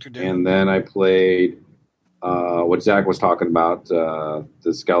 1. Dr. Doom. And then I played what Zach was talking about, the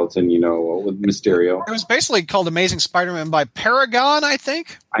skeleton, with Mysterio. It was basically called Amazing Spider-Man by Paragon, I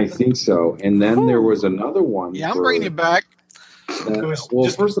think. I think so. And then there was another one. Yeah, I'm bringing you back. First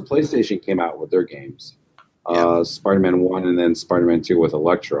the PlayStation came out with their games. Spider-Man 1 and then Spider-Man 2 with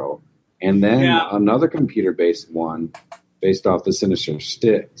Electro. And then another computer-based one based off the Sinister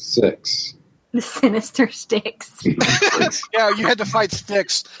Six. The Sinister Sticks. Yeah, you had to fight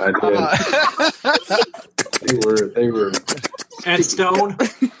sticks. I did. They were and Stone.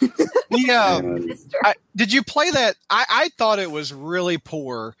 Yeah. Did you play that? I thought it was really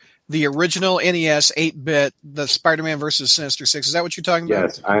poor. The original NES 8-bit, the Spider-Man versus Sinister Six. Is that what you're talking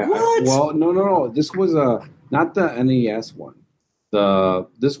about? Yes. No. This was not the NES one.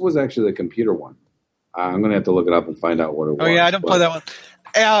 This was actually the computer one. I'm going to have to look it up and find out what it was. Oh yeah, I don't play that one.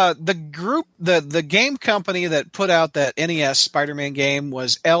 The group, the game company that put out that NES Spider-Man game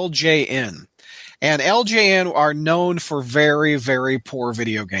was LJN. And LJN are known for very, very poor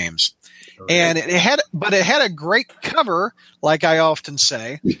video games. And it had a great cover, like I often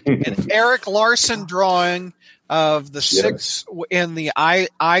say. An Eric Larson drawing of the six in the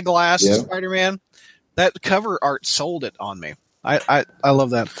eyeglass Spider-Man. That cover art sold it on me. I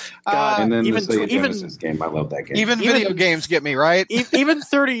love that. And then even the Genesis game, I love that game. Even video games get me, right? Even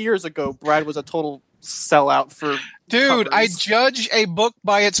 30 years ago, Brad was a total sellout for Dude, covers. I judge a book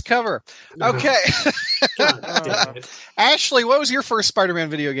by its cover. Okay. Ashley, what was your first Spider-Man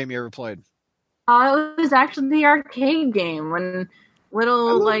video game you ever played? It was actually the arcade game when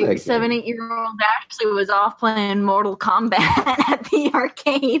little 7-8-year-old Ashley was off playing Mortal Kombat at the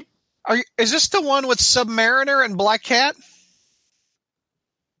arcade. Is this the one with Submariner and Black Cat?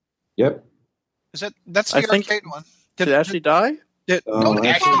 Yep. That's the arcade one? Did Ashley die?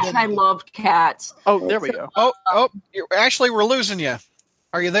 I loved cats. Oh, there we go. Ashley, we're losing you.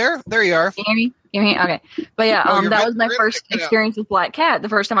 Are you there? There you are. Can you hear me? Okay. But yeah, that was my first experience with Black Cat, the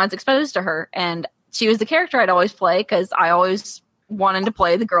first time I was exposed to her. And she was the character I'd always play because I always wanted to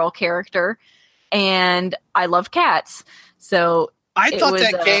play the girl character. And I love cats. So I thought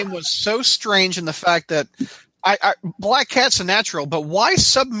that game was so strange in the fact that Black Cat's a natural, but why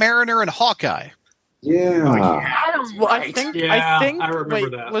Submariner and Hawkeye? Yeah. I think I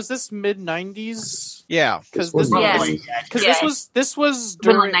remember that. Was this mid-90s? Yeah. Because this was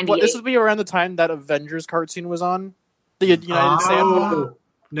during this would be around the time that Avengers cartoon was on. The United States.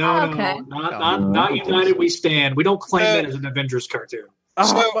 Not United We Stand. We don't claim that as an Avengers cartoon.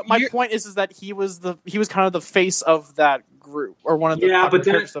 But my point is that he was kind of the face of that group, or one of the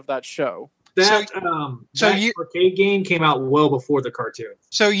characters of that show. That arcade game came out well before the cartoon.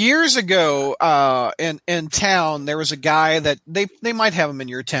 So years ago, in town, there was a guy that they might have him in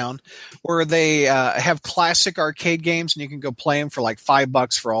your town, where they have classic arcade games, and you can go play them for like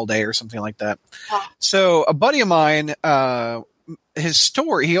 $5 for all day or something like that. So a buddy of mine, his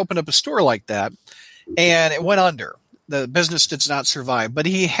store, he opened up a store like that, and it went under. The business did not survive, but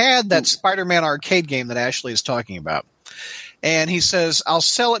he had that Spider-Man arcade game that Ashley is talking about. And he says, I'll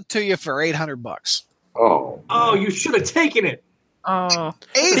sell it to you for $800. Oh, you should have taken it.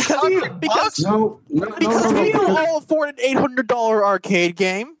 $800? Because we all afford an $800 arcade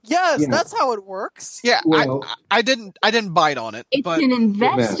game. Yes, that's how it works. Yeah, I didn't bite on it. It's an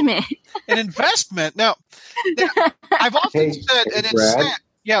investment. An investment. Now, I've often said, and it's sad.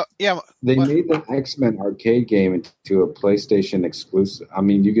 Yeah. They made the X-Men arcade game into a PlayStation exclusive. I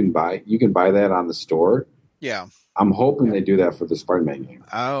mean, you can buy that on the store. Yeah. I'm hoping they do that for the Spider-Man game.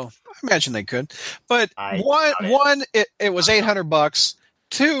 Oh, I imagine they could. But it was $800.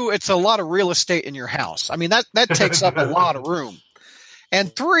 2, it's a lot of real estate in your house. I mean, that takes up a lot of room.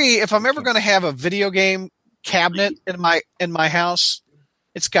 And 3, if I'm ever going to have a video game cabinet in my house,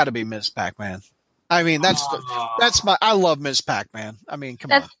 it's got to be Ms. Pac-Man. I mean, I love Ms. Pac-Man. I mean,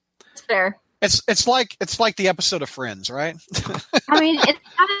 come on. That's fair. It's like the episode of Friends, right? I mean,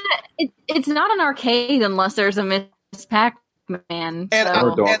 it's not an arcade unless there's a Miss Pac-Man.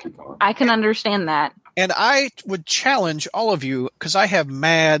 So I can understand that. And I would challenge all of you, because I have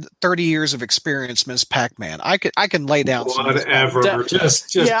mad 30 years of experience, Ms. Pac-Man. I can lay down whatever. I'm trying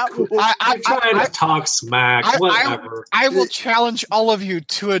to talk smack. Whatever. I will challenge all of you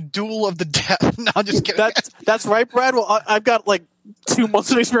to a duel of the death. No, I'm just kidding. That's right, Brad. Well, I've got like 2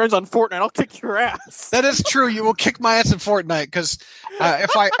 months of experience on Fortnite. I'll kick your ass. That is true. You will kick my ass in Fortnite, because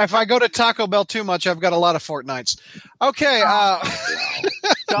if I go to Taco Bell too much, I've got a lot of Fortnites. Okay.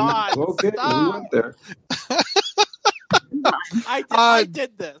 God, okay, we went there. I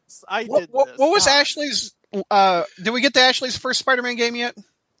did this. What was Ashley's? Did we get to Ashley's first Spider-Man game yet?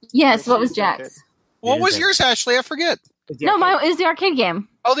 Yes. What was Jack's? What was yours, Ashley? I forget. No, mine is the arcade game.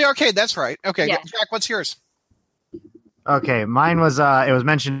 Oh, the arcade. That's right. Okay, yeah. Jack, what's yours? Okay, mine was it was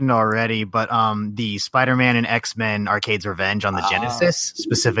mentioned already, but that Spider-Man and X-Men Arcade's Revenge on the Genesis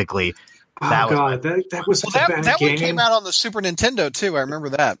specifically. That was such a bad that game. One came out on the Super Nintendo too. I remember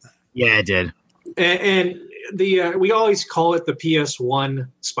that. Yeah, it did. And we always call it the PS1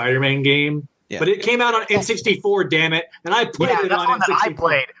 Spider-Man game, but it came out on N64. Damn it! And I played it on N64. I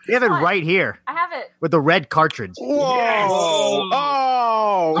played. We have it right here. I have it with the red cartridge. Whoa! Yes. Oh!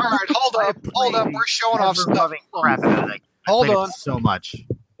 All right, hold up. We're showing off stuff. Crap out of it. Hold on. So much.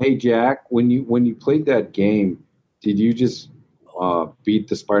 Hey Jack, when you played that game, did you just beat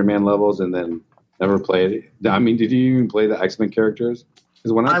the Spider-Man levels and then never play it? I mean, did you even play the X-Men characters?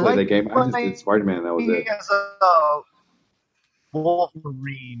 Because when I played that game, I just did Spider-Man and that was it.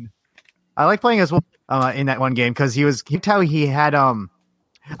 Wolverine. I like playing as in that one game because he had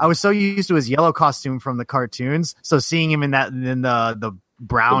I was so used to his yellow costume from the cartoons, so seeing him in the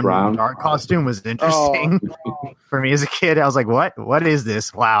brown dark costume was interesting for me as a kid. I was like, what is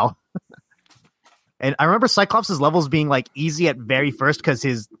this? Wow. And I remember Cyclops' levels being like easy at very first because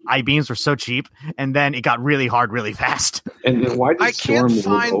his eye beams were so cheap, and then it got really hard really fast. And then why did Storm was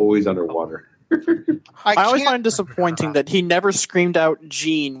always underwater? I always find it disappointing that he never screamed out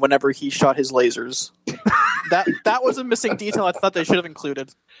Jean whenever he shot his lasers. that was a missing detail I thought they should have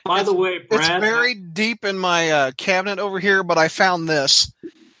included. By the way, Brad, it's buried deep in my cabinet over here, but I found this.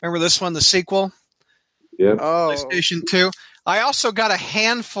 Remember this one, the sequel? Yeah. PlayStation 2. I also got a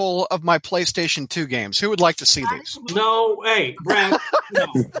handful of my PlayStation 2 games. Who would like to see these? No, hey, Brad. No.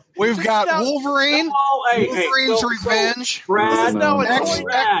 We've got Wolverine, Wolverine's Revenge, Brad,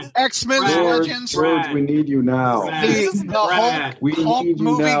 X-Men's Legends. George, we need you now. The Hulk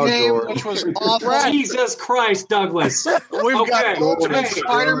movie game, which was awful. Jesus Christ, Douglas. We've got Ultimate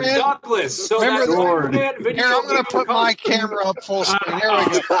Spider-Man. Douglas. So remember here, I'm going to put my camera up full screen. There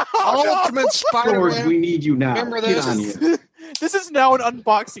we go. Ultimate Spider-Man. George, we need you now. Remember this? Get on here. This is now an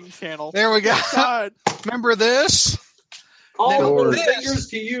unboxing channel. There we go. Remember this? All the fingers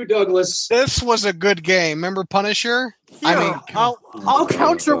to you, Douglas. This was a good game. Remember Punisher? Yeah, I'll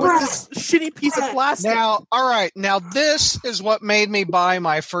counter with this shitty piece of plastic. Now, all right. Now, this is what made me buy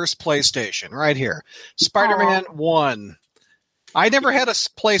my first PlayStation right here. Spider-Man 1. I never had a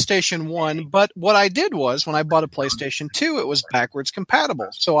PlayStation 1, but what I did was when I bought a PlayStation 2, it was backwards compatible.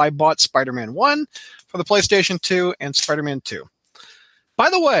 So I bought Spider-Man 1 for the PlayStation 2 and Spider-Man 2. By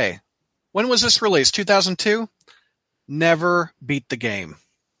the way, when was this released? 2002? Never beat the game.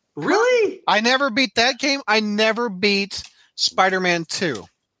 Really? I never beat that game. I never beat Spider-Man 2.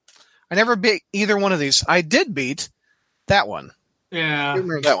 I never beat either one of these. I did beat that one. Yeah. You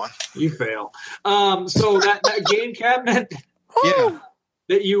remember that one. You fail. So that game cabinet... Yeah,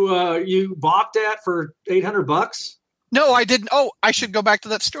 that you balked at for $800? No, I didn't. Oh, I should go back to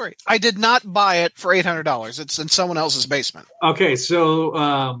that story. I did not buy it for $800. It's in someone else's basement. Okay,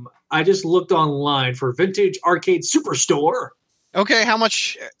 so I just looked online for Vintage Arcade Superstore. Okay, how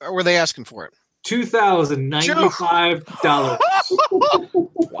much were they asking for it?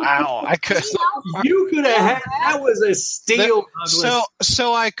 $2,095. Wow, I could. You could have had that was a steal.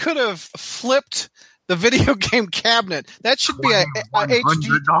 So I could have flipped the video game cabinet. That should be a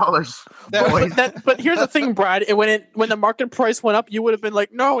 $100. But here's the thing, Brad. When the market price went up, you would have been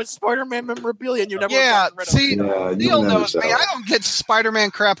like, "No, it's Spider-Man memorabilia," and you never. Yeah, see, Neil knows me. I don't get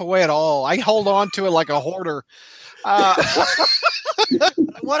Spider-Man crap away at all. I hold on to it like a hoarder.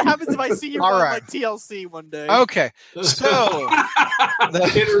 What happens if I see you on like TLC one day? Okay, so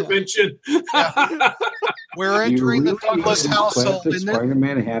the intervention. We're entering the Douglas household.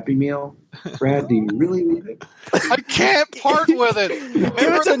 Spider-Man Happy Meal, Brad. Do you really need it? I can't part with it.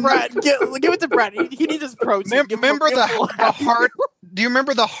 Give it to Brad. Give it to Brad. He needs his protein. Remember the heart? Do you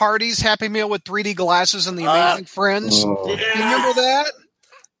remember the Hardee's Happy Meal with 3D glasses and the Amazing Friends? Oh. Yeah. Do you remember that?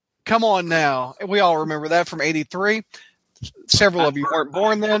 Come on now. We all remember that from '83. Several of you weren't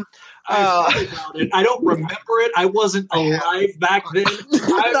born then. I don't remember it. I wasn't alive back then.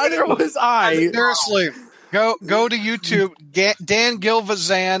 Neither was I. Seriously. Go to YouTube. Dan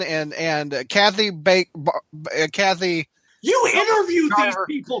Gilvazan and Kathy Kathy. You interviewed these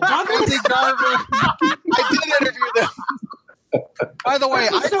people, Douglas. Kathy Garver. I did interview them. By the way,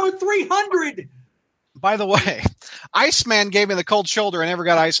 episode 300. By the way, Iceman gave me the cold shoulder. I never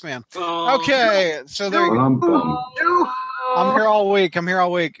got Iceman. Okay, so there you go. I'm here all week.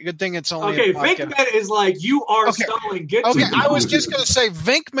 Good thing it's only okay. Vinkman is like, you are stalling. I was just going to say,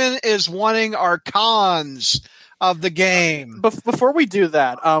 Vinkman is wanting our cons of the game. Before we do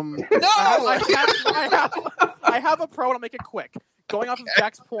that, no, I have a pro, and I'll make it quick. Going off of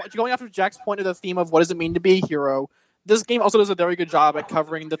Jack's point of the theme of what does it mean to be a hero, this game also does a very good job at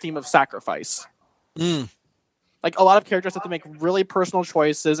covering the theme of sacrifice. Like, a lot of characters have to make really personal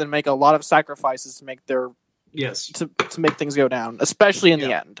choices and make a lot of sacrifices to make their to make things go down, especially in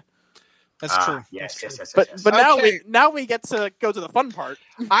the end. That's true. Yes. But now we get to go to the fun part.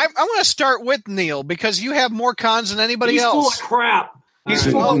 I want to start with Neil because you have more cons than anybody else. He's full of crap. He's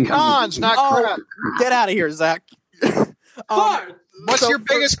full of cons, not crap. Get out of here, Zach. What's your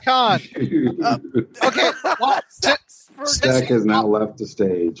biggest con? Okay, well, Zach has now left the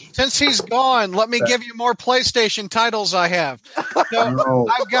stage. Since he's gone, let me give you more PlayStation titles I have. So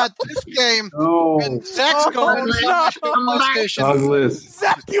I've got this game, and Zach's going to PlayStation. Douglas.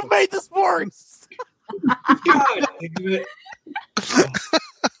 Zach, you made this worse.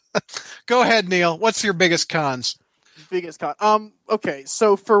 Go ahead, Neil. What's your biggest cons? Okay,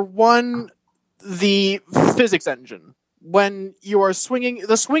 so for one, the physics engine. When you are swinging,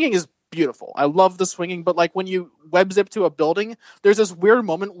 the swinging is beautiful. I love the swinging, but like when you web zip to a building, there's this weird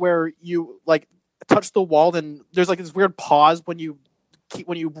moment where you like touch the wall, then there's like this weird pause when you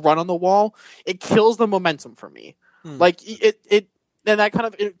run on the wall. It kills the momentum for me. Like it and that kind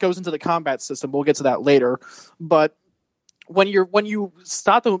of it goes into the combat system. We'll get to that later, but when you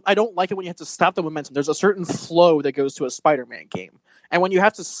stop I don't like it when you have to stop the momentum. There's a certain flow that goes to a Spider-Man game, and when you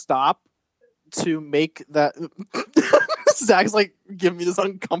have to stop to make that. Zach's like giving me this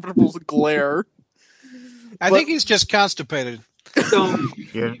uncomfortable glare. I think he's just constipated. So,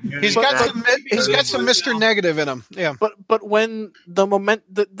 he's got some Mr. Negative in him. Yeah. But when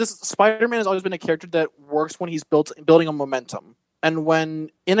this Spider-Man has always been a character that works when he's building a momentum. And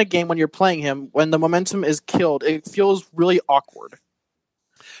when in a game when you're playing him, when the momentum is killed, it feels really awkward.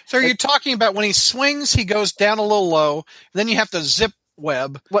 So you're talking about when he swings, he goes down a little low, and then you have to zip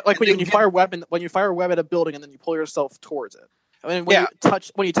web. Like when you fire web at a building and then you pull yourself towards it. I mean, when you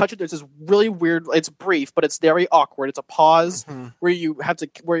touch it, there's this really weird. It's brief, but it's very awkward. It's a pause where you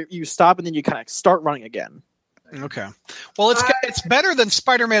stop and then you kind of start running again. Okay. Well, it's better than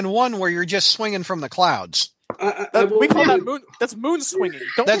Spider-Man 1 where you're just swinging from the clouds. We call that moon. That's moon swinging.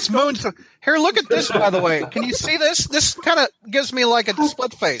 Moon. Here, look at this. By the way, can you see this? This kind of gives me like a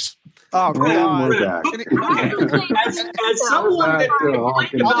split face. Oh God! As someone that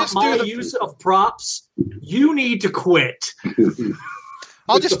complained about my use of props, you need to quit.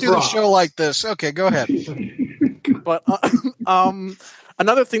 I'll just do the show like this. Okay, go ahead. But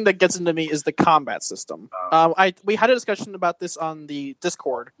another thing that gets into me is the combat system. We had a discussion about this on the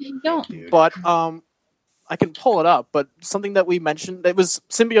Discord. But I can pull it up. But something that we mentioned, it was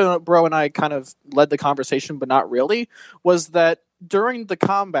Symbiote Bro and I kind of led the conversation, but not really, was that during the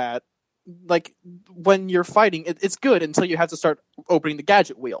combat, like when you're fighting, it's good until you have to start opening the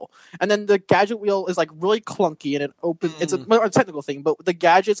gadget wheel, and then the gadget wheel is like really clunky and it opens. It's a technical thing, but the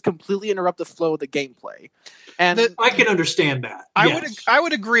gadgets completely interrupt the flow of the gameplay. And I can understand that. I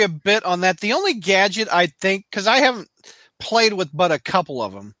would agree a bit on that. The only gadget I think, because I haven't played with but a couple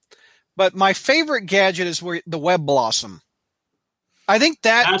of them, but my favorite gadget is the Web Blossom. I think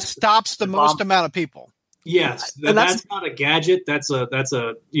that stops the most amount of people. Yes, that's not a gadget. That's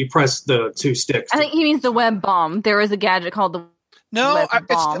a you press the two sticks. I think he means the Web Bomb. There is a gadget called the Web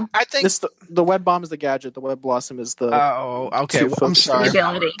Bomb. I think the Web Bomb is the gadget. The Web Blossom is the. Oh, okay. I'm sorry.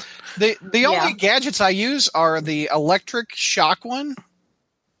 The only gadgets I use are the electric shock one.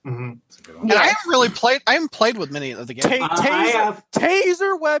 Mm-hmm. And I haven't really played. I haven't played with many of the gadgets.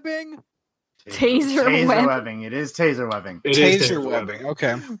 Taser webbing. Taser webbing. It is taser webbing. Taser webbing.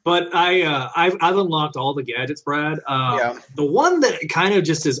 Okay. But I've unlocked all the gadgets, Brad. The one that kind of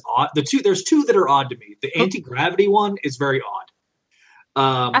just is odd. There's two that are odd to me. The anti-gravity one is very odd.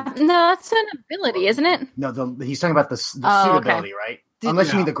 No, that's an ability, isn't it? No, he's talking about the suit ability, right?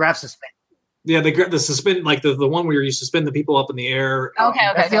 Unless you mean the grab suspend. Yeah, the suspend, like the one where you suspend the people up in the air. Okay.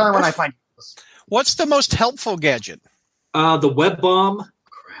 That's the only one I find. What's the most helpful gadget? The Web Bomb.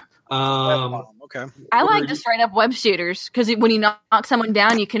 Okay. I like just straight up web shooters because when you knock someone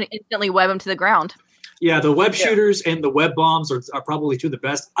down, you can instantly web them to the ground. Yeah, the web shooters and the web bombs are probably two of the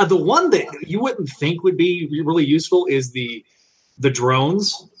best. The one that you wouldn't think would be really useful is the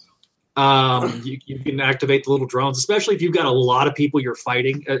drones. You can activate the little drones, especially if you've got a lot of people you're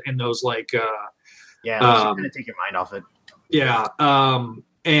fighting in those like. Going to take your mind off it. Yeah,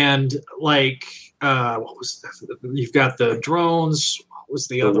 and like what was you've got the drones. Was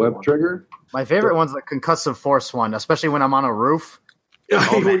the other web one? Trigger? My favorite one's the concussive force one, especially when I'm on a roof. The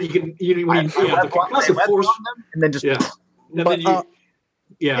concussive force, and then just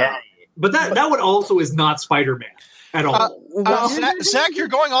But that one also is not Spider-Man at all. Zach, you're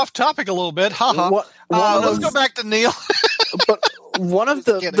going off topic a little bit. Let's go back to Neil. But one of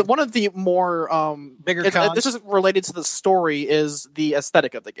the more bigger cons. This is related to the story is the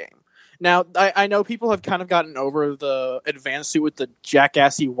aesthetic of the game. Now, I know people have kind of gotten over the advanced suit with the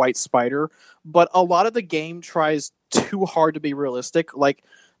jackassy white spider, but a lot of the game tries too hard to be realistic. Like,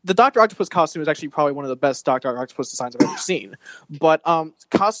 the Dr. Octopus costume is actually probably one of the best Dr. Octopus designs I've ever seen. But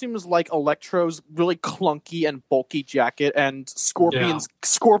costumes like Electro's really clunky and bulky jacket and Scorpion's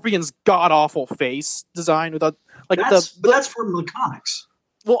god-awful face design without that's from the comics.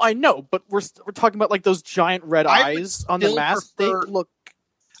 Well, I know, but we're talking about like those giant red eyes on the mask. They look.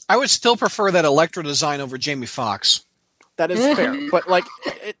 I would still prefer that Electro design over Jamie Foxx. That is fair, but like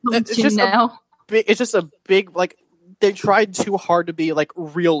it's just a big like they tried too hard to be like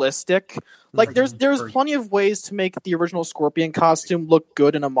realistic. Like there's plenty of ways to make the original Scorpion costume look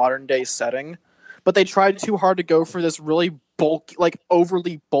good in a modern day setting, but they tried too hard to go for this really bulky, like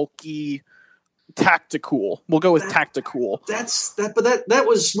overly bulky Tacticool. We'll go with Tacticool. That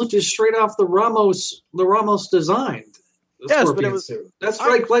was lifted straight off the Ramos design. Yes, but it was, that's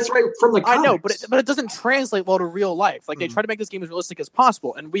right from the comics. I know, but it doesn't translate well to real life. Like, they try to make this game as realistic as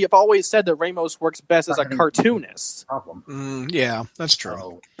possible, and we have always said that Ramos works best as a cartoonist. Yeah, that's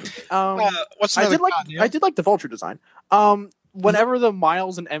true. What's I did like the Vulture design. Whenever the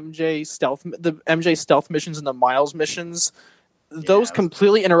Miles and MJ stealth missions and the Miles missions, those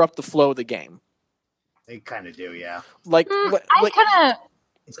completely interrupt the flow of the game. They kind of do, yeah. Like, I kind of.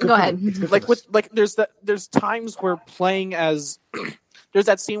 Go ahead. There's times where playing as there's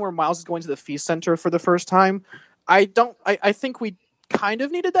that scene where Miles is going to the feast center for the first time. I think we kind of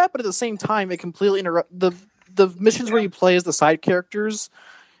needed that, but at the same time, it completely interrupt the missions where you play as the side characters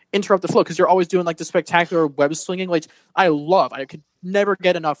interrupt the flow because you're always doing like the spectacular web slinging, which I love. I could never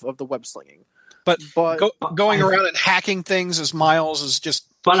get enough of the web slinging. But going around and hacking things as Miles is just.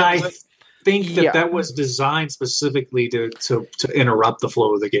 But I think that was designed specifically to interrupt the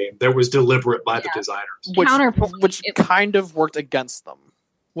flow of the game. That was deliberate by the designers, which kind of worked against them.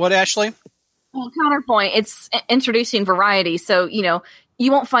 What, Ashley? Well, counterpoint. It's introducing variety, so you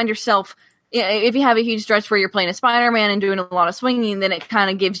won't find yourself. If you have a huge stretch where you're playing a Spider-Man and doing a lot of swinging, then it kind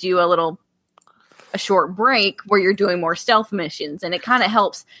of gives you a short break where you're doing more stealth missions, and it kind of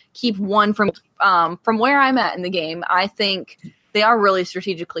helps keep one from where I'm at in the game. I think they are really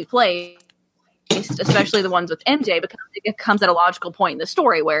strategically placed, especially the ones with MJ, because it comes at a logical point in the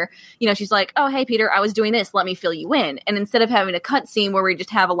story where, she's like, oh, hey, Peter, I was doing this. Let me fill you in. And instead of having a cutscene where we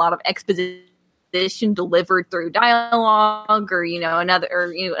just have a lot of exposition delivered through dialogue or,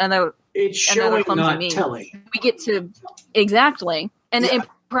 another. It's showing, not telling. We get to, exactly. And it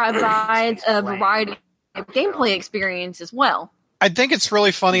provides a variety of gameplay experience as well. I think it's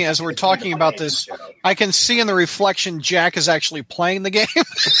really funny as we're talking about this. I can see in the reflection Jack is actually playing the game.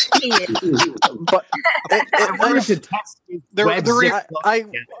 But I wanted to test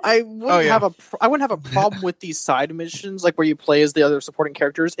I wouldn't have a problem with these side missions, like where you play as the other supporting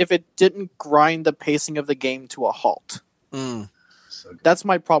characters, if it didn't grind the pacing of the game to a halt. That's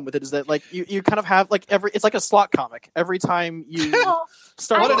my problem with it. Is that like you kind of have like it's like a slot comic. Every time you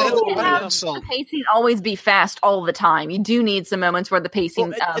start, the pacing always be fast all the time. You do need some moments where the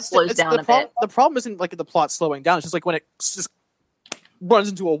pacing slows down a bit. The problem isn't like the plot slowing down. It's just like when it just runs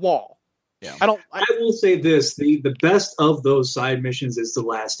into a wall. Yeah. I will say this: the best of those side missions is the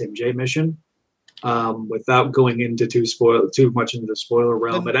last MJ mission. Without going into too much into the spoiler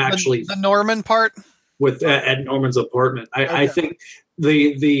realm, but actually the Norman part. At Norman's apartment. I think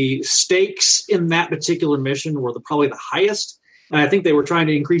the stakes in that particular mission were probably the highest, and I think they were trying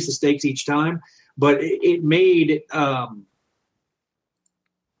to increase the stakes each time. But it made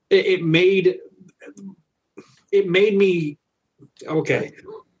me okay.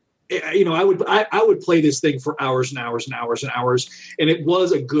 I would play this thing for hours and hours and hours and hours, and it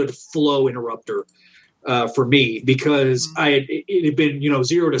was a good flow interrupter. For me, because it had been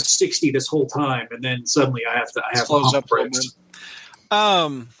 0 to 60 this whole time, and then suddenly I have close up breaks.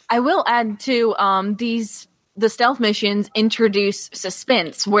 I will add to the stealth missions introduce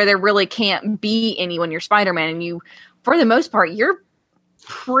suspense where there really can't be any when you're Spider-Man, and you, for the most part, you're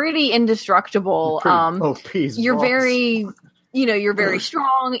pretty indestructible. You're very, you're very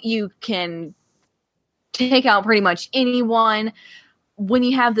strong. You can take out pretty much anyone. When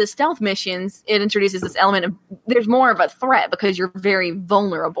you have the stealth missions, it introduces this element of there's more of a threat because you're very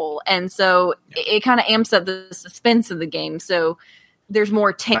vulnerable. And so it kind of amps up the suspense of the game. So there's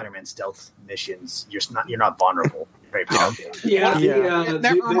more Spider-Man stealth missions. You're not vulnerable.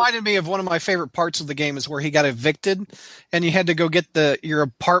 That reminded me of one of my favorite parts of the game is where he got evicted and you had to go get your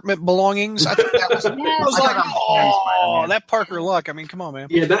apartment belongings. I think that was, I was like, that Parker Luck. I mean, come on, man.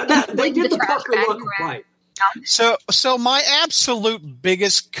 Yeah, they did the Parker Luck right. So my absolute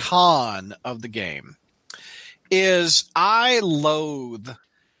biggest con of the game is I loathe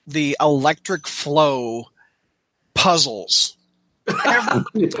the electric flow puzzles.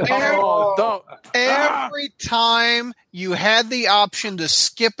 Every time you had the option to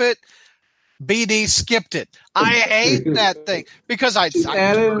skip it, BD skipped it. I hate that thing because I'd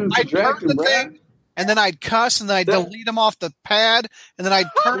turn the thing. And then I'd cuss, and then I'd delete them off the pad, and then I'd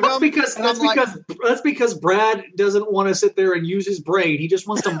turn them. That's because Brad doesn't want to sit there and use his brain. He just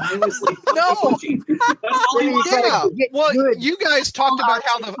wants to mindlessly. No. Well, you guys talked about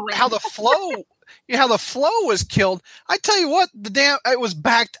how the flow was killed. I tell you what, it was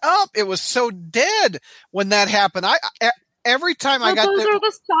backed up. It was so dead when that happened. every time I got those are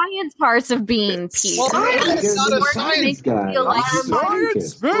the science parts of being Pete. Well, it's not a science guy.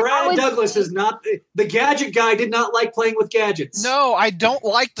 Brad Douglas is not the gadget guy. Did not like playing with gadgets. No, I don't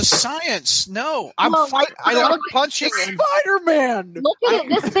like the science. No, I like punching. Spider-Man. Look at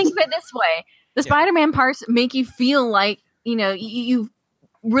it. Think of it this way: the Spider-Man parts make you feel like you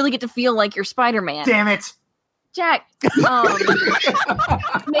really get to feel like you're Spider-Man. Damn it, Jack. Make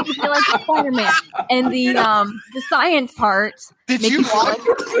you feel like you're Spider-Man, and the science parts. Did you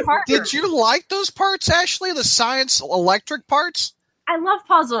like those parts, Ashley? The science electric parts? I love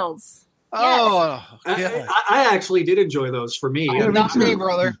puzzles. Oh, yes. I actually did enjoy those. For me, not me,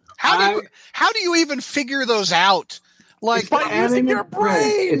 brother. How do you even figure those out? Like by using your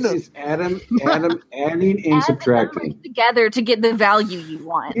brain. It's just adding and subtracting together to get the value you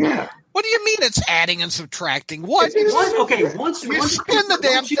want. Yeah. What do you mean it's adding and subtracting? What? Okay, once you spin the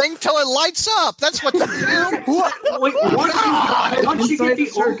damn thing till it lights up. That's what you do. Once you get the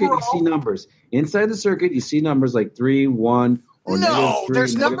circuit, you see numbers. Inside the circuit, you see numbers like 3, 1, or no.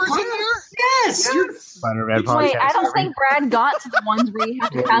 There's numbers in there. Yes. Wait, I don't think Brad got to the ones where you have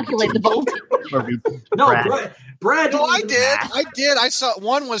to calculate the voltage. No, Brad. No, I did. I saw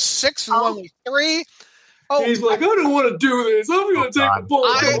one was 6 and one was 3. Oh, he's like, I don't want to do this. I'm going to take the ball.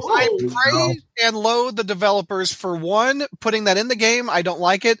 I praise and loathe the developers for one, putting that in the game. I don't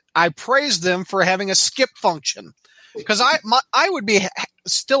like it. I praise them for having a skip function. Because I would be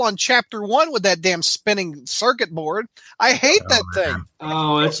still on chapter 1 with that damn spinning circuit board. I hate that thing.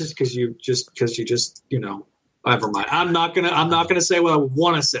 Oh, that's just because you never mind. I'm not gonna say what I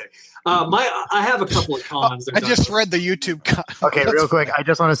want to say. I have a couple of cons. I just read the YouTube comments. Okay, real quick. I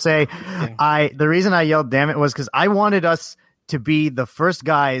just want to say, the reason I yelled "damn it" was because I wanted us to be the first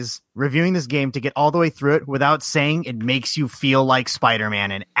guys reviewing this game to get all the way through it without saying it makes you feel like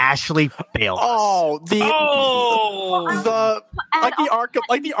Spider-Man, and Ashley failed us. The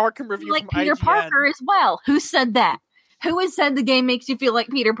Arkham review like from Peter IGN. Parker as well. Who said that? Who has said the game makes you feel like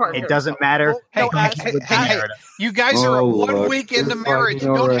Peter Parker? It doesn't matter. Hey, you guys are 1 week into marriage.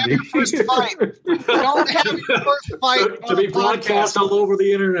 You don't have your first fight. Don't have your first fight to be broadcast all over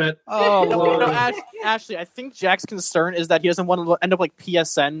the internet. Oh, no, Ashley, I think Jack's concern is that he doesn't want to end up like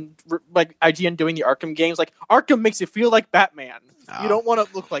PSN, like IGN doing the Arkham games. Like Arkham makes you feel like Batman. You don't want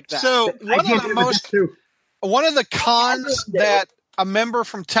to look like that. So one of the cons that a member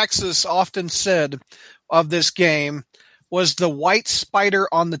from Texas often said of this game was the white spider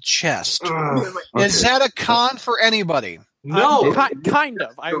on the chest. Is that a con for anybody? No. Kind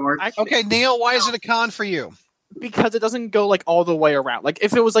of. Okay, Neil, why is it a con for you? Because it doesn't go like all the way around. Like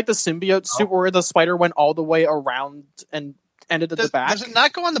if it was like the symbiote suit where the spider went all the way around and ended at the back. Does it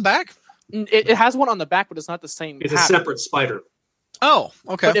not go on the back? It has one on the back, but it's not the same. It's a separate spider. Oh,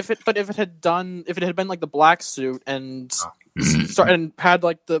 okay. But if it had been like the black suit and and had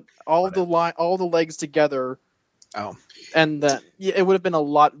like all the legs together. Oh, and then it would have been a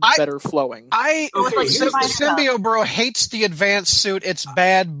lot better flowing. Symbio Bro hates the advanced suit. It's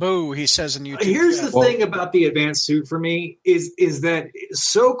bad. Boo, he says in YouTube. Here's the thing about the advanced suit for me is that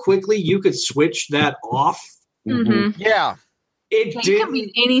so quickly you could switch that off. Mm-hmm. Yeah. You can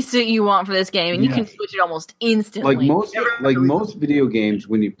be any suit you want for this game, and you can switch it almost instantly. Like most video games,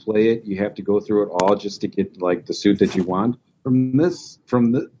 when you play it, you have to go through it all just to get like the suit that you want. From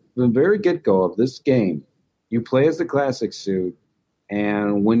the very get-go of this game, you play as the classic suit,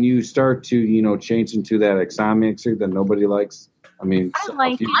 and when you start to, change into that Examic suit that nobody likes, I mean, I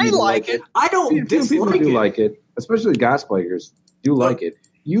like it. I don't dislike it. Do like it, especially gospelers do like it.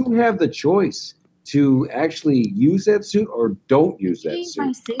 You have the choice to actually use that suit or don't use that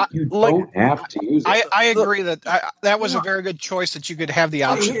suit. You don't have to use it. I agree that was a very good choice that you could have the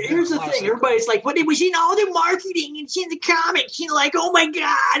option. Here's the thing. Everybody's like, but it was in all the marketing. It's in the comics. Like, oh my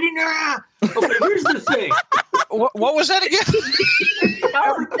God. Okay, here's the thing. What was that again?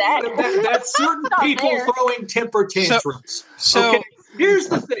 That's certain people throwing temper tantrums. So here's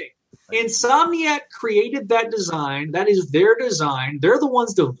the thing. Insomniac created that design. That is their design. They're the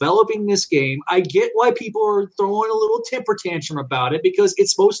ones developing this game. I get why people are throwing a little temper tantrum about it because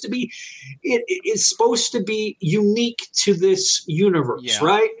it's supposed to be, it's supposed to be unique to this universe,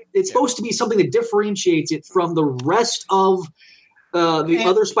 right? It's supposed to be something that differentiates it from the rest of the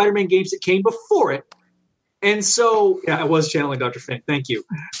other Spider-Man games that came before it. And so, I was channeling Dr. Fink. Thank you.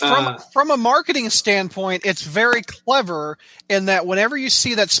 From a marketing standpoint, it's very clever in that whenever you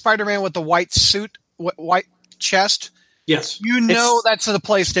see that Spider-Man with the white suit, white chest, yes, that's the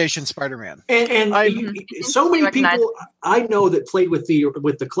PlayStation Spider-Man. And so many people I know that played with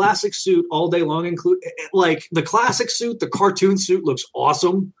the classic suit all day long. Include like the classic suit, the cartoon suit looks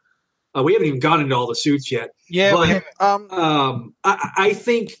awesome. We haven't even gotten into all the suits yet. Yeah. But, I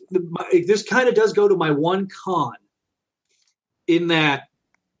think this kind of does go to my one con in that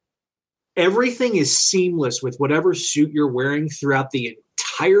everything is seamless with whatever suit you're wearing throughout the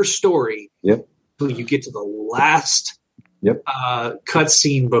entire story. Yep. Until you get to the last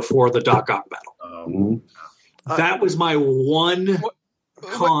cutscene before the Doc Ock battle. That was my one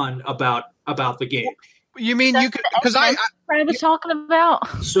con about the game. You mean you could? Because I was talking about.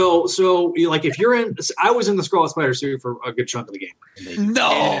 So like if you're in, I was in the Scarlet Spider suit for a good chunk of the game.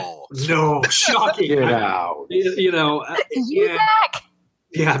 No, shocking. Get out.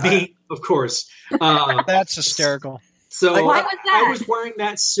 Yeah, me, of course. That's hysterical. So why was that? I was wearing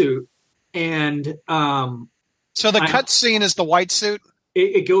that suit, and so the cutscene is the white suit.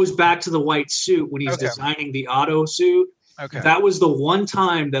 It goes back to the white suit when he's designing the Otto suit. Okay, that was the one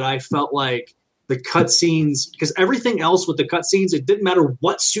time that I felt like the cutscenes, because everything else with the cutscenes, it didn't matter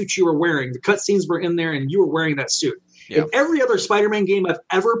what suit you were wearing. The cutscenes were in there, and you were wearing that suit. Yep. In every other Spider-Man game I've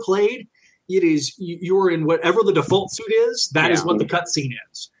ever played, it is you're in whatever the default suit is. That is what the cutscene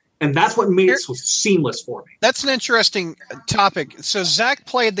is, and that's what made it so seamless for me. That's an interesting topic. So Zach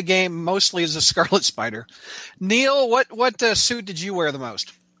played the game mostly as a Scarlet Spider. Neil, what suit did you wear the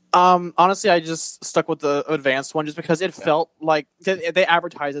most? Honestly, I just stuck with the advanced one just because it felt like they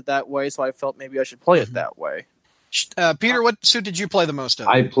advertised it that way, so I felt maybe I should play it that way. Peter, what suit did you play the most of?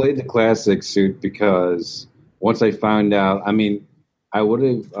 I played the classic suit because once I found out, I would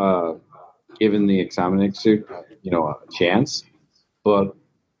have given the Exomnic suit, a chance, but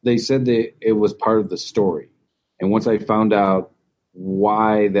they said that it was part of the story. And once I found out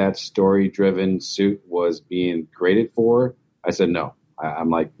why that story-driven suit was being graded for, I said no.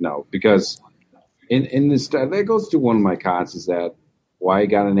 I'm like, no, because in this, that goes to one of my cons is that why I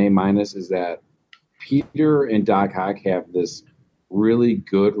got an A- is that Peter and Doc Ock have this really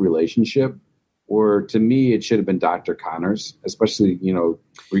good relationship, or to me, it should have been Dr. Connors, especially,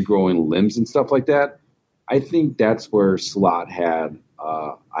 regrowing limbs and stuff like that. I think that's where Slott had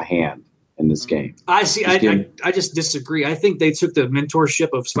a hand in this game. I see. I just disagree. I think they took the mentorship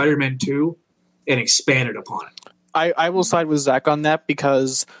of Spider-Man 2 and expanded upon it. I will side with Zach on that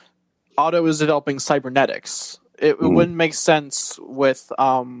because Otto is developing cybernetics. It wouldn't make sense with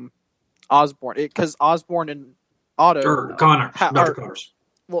Osborn because Osborn and Otto or Connor, Connors.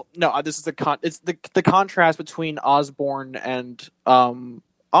 Well, no, this is it's the contrast between Osborn and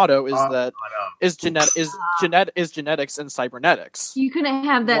Otto is genetics and cybernetics. You couldn't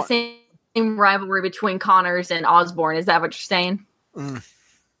have that same rivalry between Connors and Osborn. Is that what you're saying?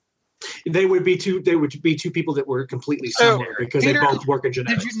 They would be two people that were completely similar because Peter, they both work in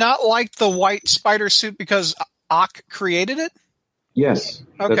genetics. Did you not like the white spider suit because Ock created it? Yes.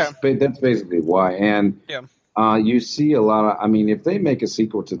 Okay. That's basically why. And you see a lot of. If they make a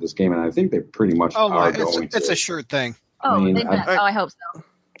sequel to this game, and I think they pretty much are going to. It's a sure thing. I hope so.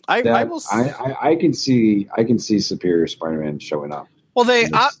 I can see Superior Spider-Man showing up. Well,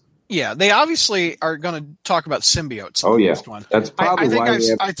 they obviously are going to talk about symbiotes. Oh yeah, one. That's probably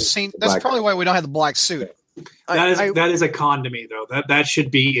That's probably why we don't have the black suit. That is a con to me, though. That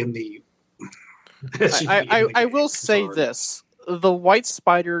should be in the. I will say this: the White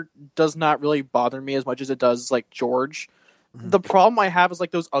Spider does not really bother me as much as it does like George. Mm-hmm. The problem I have is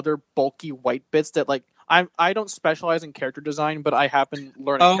like those other bulky white bits that like I don't specialize in character design, but I have been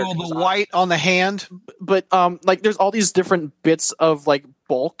learning. Oh, the white on the hand. But like there's all these different bits of like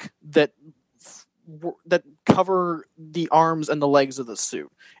bulk that cover the arms and the legs of the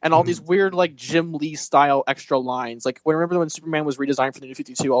suit, and all these weird like Jim Lee style extra lines. Like remember when Superman was redesigned for the New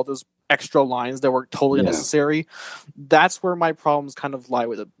 52, all those extra lines that were totally unnecessary. That's where my problems kind of lie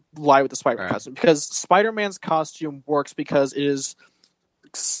with the Spider-Man costume, because Spider-Man's costume works because it is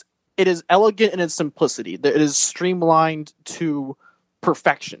elegant in its simplicity. It is streamlined to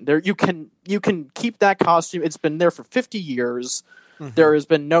perfection. There, you can keep that costume. It's been there for 50 years. Mm-hmm. There has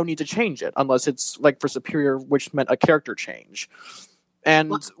been no need to change it unless it's like for Superior, which meant a character change.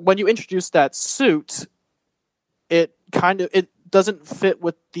 And when you introduce that suit, it doesn't fit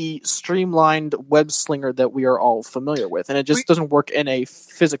with the streamlined web slinger that we are all familiar with, and it just doesn't work in a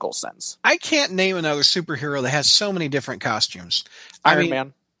physical sense. I can't name another superhero that has so many different costumes. Iron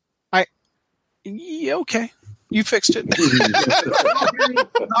Man. Yeah, okay. You fixed it.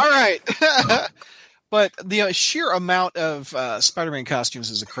 All right. But the sheer amount of Spider-Man costumes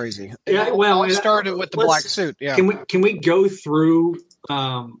is crazy. Yeah, well, it started with the black suit. Yeah. Can we go through?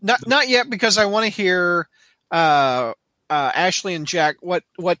 Not yet, because I want to hear Ashley and Jack what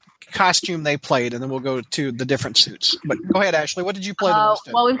costume they played, and then we'll go to the different suits. But go ahead, Ashley. What did you play the most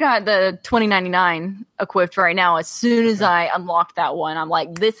in? Well, we've got the 2099 equipped right now. As soon as I unlocked that one, I'm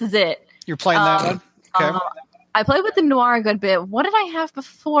like, this is it. You're playing that one? Okay. I played with the Noir a good bit. What did I have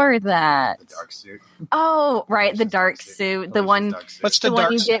before that? The dark suit. Oh, right, the dark suit. The one, what's the one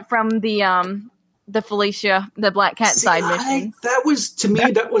dark you suit? get from the Felicia, the Black Cat side mission. That was, to me,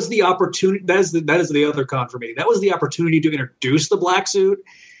 that was the opportunity. That is the other con for me. That was the opportunity to introduce the black suit,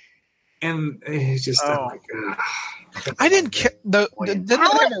 and it's just I'm like, I didn't care. How does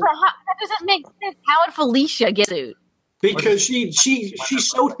it make sense? How did Felicia get suit? Because she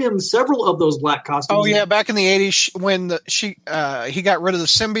showed him several of those black costumes. Oh yeah, back in the 80s when he got rid of the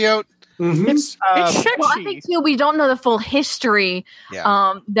symbiote. Mm-hmm. Well, I think too we don't know the full history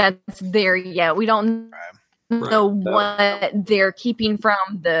that's there yet. We don't know what they're keeping from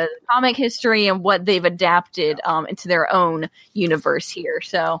the comic history and what they've adapted into their own universe here.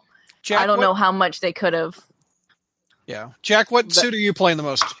 So Jack, I don't know how much they could have. Yeah, Jack, what suit are you playing the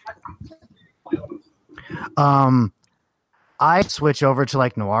most? I switch over to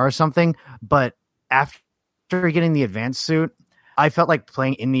like Noir or something, but after getting the advanced suit, I felt like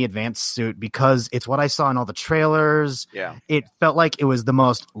playing in the advanced suit because it's what I saw in all the trailers. Yeah. It felt like it was the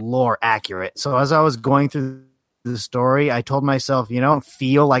most lore accurate. So as I was going through the story, I told myself, I don't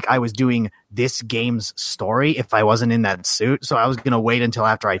feel like I was doing this game's story if I wasn't in that suit. So I was going to wait until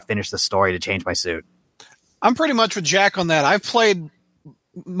after I finished the story to change my suit. I'm pretty much with Jack on that. I've played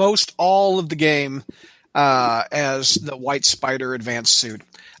most all of the game as the White Spider advanced suit.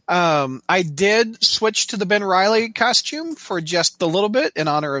 I did switch to the Ben Reilly costume for just a little bit in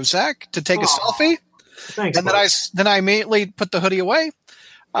honor of Zach to take a selfie. Thanks, and then I immediately put the hoodie away.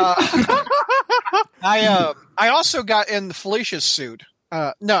 I also got in the Felicia's suit.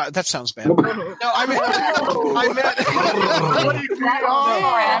 No, that sounds bad. No, I meant.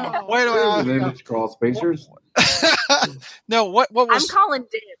 Wait a minute. Crawl spacers. No, what was? I'm calling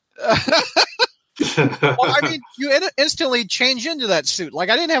dibs. Well, I mean, you instantly change into that suit. Like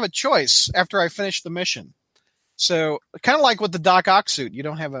I didn't have a choice after I finished the mission. So kind of like with the Doc Ock suit, you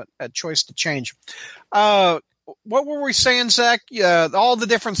don't have a choice to change. What were we saying, Zach? All the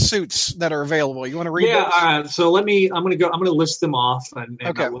different suits that are available. You want to read? Yeah. those? All right. So I'm going to list them off, and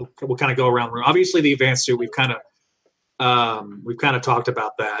okay. We'll kind of go around the room. Obviously, the advanced suit we've kind of talked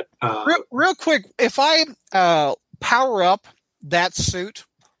about that. Real quick, if I power up that suit,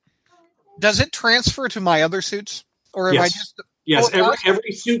 does it transfer to my other suits, or am I just? Yes,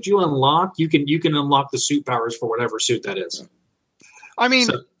 every suit you unlock, you can unlock the suit powers for whatever suit that is. I mean,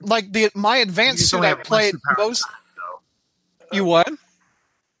 like my advanced suit I played most. You what?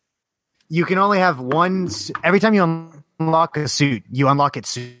 You can only have one. Every time you unlock a suit, you unlock its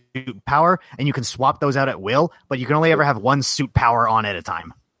suit power, and you can swap those out at will. But you can only ever have one suit power on at a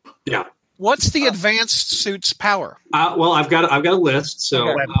time. Yeah. What's the advanced suit's power? Well, I've got a list.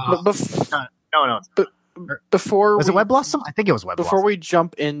 So before was it Web Blossom? I think it was Web Before Blossom. we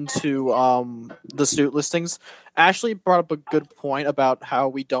jump into the suit listings, Ashley brought up a good point about how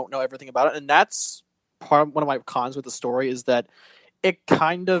we don't know everything about it, and that's one of my cons with the story is that it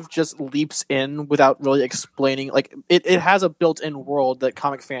kind of just leaps in without really explaining. Like it has a built-in world that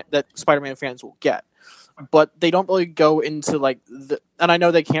that Spider-Man fans will get. But they don't really go into and I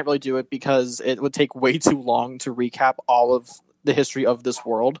know they can't really do it because it would take way too long to recap all of the history of this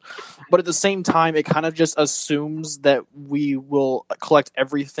world. But at the same time, it kind of just assumes that we will collect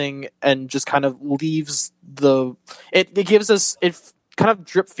everything and just kind of leaves it gives us, it kind of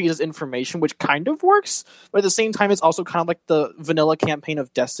drip feeds us information, which kind of works. But at the same time, it's also kind of like the vanilla campaign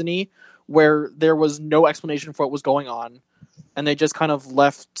of Destiny, where there was no explanation for what was going on. And they just kind of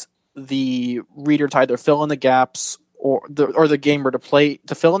left the reader to either fill in the gaps or the gamer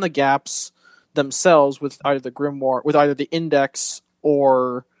to fill in the gaps themselves with either the grimoire, with either the index,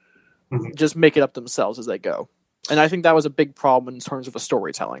 or just make it up themselves as they go. And I think that was a big problem in terms of a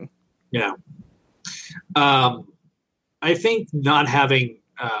storytelling. Yeah. I think not having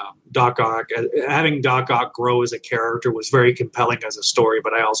Doc Ock grow as a character was very compelling as a story,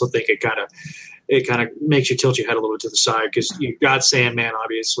 but I also think it kind of makes you tilt your head a little bit to the side because you've got Sandman,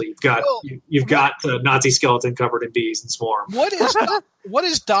 obviously, you've got the Nazi skeleton covered in bees and swarm. What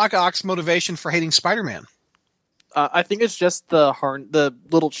is Doc Ock's motivation for hating Spider-Man? I think it's just the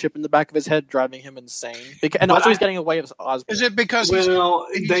little chip in the back of his head driving him insane, and also he's getting away with Osborn. Is it because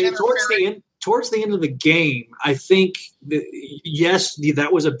towards the end of the game, I think that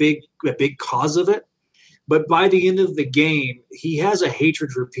was a big cause of it. But by the end of the game, he has a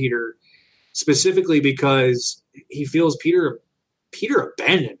hatred for Peter, specifically because he feels Peter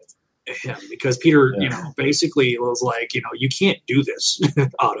abandoned him. him because Peter, basically was like, you can't do this,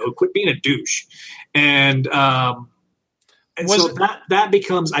 Otto. Quit being a douche, and so that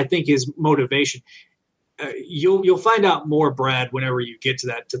becomes, I think, his motivation. You'll find out more, Brad, whenever you get to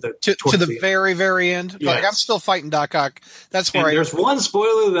that to the very, very end. Yes. Like, I'm still fighting Doc Ock. That's where there's one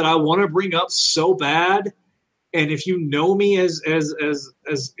spoiler that I want to bring up so bad. And if you know me as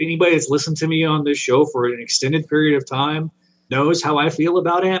anybody that's listened to me on this show for an extended period of time knows how I feel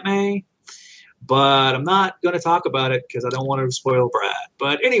about Aunt May, but I'm not going to talk about it because I don't want to spoil Brad.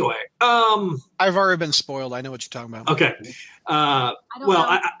 But anyway, I've already been spoiled. I know what you're talking about. Okay. She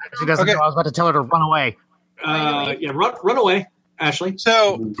doesn't know. I was about to tell her to run away. Run away, Ashley.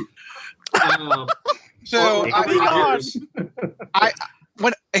 So,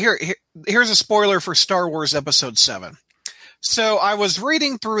 here's a spoiler for Star Wars Episode 7. So I was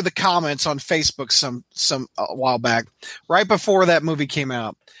reading through the comments on Facebook some a while back, right before that movie came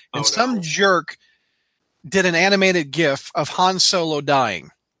out, and some jerk did an animated GIF of Han Solo dying.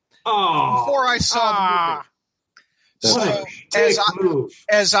 Before I saw the movie.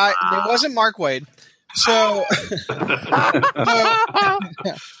 It wasn't Mark Wade. So I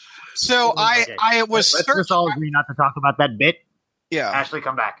was. Let's just all agree not to talk about that bit. Yeah, Ashley,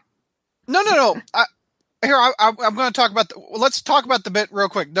 come back. No. I'm going to talk about. Let's talk about the bit real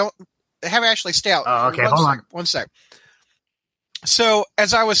quick. Don't have Ashley stay out. Okay, hold on. One sec. So,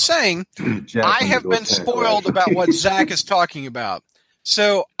 as I was saying, I have been spoiled about what Zach is talking about.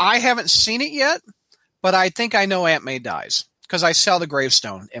 So, I haven't seen it yet, but I think I know Aunt May dies because I saw the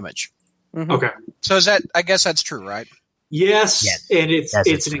gravestone image. Mm-hmm. Okay. So, I guess that's true, right? Yes. And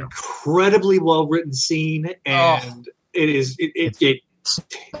it's an incredibly well written scene, and it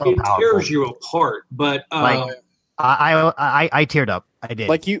tears you apart. But I teared up. I did.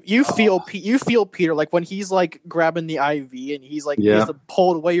 Like you feel Peter, like when he's like grabbing the IV and he's like he's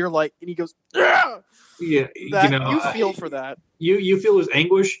pulled away. You're like, and he goes, yeah. You feel for that. You feel his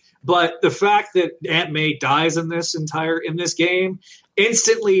anguish, but the fact that Aunt May dies in this game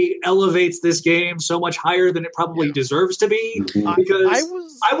instantly elevates this game so much higher than it probably deserves to be. Because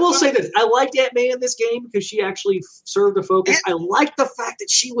I will say that I liked Aunt May in this game because she actually served a focus. I liked the fact that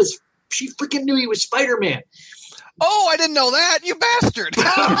she freaking knew he was Spider-Man. Oh, I didn't know that, you bastard!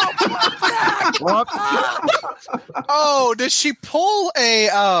 Oh, did she pull a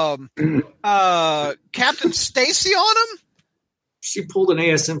Captain Stacy on him? She pulled an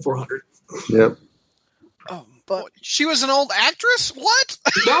ASM 400. Yep. Oh, but she was an old actress? What?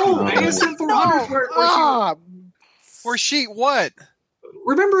 No, ASM 400. Where she what?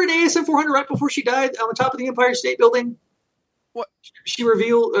 Remember an ASM 400 right before she died on the top of the Empire State Building? What? She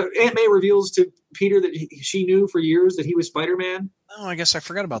revealed, Aunt May reveals to Peter that she knew for years that he was Spider-Man. Oh, I guess I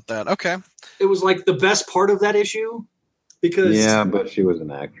forgot about that. Okay. It was like the best part of that issue. But she was an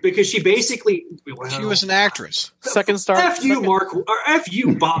actress. Because she basically... She was an actress. Second star. F you, Mark. Or F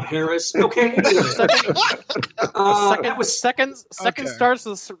you, Bob Harris. Okay. Second start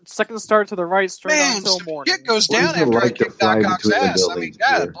to the right, straight until morning. It goes down after I kick Doc Ock's ass. I mean,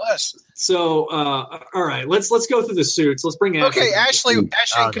 God bless. So, all right, let's go through the suits. Let's bring Ashley. Okay, Ashley,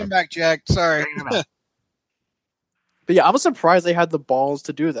 come back, Jack. Sorry. But yeah, I'm surprised they had the balls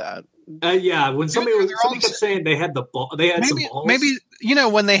to do that. When somebody kept saying they had some balls. Maybe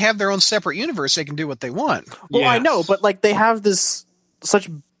when they have their own separate universe, they can do what they want. Well, I know, but like they have such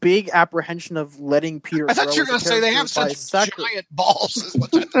big apprehension of letting Peter. I thought you were going to say they have such giant balls.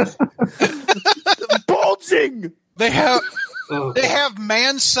 Bulging. They have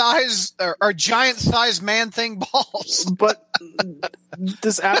man-size or giant-sized man-thing balls. But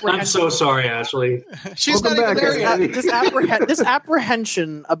this apprehension... I'm so sorry, Ashley. She's not even there yet. This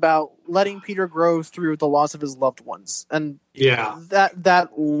apprehension about letting Peter grow through the loss of his loved ones. And that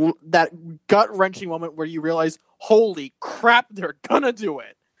gut-wrenching moment where you realize, holy crap, they're gonna do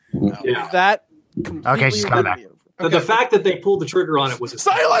it. Yeah. That completely... Okay, she's coming back. The fact that they pulled the trigger on it was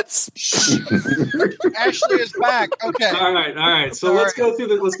silence. Ashley is back. Okay. All right. So let's go through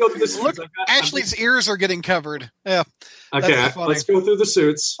the suits. Look, Ashley's ears are getting covered. Yeah. Okay. Let's go through the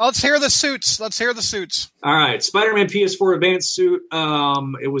suits. Let's hear the suits. All right. Spider-Man PS4 Advanced suit.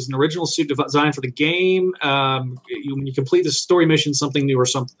 It was an original suit designed for the game. When you complete the story mission, something new or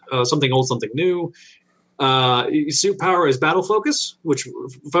something old, something new. Suit power is battle focus, which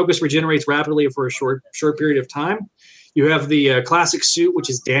focus regenerates rapidly for a short period of time. You have the classic suit, which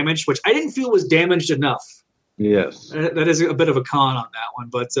is damaged, which I didn't feel was damaged enough. Yes. That is a bit of a con on that one,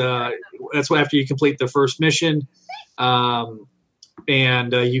 but that's after you complete the first mission. And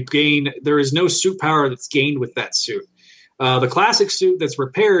you gain, there is no suit power that's gained with that suit. The classic suit that's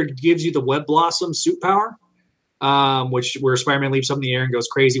repaired gives you the Web Blossom suit power. where Spider-Man leaps up in the air and goes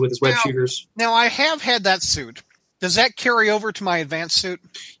crazy with his web shooters. Now, I have had that suit. Does that carry over to my advanced suit?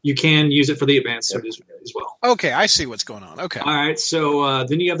 You can use it for the advanced suit as well. Okay, I see what's going on. Okay. All right, so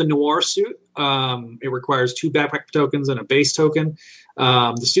then you have the Noir suit. It requires 2 backpack tokens and a base token.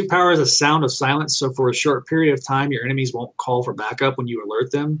 The suit power is a sound of silence, so for a short period of time, your enemies won't call for backup when you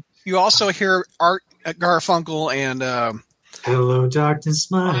alert them. You also hear Art Garfunkel and... Hello,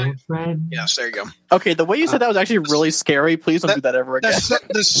 darkness, my friend. Yes, there you go. Okay, the way you said that was actually really scary. Please don't do that ever again.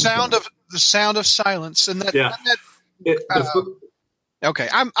 The sound of silence, and that. Yeah. Okay,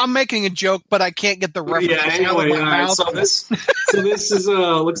 I'm making a joke, but I can't get the reference. Yeah. Anyway, so this is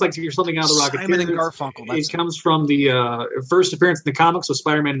looks like you're something out of the Rocketeer. Simon and Garfunkel. It comes from the first appearance in the comics of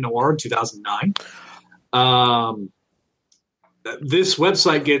Spider-Man Noir in 2009. This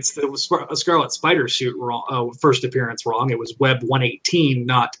website gets the Scarlet Spider suit wrong, first appearance wrong. It was Web 118,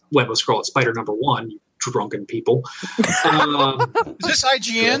 not Web of Scarlet Spider #1, you drunken people. Is this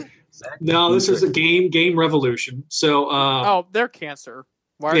IGN? No, this is a Game Revolution. So, they're cancer.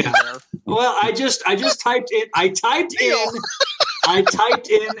 Why are you there? Well, I just typed in. I typed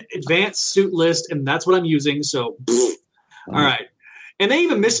in advanced suit list, and that's what I'm using. So, all right. And they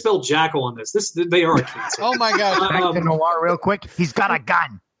even misspelled Jackal on this. They are a cancer. Oh my god! Back to Noir real quick. He's got a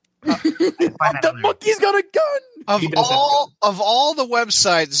gun. The monkey's got a gun. Of all the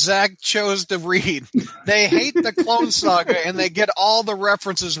websites Zach chose to read, they hate the Clone Saga and they get all the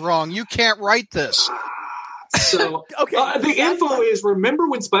references wrong. You can't write this. So the info is: remember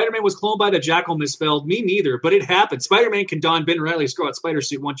when Spider-Man was cloned by the Jackal misspelled? Me neither, but it happened. Spider-Man can don Ben Reilly's Scarlet Spider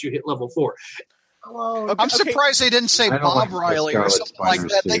suit once you hit level 4. I'm surprised they didn't say Bob Riley or something like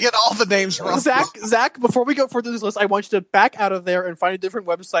that. They get all the names wrong. Zach, before we go further this list, I want you to back out of there and find a different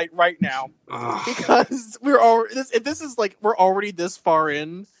website right now because we're already this far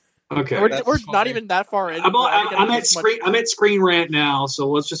in. Okay, we're not even that far in. I'm at Screen Rant now,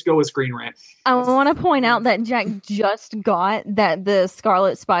 so let's just go with Screen Rant. I want to point out that Jack just got that the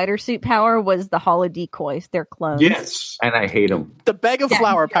Scarlet Spider suit power was the holo decoys. They're clones. Yes, and I hate them. The bag of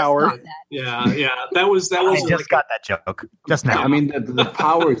flour power. Yeah, that was. I just got that joke just now. I mean, the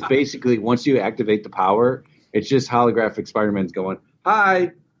power is basically once you activate the power, it's just holographic Spider-Man's going,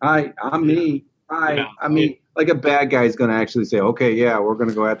 "Hi, I'm me. Hi, I'm me." Like a bad guy is going to actually say, "Okay, yeah, we're going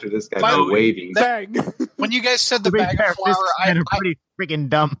to go after this guy." By waving. Bang. When you guys said the bag of flour, I'm pretty freaking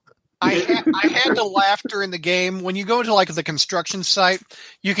dumb. I had to laugh during the game. When you go to like the construction site,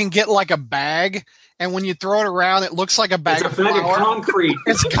 you can get like a bag, and when you throw it around, it looks like a bag of flour. It's concrete.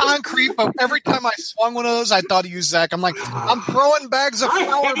 It's concrete, but every time I swung one of those, I thought of you, Zach. I'm like, I'm throwing bags of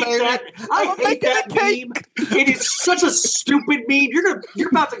flour, baby. I hate that meme. It is such a stupid meme. You're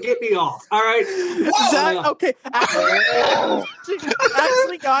about to get me off. All right, Zach. Okay. Actually,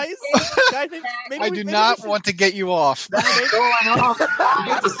 guys, I do not want to get you off. You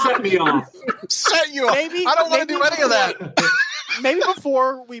have to set me off. Set you off. I don't want to do any of that. Maybe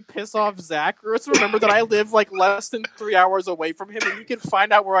before we piss off Zach, let's remember that I live like less than 3 hours away from him, and you can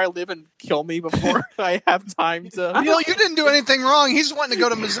find out where I live and kill me before I have time to. Neil, you didn't do anything wrong. He's wanting to go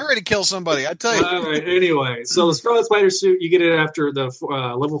to Missouri to kill somebody. I tell you. All right. Anyway, so the Scarlet Spider suit, you get it after the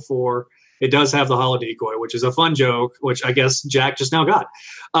level 4. It does have the holo decoy, which is a fun joke, which I guess Jack just now got.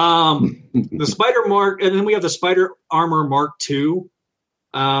 The Spider Mark, and then we have the Spider Armor Mark II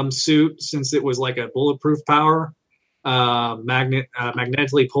suit, since it was like a bulletproof power.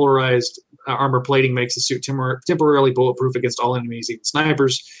 Magnetically polarized armor plating makes the suit temporarily bulletproof against all enemies, even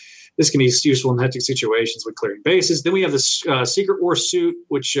snipers. This can be useful in hectic situations when clearing bases. Then we have the Secret War suit,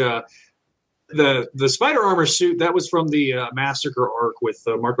 which the Spider Armor suit, that was from the Massacre arc with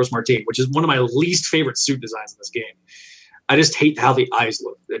Marcos Martin, which is one of my least favorite suit designs in this game. I just hate how the eyes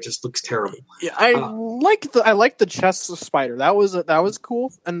look. It just looks terrible. Yeah, I like the chest of Spider. That was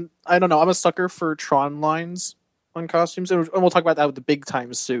cool. And I don't know, I'm a sucker for Tron lines on costumes, and we'll talk about that with the big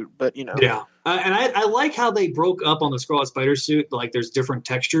time suit, but you know. Yeah. And I like how they broke up on the Scarlet Spider suit. Like there's different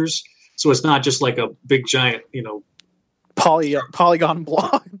textures, so it's not just like a big giant, polygon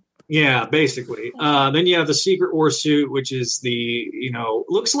block. Yeah, basically. Then you have the Secret War suit, which is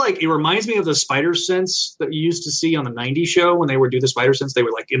looks like, it reminds me of the Spider Sense that you used to see on the 90s show when they would do the Spider Sense. They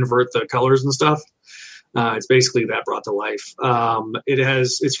would like invert the colors and stuff. It's basically that brought to life.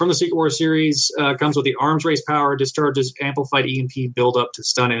 It's from the Secret War series. Comes with the arms race power, discharges amplified EMP buildup to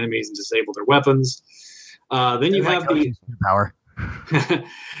stun enemies and disable their weapons. Then you have the power.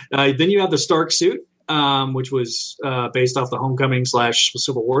 Then you have the Stark suit, which was based off the Homecoming /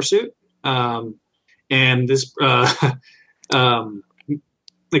 Civil War suit. And this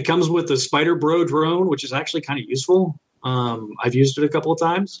it comes with the Spider Bro drone, which is actually kind of useful. I've used it a couple of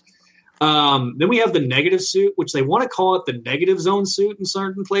times. Then we have the negative suit, which they want to call it the negative zone suit in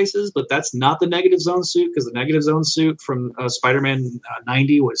certain places, but that's not the negative zone suit because the negative zone suit from Spider-Man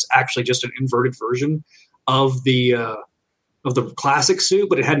 90 was actually just an inverted version of the classic suit,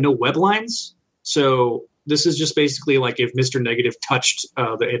 but it had no web lines. So this is just basically like if Mr. Negative touched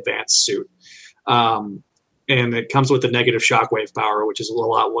the advanced suit. And it comes with the negative shockwave power, which is a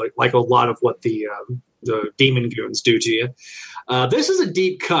lot of what the demon goons do to you. This is a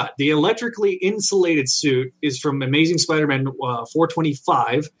deep cut. The electrically insulated suit is from Amazing Spider-Man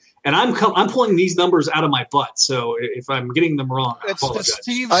 425, and I'm pulling these numbers out of my butt. So if I'm getting them wrong, I apologize.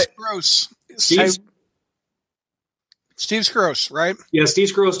 Steve Skroce. Steve Skroce, right? Yeah, Steve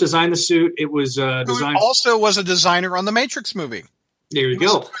Skroce designed the suit. It was designed. Who also was a designer on the Matrix movie. There you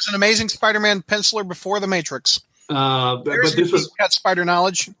go. He was an Amazing Spider-Man penciler before the Matrix. But this was got spider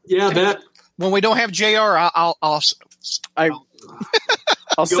knowledge. Yeah, that when we don't have JR, I'll say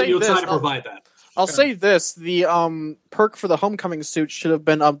you'll this. try to provide that. I'll say this: the perk for the Homecoming suit should have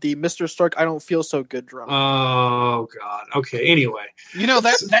been the Mr. Stark "I Don't Feel So Good" drum. Oh God. Okay. Anyway,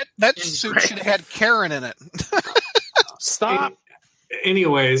 that suit should have had Karen in it. Stop.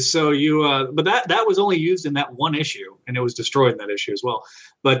 Anyways, so but that was only used in that one issue, and it was destroyed in that issue as well.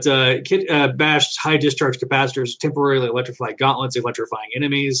 But Bash's high discharge capacitors temporarily electrify gauntlets, electrifying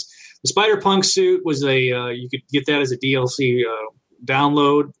enemies. The Spider-Punk suit was you could get that as a DLC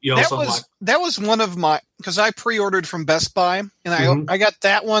download. You also that was one of my, because I pre-ordered from Best Buy, and I got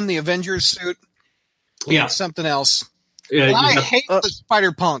that one, the Avengers suit. Yeah, something else. Yeah, I hate the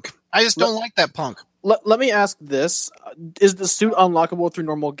Spider-Punk. I just don't like that punk. Let me ask this: is the suit unlockable through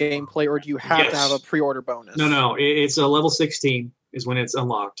normal gameplay, or do you have to have a pre-order bonus? No. It's a level 16 is when it's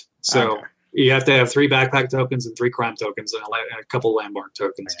unlocked. So you have to have 3 backpack tokens and 3 crime tokens and a couple landmark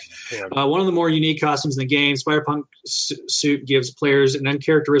tokens. One of the more unique costumes in the game, Spider-Punk suit gives players an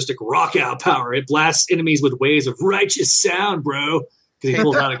uncharacteristic rock-out power. It blasts enemies with waves of righteous sound, bro. Hate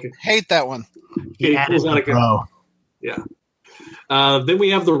that one. He pulls out a gun. Yeah. Then we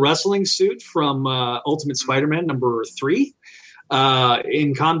have the wrestling suit from Ultimate Spider-Man number 3.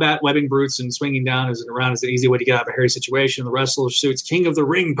 In combat, webbing brutes and swinging down around is an easy way to get out of a hairy situation. The wrestler suit's king of the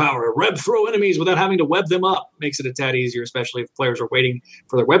ring power. Web throw enemies without having to web them up. Makes it a tad easier, especially if players are waiting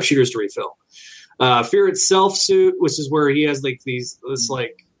for their web shooters to refill. Fear Itself suit, which is where he has this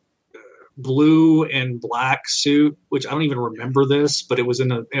blue and black suit, which I don't even remember this, but it was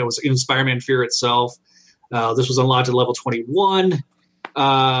in Spider-Man Fear Itself. This was unlocked at level 21,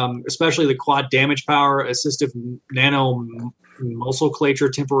 especially the quad damage power. Assistive nano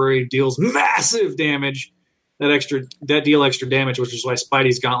muscleclature temporary deals massive damage. That deal extra damage, which is why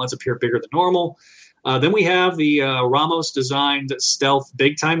Spidey's gauntlets appear bigger than normal. Then we have the Ramos designed stealth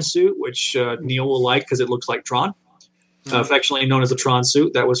big time suit, which Neil will like because it looks like Tron. Affectionately known as the Tron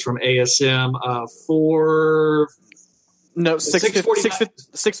suit. That was from ASM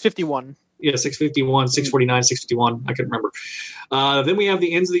 651. Yeah, 651, 649, 651. I couldn't remember. Then we have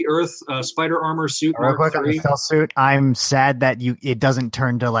the Ends of the Earth spider armor suit. Real quick on the stealth suit, I'm sad that it doesn't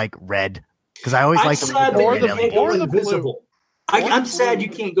turn to like red because I always like the invisible. I'm sad you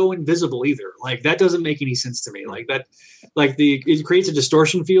can't go invisible either. Like that doesn't make any sense to me. Like that, it creates a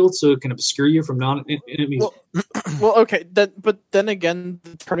distortion field so it can obscure you from non-enemies. Well, okay, but then again,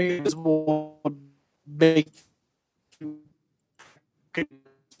 the turning invisible would make.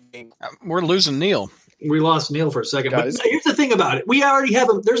 We're losing Neil. We lost Neil for a second. Guys. But here's the thing about it: we already have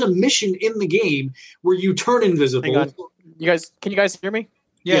there's a mission in the game where you turn invisible. Hang on. Can you guys hear me?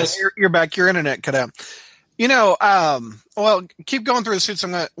 Yes, you're back. Your internet cut out. Well, keep going through the suits.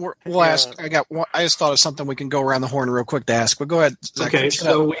 We'll ask. I just thought of something we can go around the horn real quick to ask. But go ahead, Zach. Okay,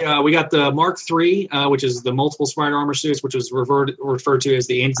 so we got the Mark III, which is the multiple spider armor suits, which is referred to as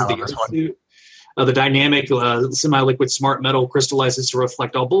the Ends of the Earth suit. The dynamic semi-liquid smart metal crystallizes to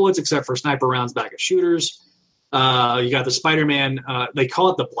reflect all bullets except for sniper rounds back at shooters. You got the Spider-Man. They call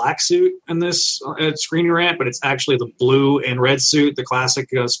it the black suit in this screening rant, but it's actually the blue and red suit, the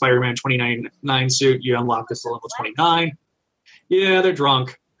classic Spider-Man 29 suit. You unlock this at level 29. Yeah, they're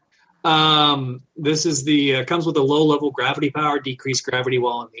drunk. This is comes with a low-level gravity power, decreased gravity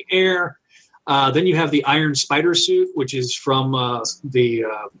while in the air. Then you have the Iron Spider suit, which is from the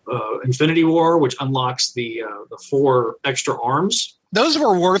Infinity War, which unlocks the 4 extra arms. Those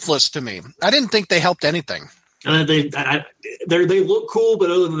were worthless to me. I didn't think they helped anything. They look cool, but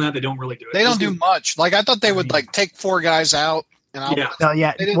other than that, they don't really do it. They don't do much. Like I thought they would take 4 guys out.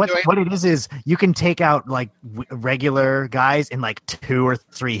 What it is you can take out like regular guys in like 2 or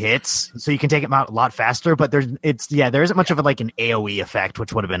 3 hits, so you can take them out a lot faster. But there isn't much of an AOE effect,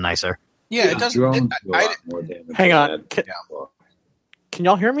 which would have been nicer. Yeah, it doesn't. Hang on. Can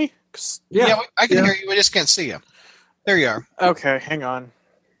y'all hear me? Yeah, I can hear you. We just can't see you. There you are. Okay, hang on.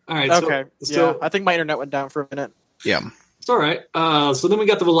 All right. Okay. So I think my internet went down for a minute. Yeah. It's all right. So then we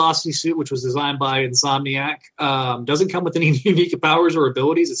got the Velocity suit, which was designed by Insomniac. Doesn't come with any unique powers or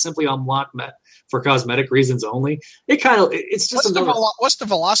abilities. It's simply unlocked for cosmetic reasons only. It's just what's the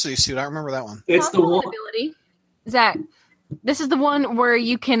Velocity suit? I remember that one. It's the one ability. Zach, this is the one where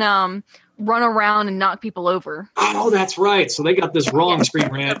you can run around and knock people over. Oh, that's right. So they got this wrong, Screen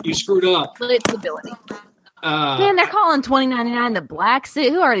Rant. You screwed up. Its ability. Man, they're calling $20.99 the black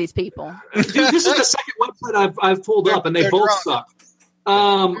suit. Who are these people? Dude, this is the second website I've pulled up, and they both suck.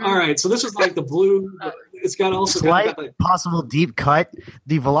 All right, so this is like the blue. It's got also slight possible deep cut.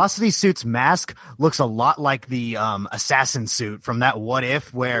 The Velocity suit's mask looks a lot like the assassin suit from that What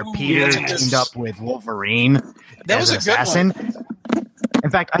If, where Peter teamed up with Wolverine as an assassin. In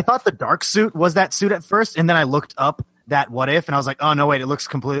fact, I thought the dark suit was that suit at first, and then I looked up that What If, and I was like, oh no, wait, it looks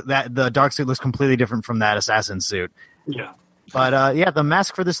the dark suit looks completely different from that assassin suit. Yeah. But the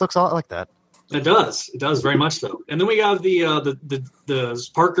mask for this looks a lot like that. It does very much so. And then we have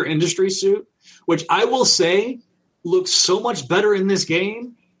the Parker Industries suit, which I will say looks so much better in this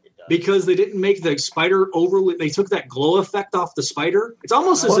game because they didn't make the spider overly. They took that glow effect off the spider. It's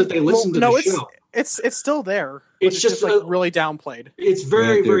almost as if they listened to the show. It's still there. It's just like really downplayed. It's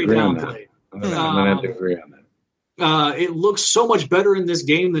very downplayed. I'm gonna have to agree on that. It looks so much better in this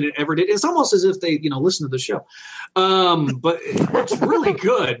game than it ever did. It's almost as if they, listen to the show. But it looks really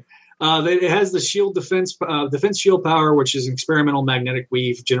good. It has the shield defense shield power, which is an experimental magnetic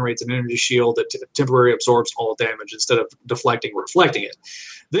weave, generates an energy shield that temporarily absorbs all damage instead of deflecting or reflecting it.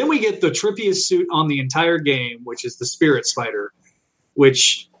 Then we get the trippiest suit on the entire game, which is the Spirit Spider,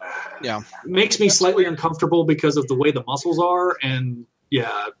 which makes me slightly uncomfortable because of the way the muscles are. And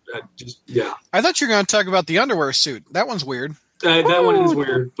I thought you were going to talk about the underwear suit. That one's weird. That one is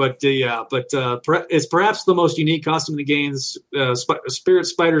weird, but it's perhaps the most unique costume in the game. Spirit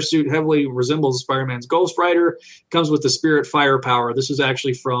Spider suit heavily resembles Spider-Man's Ghost Rider. Comes with the Spirit Fire power. This is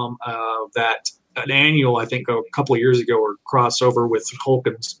actually from an annual, I think, a couple of years ago, or crossover with Hulk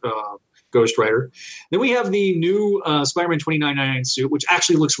and Ghost Rider. Then we have the new Spider-Man $29.99 suit, which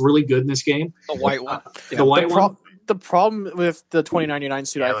actually looks really good in this game. The white one. The white one. The problem with the $20.99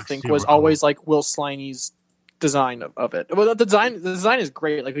 suit, I think, was always like Will Sliney's design of it. Well, the design is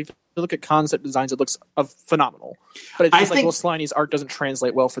great. Like if you look at concept designs, it looks phenomenal. But it's just like Will Sliney's art doesn't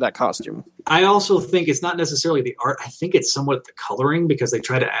translate well for that costume. I also think it's not necessarily the art. I think it's somewhat the coloring because they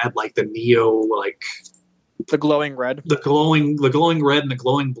try to add like the Neo, like the glowing red, the glowing red and the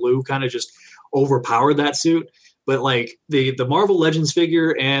glowing blue kind of just overpowered that suit. But like the Marvel Legends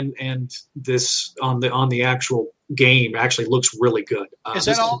figure and this on the actual game actually looks really good. Is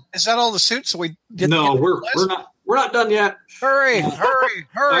that all the suits? We're not done yet. Hurry! All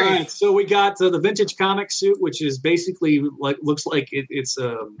right, so we got the vintage comic suit, which is basically looks like it's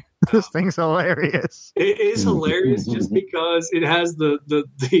this thing's hilarious. It is hilarious just because it has the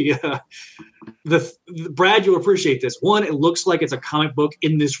Brad, you'll appreciate this. One, it looks like it's a comic book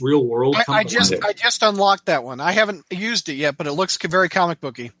in this real world. I just unlocked that one. I haven't used it yet, but it looks very comic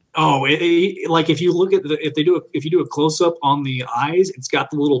booky. Oh, like if you look at if you do a close up on the eyes, it's got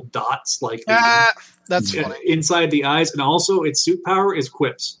the little dots like that's funny. Inside the eyes, and also its suit power is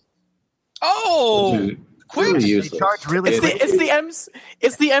quips. Oh, dude, quips! It's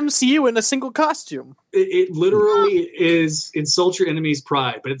the MCU in a single costume. It literally is insult your enemy's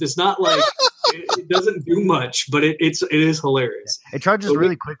pride, but it's not like it doesn't do much, but it is hilarious. It charges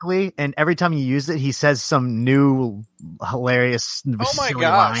really quickly, and every time you use it, he says some new hilarious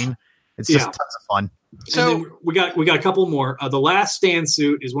line. It's just tons of fun. So we got a couple more. The last stand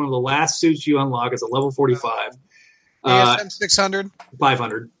suit is one of the last suits you unlock. It's a level 45. ASM 600?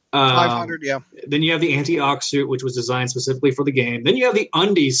 500. 500, yeah. Then you have the anti-ox suit, which was designed specifically for the game. Then you have the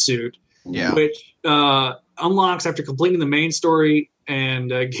undies suit, which unlocks after completing the main story and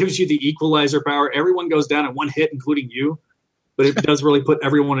gives you the equalizer power. Everyone goes down in one hit, including you, but it does really put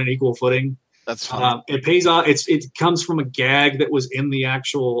everyone in equal footing. That's fun. It pays off. It comes from a gag that was in the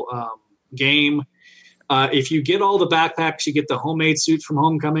actual game. If you get all the backpacks, you get the homemade suit from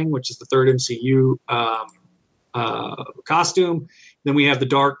Homecoming, which is the third MCU costume. Then we have the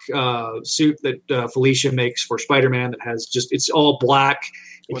dark suit that Felicia makes for Spider-Man that has it's all black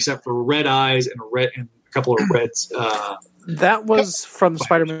except for red eyes and a couple of reds. That was from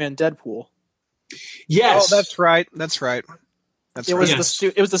Spider-Man Deadpool. Yes. Oh, that's right. It was the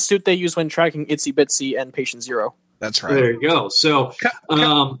suit. It was the suit they used when tracking Itsy Bitsy and Patient Zero. That's right. There you go. So, I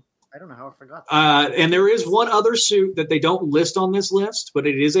don't know how I forgot that. And there is one other suit that they don't list on this list, but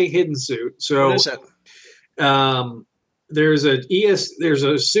it is a hidden suit. So, what is it? there's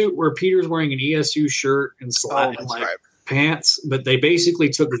a suit where Peter's wearing an ESU shirt and pants, but they basically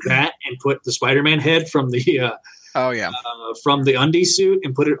took that and put the Spider-Man head from the from the undie suit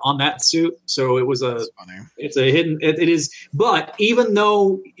and put it on that suit. So it was it's a hidden. It is, but even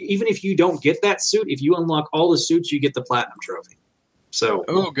if you don't get that suit, if you unlock all the suits, you get the platinum trophy. So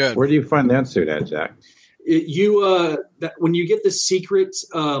good. Where do you find that suit at, Jack? When you get the secret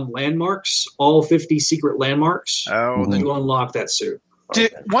landmarks, all 50 secret landmarks, you unlock that suit.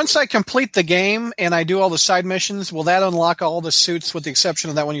 Once I complete the game and I do all the side missions, will that unlock all the suits with the exception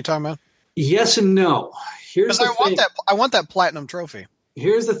of that one you're talking about? Yes and no. I want that platinum trophy.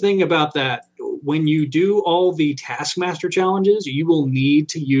 Here's the thing about that. When you do all the Taskmaster challenges, you will need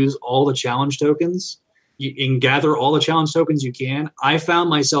to use all the challenge tokens. You can gather all the challenge tokens you can. I found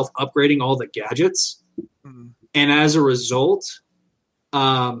myself upgrading all the gadgets. And as a result,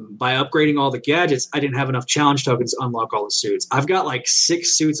 by upgrading all the gadgets, I didn't have enough challenge tokens to unlock all the suits. I've got like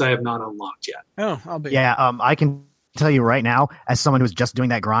 6 suits I have not unlocked yet. I can tell you right now, as someone who's just doing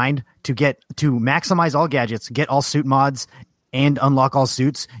that grind, to maximize all gadgets, get all suit mods, and unlock all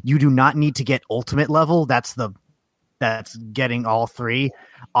suits, you do not need to get ultimate level. That's getting all 3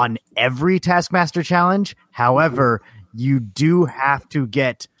 on every Taskmaster challenge. However, you do have to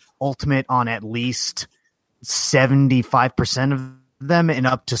get ultimate on at least 75% of them and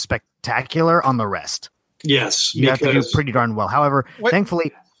up to spectacular on the rest. Yes. You have to do pretty darn well. However,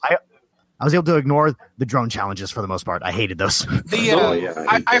 thankfully, I was able to ignore the drone challenges for the most part. I hated those.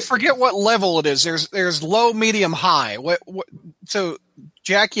 I forget what level it is. There's low, medium, high. So,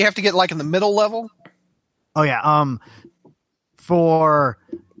 Jack, you have to get like in the middle level? Oh, yeah. For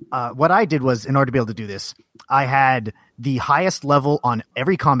what I did was, in order to be able to do this, I had the highest level on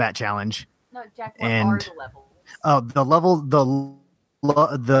every combat challenge. No, Jack, what are the levels?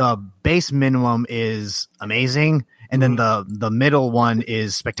 The base minimum is amazing, and then the middle one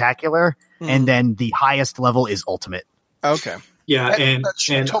is spectacular, and then the highest level is ultimate. Okay. Yeah, and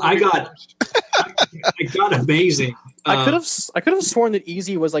I got amazing. I could have sworn that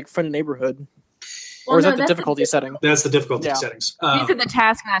easy was like friend neighborhood. Or is that the difficulty setting? That's the difficulty settings. These are the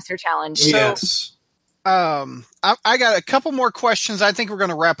Taskmaster challenges. Yes. I got a couple more questions. I think we're going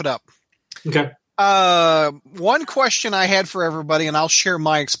to wrap it up. Okay. One question I had for everybody, and I'll share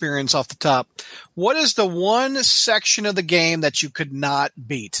my experience off the top. What is the one section of the game that you could not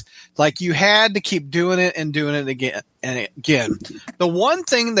beat? Like you had to keep doing it and doing it again and again. The one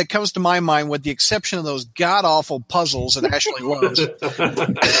thing that comes to my mind, with the exception of those god-awful puzzles that Ashley loves. I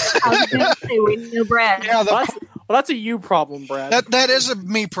was going to say, we know Brad. Yeah, that's a you problem, Brad. That is a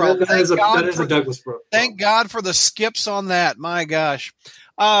me problem. That is a Douglas problem. Thank God for the skips on that. My gosh.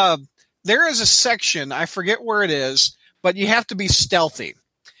 There is a section, I forget where it is, but you have to be stealthy.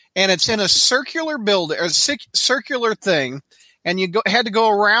 And it's in a circular building, or circular thing, and you had to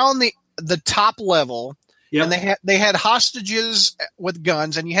go around the top level. Yep. And they had hostages with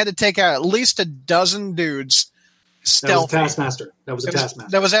guns, and you had to take out at least a dozen dudes stealthy. That was a Taskmaster.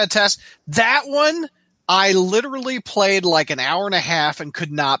 That was a task. That one, I literally played like an hour and a half and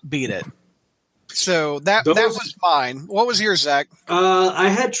could not beat it. So that was mine. What was yours, Zach? I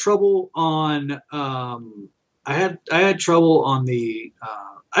had trouble on. I had trouble on the.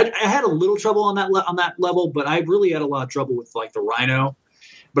 I had a little trouble on that level, but I really had a lot of trouble with like the Rhino.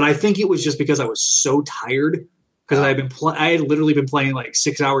 But I think it was just because I was so tired because I had literally been playing like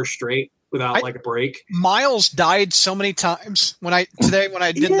 6 hours straight without like a break. Miles died so many times when I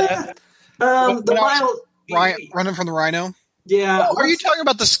did that. Running from the Rhino. Yeah. Oh, are you talking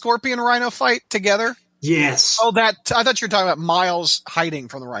about the Scorpion Rhino fight together? Yes. Oh, I thought you were talking about Miles hiding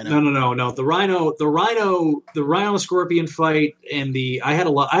from the Rhino. No. The Rhino Scorpion fight, and I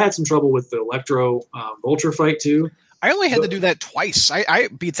had some trouble with the Electro Vulture fight too. I only had to do that twice. I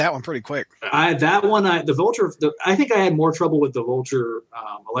beat that one pretty quick. The Vulture. I think I had more trouble with the Vulture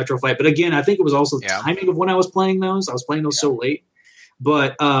Electro fight, but again, I think it was also the timing of when I was playing those. I was playing those so late,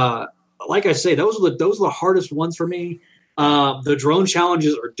 but like I say, those are the hardest ones for me. The drone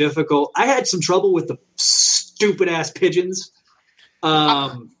challenges are difficult. I had some trouble with the stupid ass pigeons.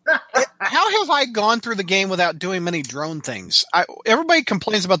 How have I gone through the game without doing many drone things? Everybody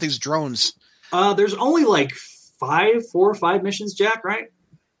complains about these drones. There's only like 4 or 5 missions, Jack, right?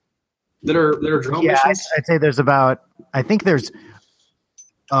 That are drone missions. I'd say there's about. I think there's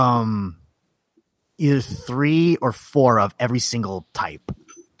either 3 or 4 of every single type.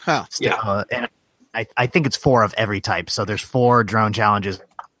 Huh. Yeah. And I think it's 4 of every type. So there's 4 drone challenges,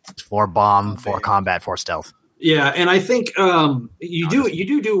 4 bomb, 4 combat, 4 stealth. Yeah, and I think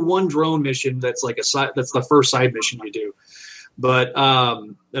you do one drone mission that's like that's the first side mission you do, but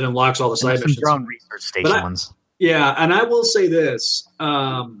that unlocks all the side missions. Drone research station ones. Yeah, and I will say this: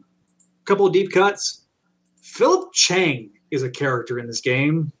 couple of deep cuts. Philip Chang is a character in this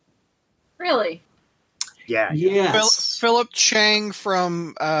game. Really? Yeah. Yes. Philip Chang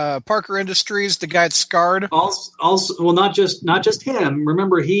from Parker Industries, the guy that's Scarred. Also, well, not just him.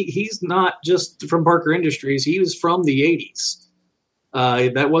 Remember, he's not just from Parker Industries. He was from the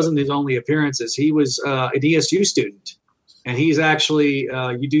 80s. That wasn't his only appearances. He was an ESU student, and he's actually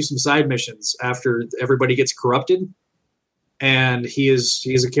you do some side missions after everybody gets corrupted. And he is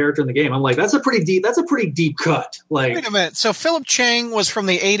a character in the game. I'm like, that's a pretty deep cut. Like, wait a minute. So Philip Chang was from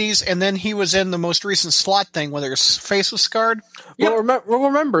the 80s, and then he was in the most recent Slot thing where his face was scarred? Yep. Well,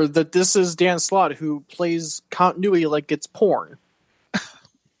 remember that this is Dan Slott, who plays continuity like it's porn.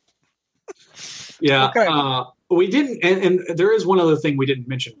 Yeah. Okay. We didn't, and there is one other thing we didn't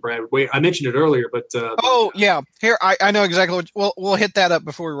mention, Brad. I mentioned it earlier, but yeah. Here, I know exactly what we'll hit that up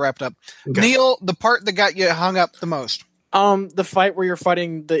before we wrapped up. Okay. Neil, the part that got you hung up the most. The fight where you're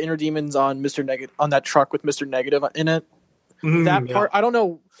fighting the inner demons on Mr. Negative on that truck with Mr. Negative in it. That part, I don't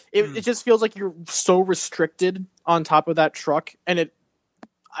know. It just feels like you're so restricted on top of that truck, and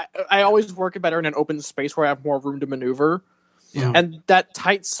I always work better in an open space where I have more room to maneuver. Yeah. And that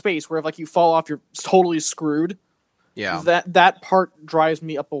tight space where if like you fall off, you're totally screwed. Yeah. That part drives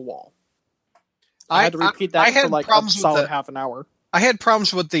me up a wall. I had to repeat that for like a solid half an hour. I had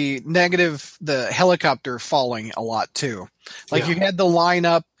problems with the helicopter falling a lot too. Like you had the line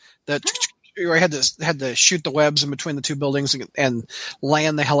up that you had to shoot the webs in between the two buildings and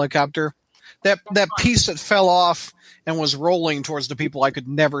land the helicopter. That piece that fell off and was rolling towards the people, I could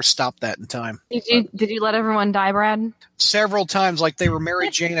never stop that in time. Did you let everyone die, Brad? Several times, like they were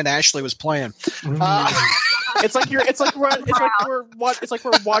Mary Jane and Ashley was playing. It's like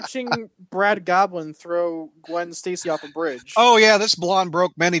we're watching Brad Goblin throw Gwen Stacy off a bridge. Oh yeah, this blonde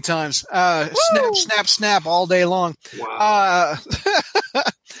broke many times. Snap, snap, snap all day long. Wow.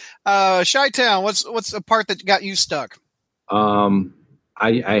 Chi-Town, what's the part that got you stuck?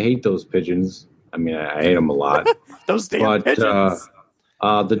 I hate those pigeons. I mean, I hate them a lot. Those damn pigeons.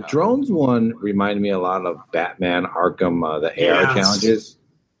 The drones one reminded me a lot of Batman Arkham, the AR challenges,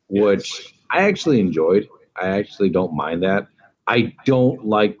 which I actually enjoyed. I actually don't mind that. I don't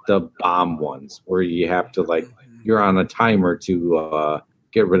like the bomb ones where you have to you're on a timer to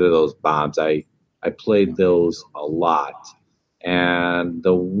get rid of those bombs. I played those a lot. And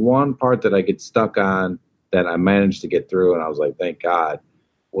the one part that I get stuck on that I managed to get through, and I was like, thank God,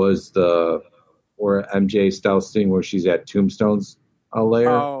 was where MJ stealth thing where she's at Tombstone's layer.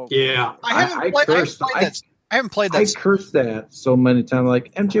 Oh, yeah. I haven't played that. I cursed that so many times.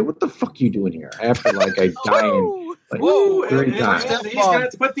 Like, MJ, what the fuck are you doing here? After I die three times. He's got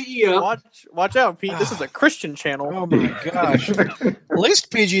to put the E up. Watch out, Pete. This is a Christian channel. Oh my gosh. At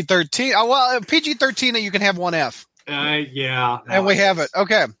least PG-13. Oh, well, PG-13 that you can have one F. Yeah. And we have it.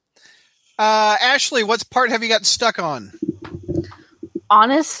 Okay. Ashley, what part have you gotten stuck on?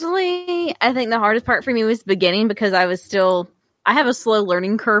 Honestly, I think the hardest part for me was the beginning because I have a slow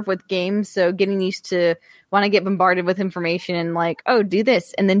learning curve with games, so getting used to when I get bombarded with information and do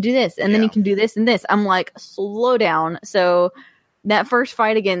this and then do this and then you can do this and this. I'm like, slow down. So that first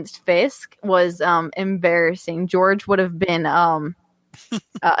fight against Fisk was embarrassing. George would have been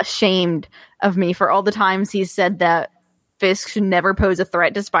ashamed of me for all the times he said that Fisk should never pose a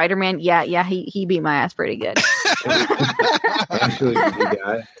threat to Spider-Man. Yeah, he beat my ass pretty good. Actually, did you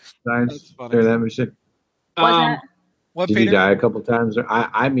die during that mission? Did you die a couple times?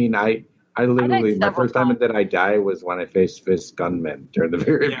 I literally, my first time that I died was when I faced Fisk gunmen during the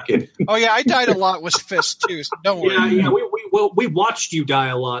very beginning. Oh yeah, I died a lot with Fisk too. So don't worry. Yeah. We watched you die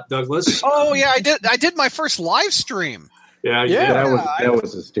a lot, Douglas. Oh yeah, I did my first live stream. Yeah. That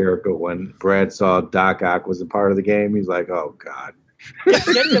was hysterical when Brad saw Doc Ock was a part of the game. He's like, "Oh God."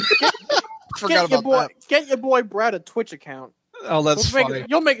 Get your boy Brad a Twitch account. Oh, that's funny.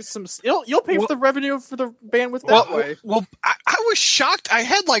 You'll make you'll pay for the revenue for the bandwidth that way. Well, I was shocked. I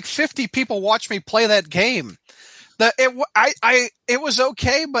had 50 people watch me play that game. It was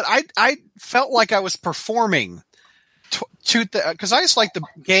okay, but I felt like I was performing because I just like the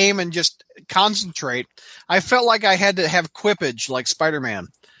game and just concentrate. I felt like I had to have quippage like Spider-Man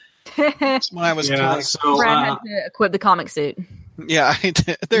when I was playing. So, Brad had to equip the comic suit. Yeah,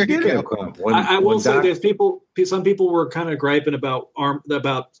 there you go. I will say this: some people were kind of griping about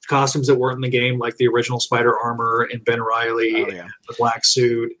costumes that weren't in the game, like the original Spider armor and Ben Reilly, and the black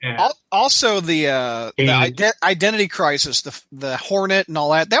suit, and also the Identity Crisis, the Hornet, and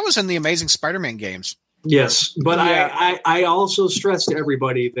all that. That was in the Amazing Spider-Man games. Yes, but I also stress to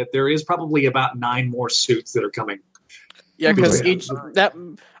everybody that there is probably about 9 more suits that are coming. Yeah, because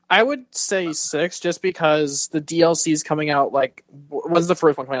I would say 6, just because the DLC is coming out. Like, when's the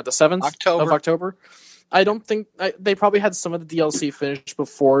first one coming out? The 7th of October. I don't think they probably had some of the DLC finished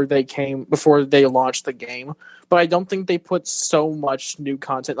before they launched the game, but I don't think they put so much new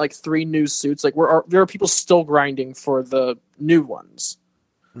content, like 3 new suits. Like there are people still grinding for the new ones.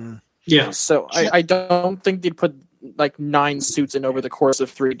 Yeah. So I don't think they'd put like 9 suits in over the course of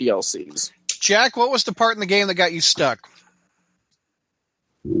 3 DLCs. Jack, what was the part in the game that got you stuck?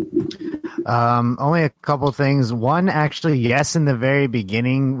 Only a couple things. One, actually, yes, in the very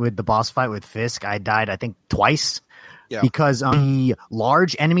beginning with the boss fight with Fisk, I died, I think, twice. Yeah. Because the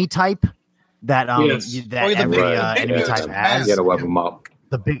large enemy type that every enemy type has. You gotta web them up.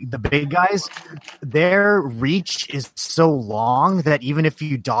 The big guys, their reach is so long that even if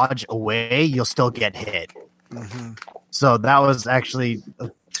you dodge away, you'll still get hit. Mm-hmm. So that was actually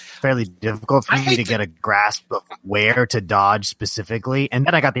fairly difficult for me to get a grasp of where to dodge specifically, and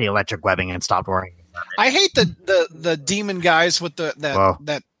then I got the electric webbing and stopped worrying about it. I hate the demon guys with that thing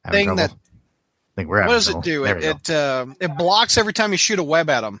that. I think we're what does it do? It blocks every time you shoot a web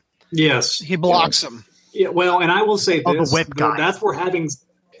at him. Yes, he blocks them. Yeah, well, and I will say this: the whip guy. That's where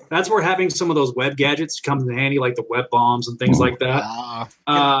having some of those web gadgets comes in handy, like the web bombs and things like that.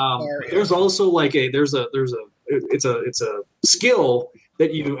 There's also like it's a skill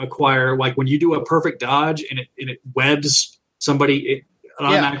that you acquire, like when you do a perfect dodge and it webs somebody, it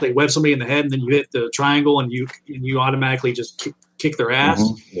automatically webs somebody in the head, and then you hit the triangle and you automatically just kick their ass.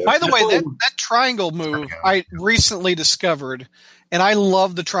 Mm-hmm. Yeah. By the way, that triangle move I recently discovered, and I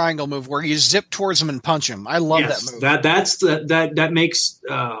love the triangle move where you zip towards them and punch them. I love that move. That makes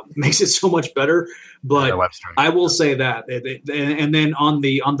it so much better. But I will say that, and then on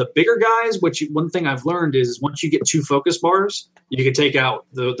the bigger guys, one thing I've learned is once you get 2 focus bars, you can take out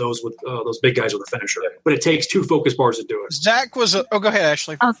those big guys with a finisher. But it takes 2 focus bars to do it. Zach was go ahead,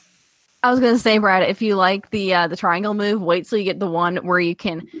 Ashley. I was going to say, Brad, if you like the triangle move, wait till you get the one where you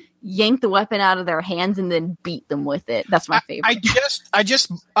can yank the weapon out of their hands and then beat them with it. That's my favorite. I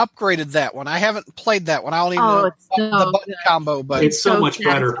just upgraded that one. I haven't played that one. I don't even know the button combo, but it's so much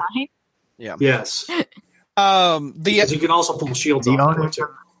better. Yeah. Yes. You can also pull shields off too.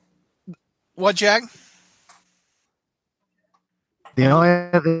 What, Jack? The only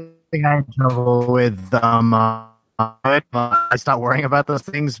other thing I had trouble with, I stopped worrying about those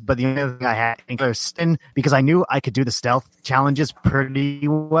things, but the only other thing I had because I knew I could do the stealth challenges pretty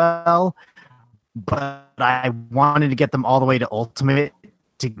well, but I wanted to get them all the way to ultimate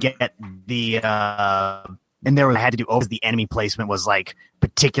to get the and I had to do over the enemy placement was like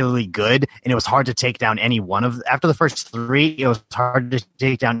particularly good, and it was hard to take down any one of after the first 3. It was hard to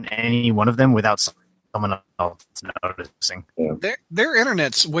take down any one of them without someone else noticing. Yeah. Their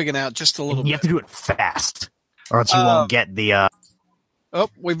internet's wigging out just a little bit. You have to do it fast, or else you won't get the. Oh,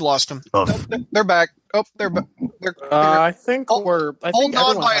 we've lost them. Nope, they're back. Oh, they're back. I think hold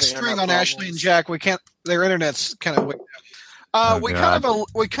on by a string on Ashley and Jack. We can't. Their internet's kind of wigging out. We kind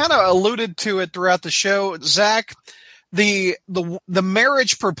of alluded to it throughout the show, Zach. The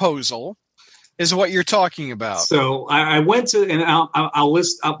marriage proposal is what you're talking about. So I went to, and I'll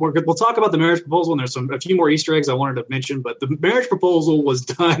list. We'll talk about the marriage proposal, and there's a few more Easter eggs I wanted to mention. But the marriage proposal was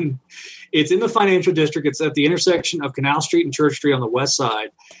done. It's in the financial district. It's at the intersection of Canal Street and Church Street on the west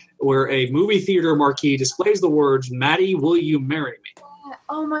side, where a movie theater marquee displays the words "Maddie, will you marry me?"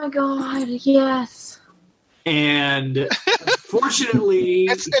 Oh my God! Yes. And fortunately,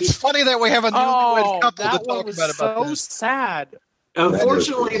 it's funny that we have a newlywed couple to talk about so this. Sad.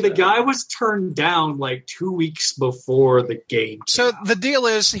 Unfortunately, the guy was turned down like 2 weeks before the game. So the deal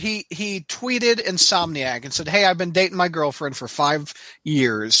is, he tweeted Insomniac and said, "Hey, I've been dating my girlfriend for 5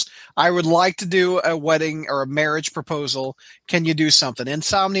 years. I would like to do a wedding or a marriage proposal. Can you do something?"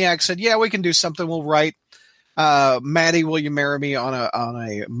 Insomniac said, "Yeah, we can do something. We'll write Maddie, will you marry me on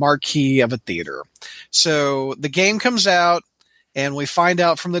a marquee of a theater." So the game comes out, and we find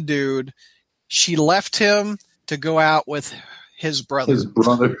out from the dude she left him to go out with his brother.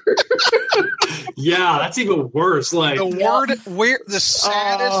 Yeah, that's even worse. Like the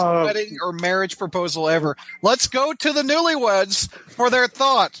saddest wedding or marriage proposal ever. Let's go to the newlyweds for their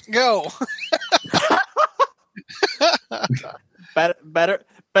thoughts. Go.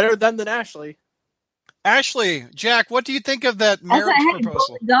 better than Ashley. Ashley, Jack, what do you think of that marriage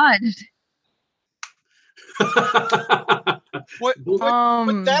proposal? Dodged.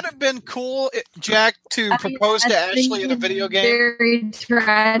 Would that have been cool, Jack, to propose to Ashley in a video game? Very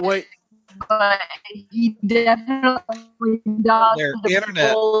tragic, but he definitely dodged the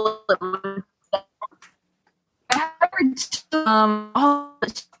internet.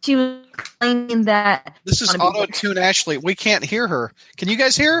 She was claiming that This is auto-tune Ashley. We can't hear her. Can you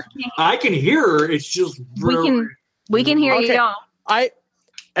guys hear her? I can hear her. It's just we can hear you, y'all.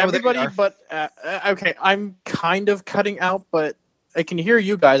 Everybody, but okay. I'm kind of cutting out, but I can hear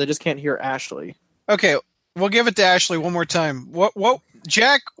you guys. I just can't hear Ashley. Okay, we'll give it to Ashley one more time. What,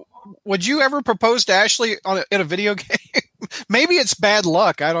 Jack? Would you ever propose to Ashley in a video game? Maybe it's bad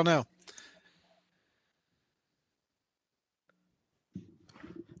luck. I don't know.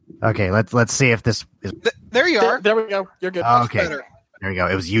 Okay, let's see if this is. There you are. There we go. You're good. Okay, there we go.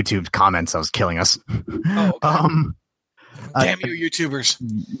 It was YouTube's comments that was killing us. Oh, okay. Damn you, YouTubers!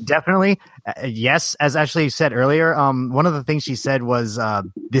 Definitely, yes. As Ashley said earlier, one of the things she said was,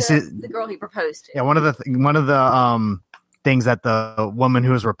 "This is the girl he proposed to." Yeah, one of the things that the woman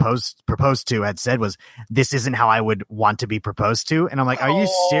who was proposed to had said was, "This isn't how I would want to be proposed to." And I'm like, "Are you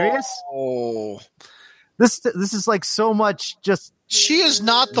serious?" Oh, this is like so much just. She is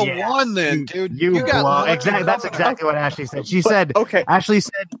not the one, then, dude. You got exactly. That's exactly what Ashley said. She said, "Okay." Ashley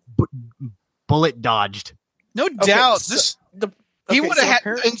said, "Bullet dodged." No doubt. He would have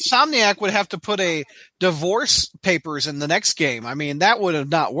Insomniac would have to put a divorce papers in the next game. I mean, that would have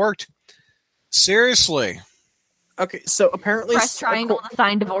not worked. Seriously. Okay, so apparently press triangle to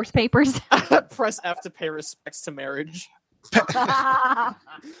sign divorce papers. Press F to pay respects to marriage.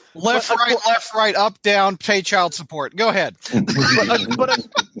 left, right, up, down, pay child support. Go ahead.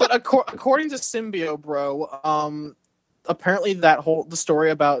 but according to Symbio, bro, apparently the story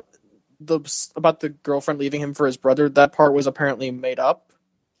about the girlfriend leaving him for his brother, that part was apparently made up.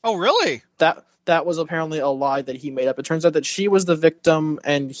 Oh, really? That was apparently a lie that he made up. It turns out that she was the victim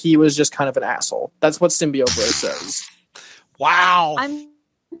and he was just kind of an asshole. That's what Symbio Bro says. Wow. I'm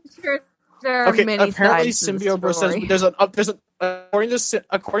sure there are many apparently sides Symbio Bro says there's according to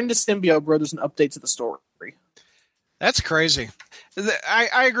Symbio Bro, there's an update to the story. That's crazy.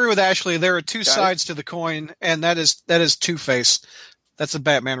 I agree with Ashley. There are two sides to the coin, and that is Two-Face. That's a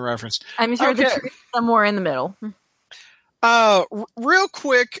Batman reference. I'm sure the truth is somewhere in the middle. Real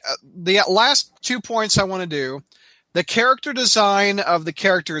quick, the last 2 points I want to do. The character design of the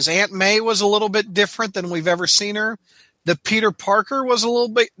characters. Aunt May was a little bit different than we've ever seen her. The Peter Parker was a little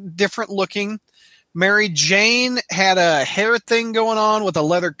bit different looking. Mary Jane had a hair thing going on with a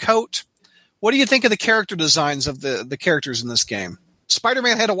leather coat. What do you think of the character designs of the characters in this game?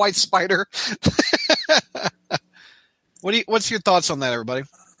 Spider-Man had a white spider. What's your thoughts on that, everybody?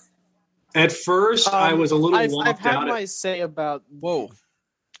 At first, I was a little wonky. I've had my say about... Whoa.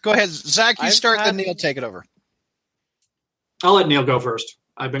 Go ahead, Zach, you start, then Neil take it over. I'll let Neil go first.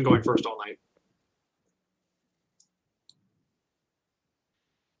 I've been going first all night.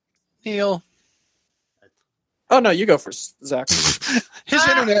 Neil. Oh, no, you go first, Zach. His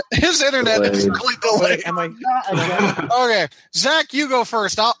internet is really delayed. Am I? Okay, Zach, you go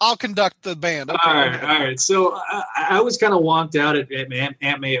first. I'll conduct the band. Okay. All right. So I was kind of wonked out at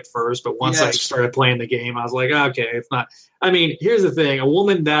Aunt May at first, but once I started playing the game, I was like, okay, it's not. I mean, here's the thing: a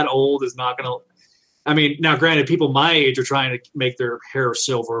woman that old is not going to. I mean, now granted, people my age are trying to make their hair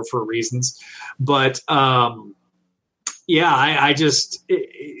silver for reasons, but I just.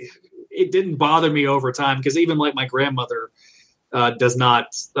 It didn't bother me over time because even like my grandmother does not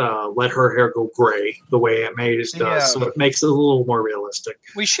let her hair go gray the way Aunt May just does, so it makes it a little more realistic.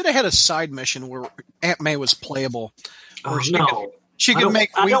 We should have had a side mission where Aunt May was playable. Oh, she could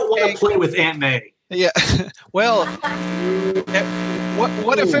make. I don't want to play with Aunt May. Yeah, well,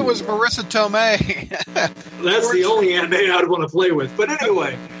 what if it was Marissa Tomei? That's the only Aunt May I'd want to play with. But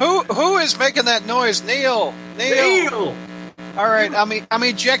anyway, who is making that noise? Neil. All right, I'm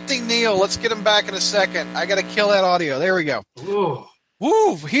ejecting Neil. Let's get him back in a second. I got to kill that audio. There we go. Ooh.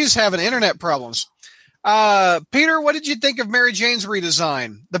 Woo, he's having internet problems. Peter, what did you think of Mary Jane's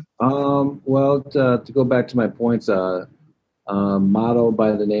redesign? Well, to go back to my points, model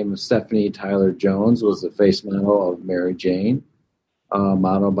by the name of Stephanie Tyler Jones was the face model of Mary Jane.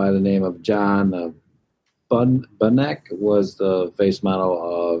 Model by the name of John Bunneck was the face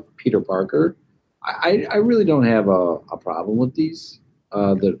model of Peter Parker. I really don't have a problem with these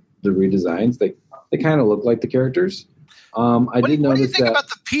the redesigns. They kind of look like the characters. What do you think about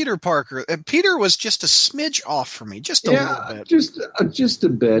the Peter Parker? Peter was just a smidge off for me, just a little bit, just a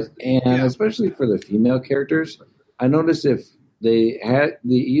bit, and especially for the female characters, I noticed if they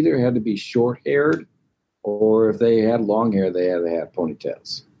either had to be short haired, or if they had long hair, they had to have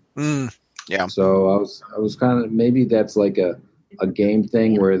ponytails. Yeah. So I was kind of, maybe that's like a game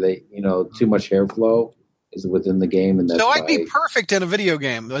thing where they, too much hair flow is within the game, and that's so I'd be perfect in a video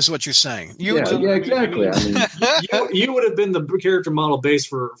game. Is what you're saying? Yeah, exactly. I mean, you would have been the character model base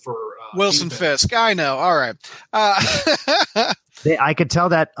for Wilson Fisk. I know. All right. I could tell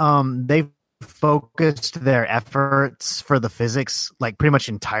that they focused their efforts for the physics like pretty much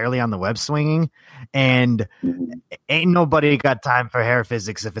entirely on the web swinging, and ain't nobody got time for hair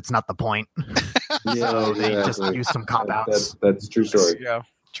physics if it's not the point. So they just use some cop-outs. That's true story. Yeah,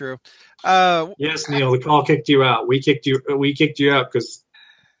 true. Yes, Neil, the call kicked you out. We kicked you out because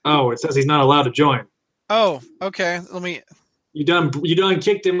it says he's not allowed to join. Oh, okay. Let me. You done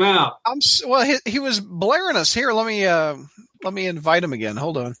kicked him out. He was blaring us here. Let me invite him again.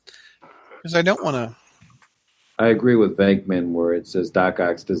 Hold on, because I don't want to. I agree with Venkman where it says Doc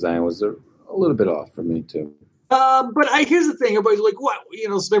Ock's design was a little bit off for me too. But here's the thing: everybody's like, "What?"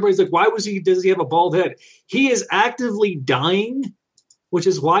 So everybody's like, "Why does he have a bald head?" He is actively dying, which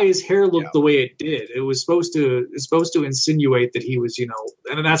is why his hair looked the way it did. It's supposed to insinuate that he was,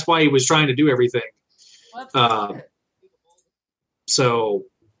 and that's why he was trying to do everything. So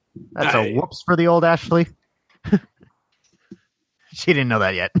that's a whoops for the old Ashley. She didn't know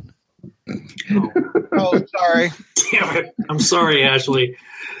that yet. Oh, sorry. Damn it! I'm sorry, Ashley.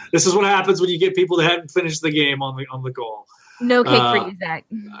 This is what happens when you get people that hadn't finished the game on the call. No cake for you, Zach.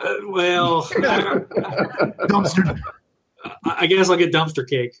 Well, dumpster. I guess I'll get dumpster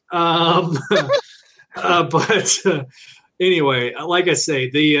cake. But anyway, like I say,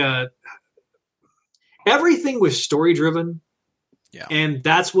 the everything was story driven. Yeah. And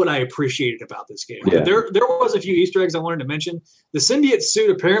that's what I appreciated about this game. Yeah. There was a few Easter eggs I wanted to mention. The symbiote suit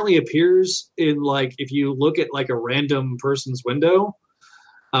apparently appears in if you look at a random person's window.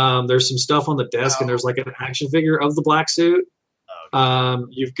 There's some stuff on the desk, and there's an action figure of the black suit.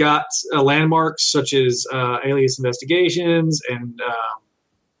 You've got landmarks such as Alias Investigations and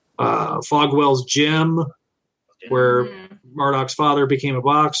Fogwell's gym, where Murdoch's father became a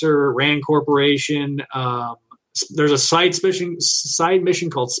boxer. Rand Corporation. There's a side mission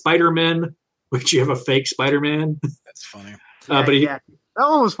called Spider-Man, which you have a fake Spider-Man. That's funny. But that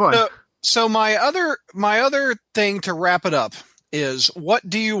one was fun. So my other thing to wrap it up is, what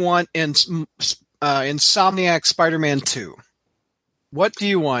do you want in Insomniac Spider-Man 2? What do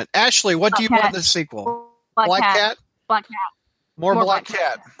you want, Ashley? What do you want in the sequel? Black Cat. Black Cat. More Black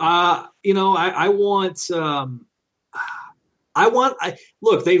Cat.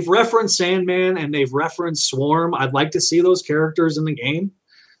 Look, they've referenced Sandman and they've referenced Swarm. I'd like to see those characters in the game.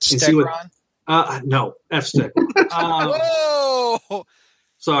 Stegron? No, F-Stick. Whoa!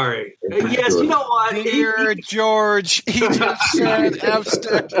 Sorry. Yes, you know what? Dear George, he just said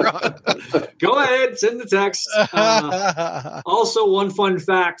F-Stick. Go ahead, send the text. Also, one fun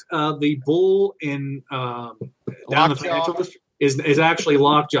fact, the bull in Down the Financial District is actually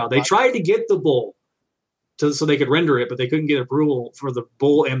Lockjaw. They tried to get the bull so they could render it, but they couldn't get approval for the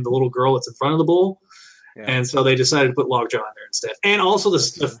bull and the little girl that's in front of the bull. Yeah. And so they decided to put Lockjaw in there instead. And also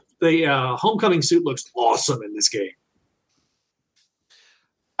the Homecoming suit looks awesome in this game.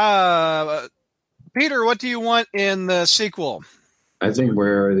 Peter, what do you want in the sequel? I think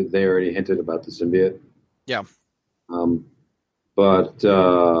they already hinted about the symbiote. Yeah. But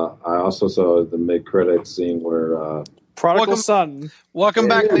I also saw the mid-credits scene where Prodigal Son. Welcome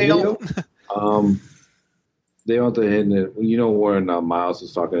back, Neil. They also hit it. When Miles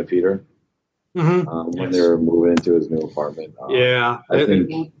was talking to Peter when they were moving into his new apartment. I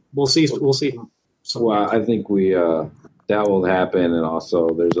think we'll see. We'll see. Well, I think that will happen, and also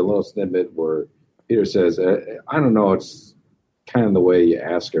there's a little snippet where Peter says, "I don't know. It's kind of the way you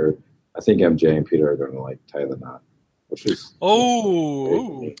ask her. I think MJ and Peter are going to tie the knot." Which is I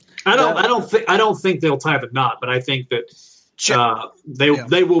don't think they'll tie the knot, but I think that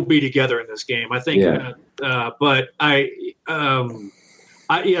they will be together in this game. I think, but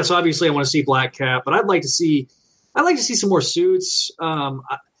yes, obviously I want to see Black Cat, but I'd like to see some more suits.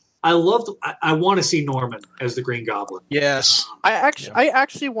 I want to see Norman as the Green Goblin. Yes, I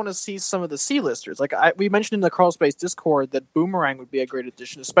actually want to see some of the C-listers. We mentioned in the Crawl Space Discord that Boomerang would be a great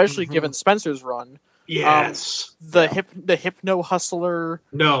addition, especially given Spencer's run. Yes, the Hypno Hustler.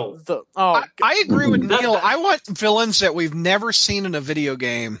 No, I agree with Neil. I want villains that we've never seen in a video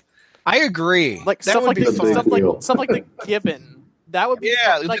game. I agree. Stuff like the Gibbon. That would be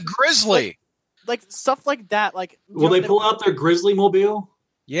the Grizzly. Like stuff like that. Will they pull out their Grizzly mobile?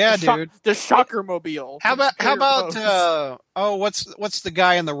 Yeah, dude. The Shocker Mobile. How about what's the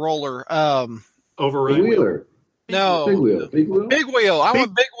guy in the roller? Override Wheeler. No. Big Wheel. I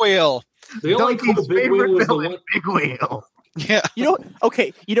want Big Wheel. The only cool Big Wheel was the one. Big Wheel. Yeah.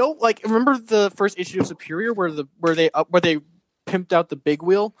 Remember the first issue of Superior where they pimped out the Big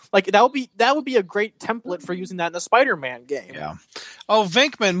Wheel? That would be a great template for using that in the Spider-Man game. Yeah. Oh,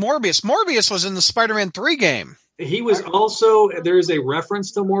 Venkman, Morbius. Morbius was in the Spider-Man 3 game. He was also, there is a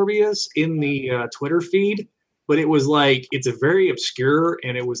reference to Morbius in the Twitter feed, but it was it's a very obscure,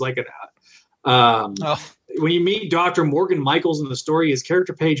 and it was When you meet Dr. Morgan Michaels in the story, his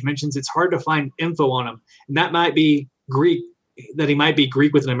character page mentions it's hard to find info on him, and that might be Greek. That he might be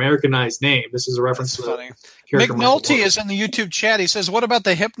Greek with an Americanized name. This is a reference to funny. McNulty is in the YouTube chat. He says, "What about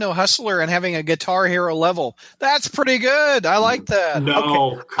the Hypno Hustler and having a Guitar Hero level? That's pretty good. I like that."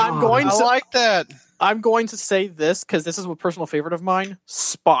 No, okay. I like that. I'm going to say this because this is a personal favorite of mine.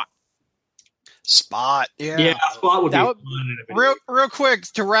 Spot, yeah, Spot would be fun. Real quick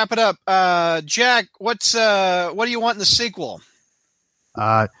to wrap it up. Jack, what do you want in the sequel?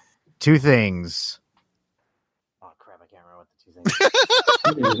 2 things. Oh crap! I can't remember what the 2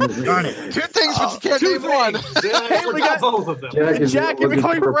 things. Darn it! 2 things, but you can't name one. Hey, we got both of them. Jack, you're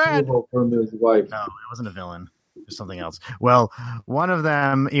becoming Brad. From his wife. No, it wasn't a villain. Something else. Well, one of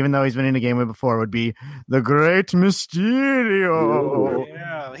them, even though he's been in a game with before, would be the Great Mysterio.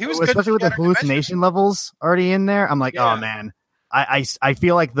 Yeah, he was especially good with the hallucination levels already in there. I'm like, oh man, I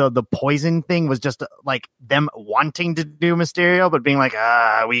feel like the poison thing was just like them wanting to do Mysterio, but being like,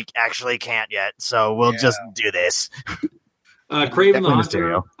 we actually can't yet, so we'll just do this. Craven the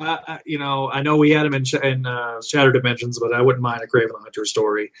Hunter. I know we had him in Shattered Dimensions, but I wouldn't mind a Craven the Hunter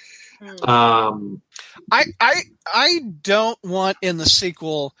story. I don't want in the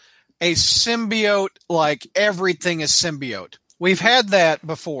sequel a symbiote like everything is symbiote. We've had that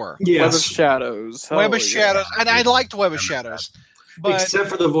before. Yes. Web of Shadows. Web of Shadows. And I liked Web of Shadows. But except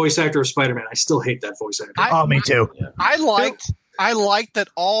for the voice actor of Spider-Man. I still hate that voice actor. Me too. I liked that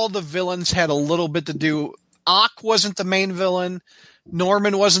all the villains had a little bit to do. Ock wasn't the main villain.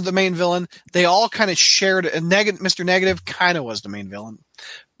 Norman wasn't the main villain. They all kind of shared it. Mr. Negative kind of was the main villain.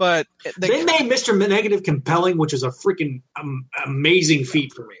 But they made Mr. Negative compelling, which is a freaking amazing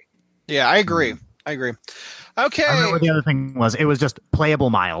feat for me. Yeah, I agree. Okay. I remember what the other thing was. It was just playable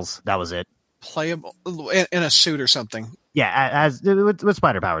Miles. That was it. Playable in a suit or something. Yeah, as with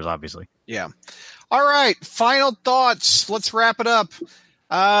spider powers, obviously. Yeah. All right. Final thoughts. Let's wrap it up.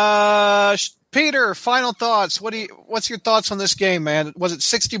 Peter, final thoughts. What's your thoughts on this game, man? Was it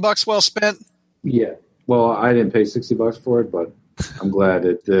 $60 well spent? Yeah. Well, I didn't pay $60 for it, but I'm glad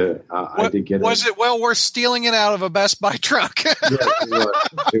I did get it. Was it well worth stealing it out of a Best Buy truck? Yes,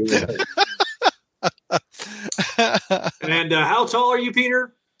 it was. And how tall are you,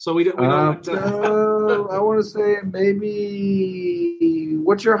 Peter? So we don't. I want to say maybe.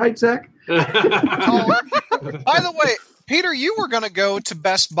 What's your height, Zach? By the way, Peter, you were going to go to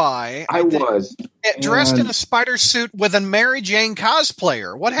Best Buy. I was dressed in a spider suit with a Mary Jane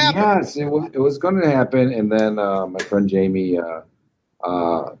cosplayer. What happened? Yes, it was going to happen, and then my friend Jamie,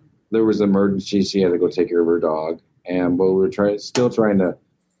 there was an emergency. She had to go take care of her dog, and we were still trying to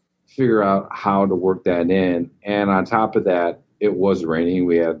figure out how to work that in. And on top of that, it was raining.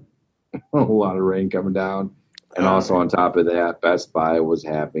 We had a lot of rain coming down, and also on top of that, Best Buy was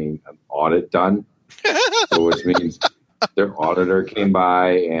having an audit done, which means their auditor came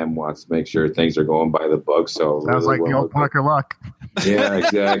by and wants to make sure things are going by the book. So sounds like the old Parker luck. Yeah,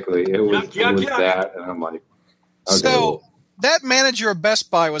 exactly. It was that, and I'm like, okay, so that manager of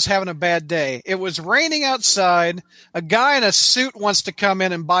Best Buy was having a bad day. It was raining outside. A guy in a suit wants to come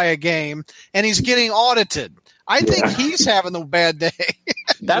in and buy a game, and he's getting audited. I think he's having a bad day.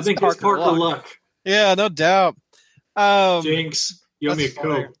 That's Parker luck. Yeah, no doubt. Jinx, you owe me a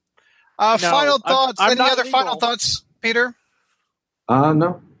Coke. Final thoughts. Any other final thoughts, Peter?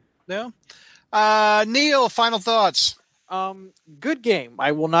 No. No? Neil, final thoughts. Good game.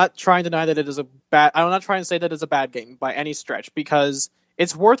 I will not try and deny that it is a bad. I will not try and say that it's a bad game by any stretch because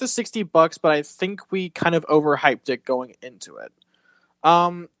it's worth the $60, but I think we kind of overhyped it going into it.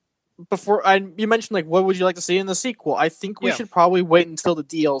 You mentioned like what would you like to see in the sequel? I think we should probably wait until the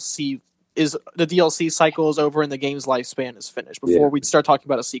DLC cycle is over and the game's lifespan is finished before we start talking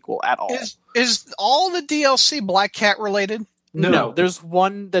about a sequel at all. Is all the DLC Black Cat related? No, there's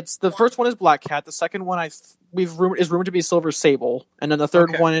one that's the first one is Black Cat. The second one is rumored to be Silver Sable, and then the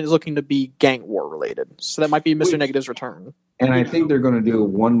third one is looking to be Gang War related. So that might be Mr. Negative's return. And I think they're going to do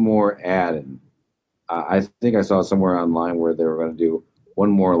one more add-in. I think I saw somewhere online where they were going to do one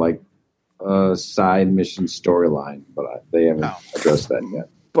more like side mission storyline, but they haven't addressed that yet.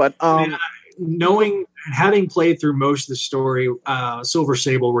 But having played through most of the story, Silver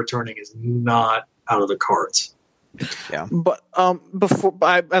Sable returning is not out of the cards. Yeah, but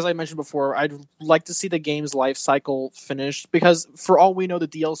as I mentioned before, I'd like to see the game's life cycle finished because, for all we know, the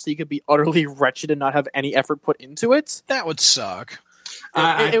DLC could be utterly wretched and not have any effort put into it. That would suck.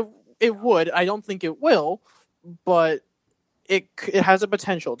 It would. I don't think it will, but it has a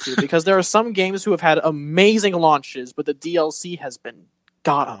potential to because there are some games who have had amazing launches, but the DLC has been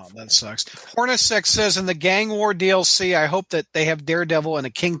God. Oh, that sucks. Hornacek says, in the Gang War DLC, I hope that they have Daredevil in a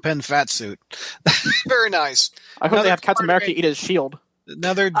Kingpin fat suit. Very nice. I hope they have Captain America eat his shield.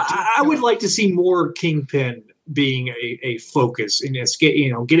 I would like to see more Kingpin being a focus in this,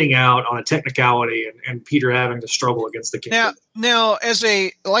 getting out on a technicality and Peter having to struggle against the Kingpin. Now, as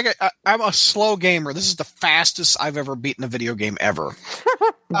I'm a slow gamer. This is the fastest I've ever beaten a video game ever.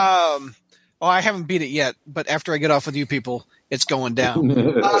 Well, I haven't beat it yet, but after I get off with you people, it's going down.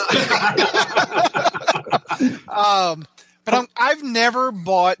 But I've never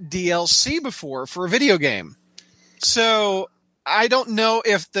bought DLC before for a video game. So I don't know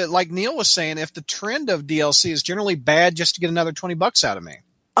if like Neil was saying, if the trend of DLC is generally bad just to get another $20 out of me.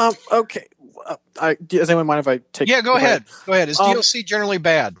 Okay. Does anyone mind if I take? Yeah, go ahead. Go ahead. Is DLC generally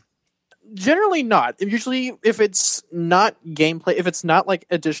bad? Generally not. Usually, if it's not gameplay, if it's not like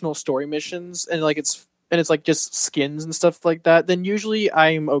additional story missions and it's like just skins and stuff like that, then usually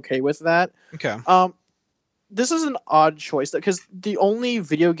I'm okay with that. Okay. This is an odd choice because the only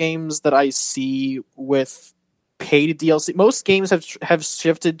video games that I see with paid DLC, most games have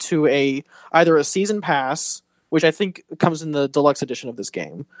shifted to either a season pass, which I think comes in the deluxe edition of this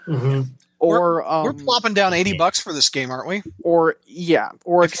game. Mm-hmm. Or we're plopping down $80 for this game, aren't we? Or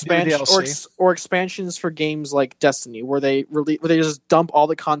expansions for games like Destiny, where they just dump all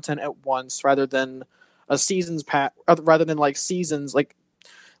the content at once, rather than a seasons pack, rather than like seasons, like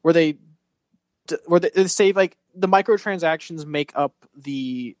where they save like the microtransactions make up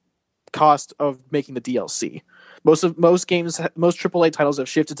the cost of making the DLC. Most AAA titles have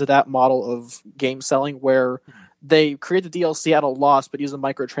shifted to that model of game selling, where they create the DLC at a loss, but use the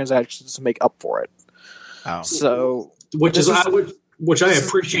microtransactions to make up for it. Oh. So, which I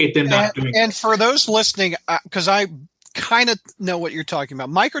appreciate them not doing. And for those listening, because I kind of know what you're talking about,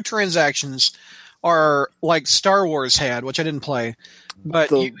 microtransactions are like Star Wars had, which I didn't play,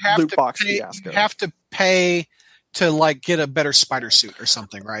 but you have to pay to like get a better spider suit or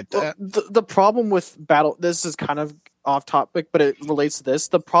something, right? Well, the problem with this is kind of off topic, but it relates to this.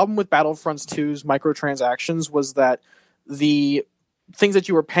 The problem with Battlefront 2's microtransactions was that the things that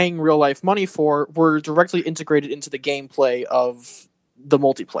you were paying real life money for were directly integrated into the gameplay of the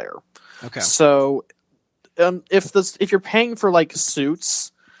multiplayer. Okay. So if you're paying for like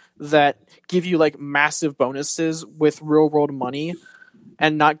suits that give you like massive bonuses with real world money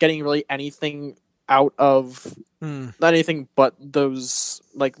and not getting really anything out of not anything but those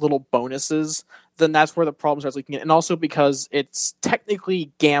like little bonuses, then that's where the problem starts leaking in. And also because it's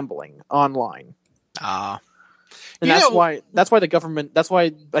technically gambling online. And that's why the government, that's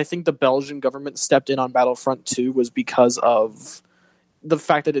why I think the Belgian government stepped in on Battlefront 2 was because of the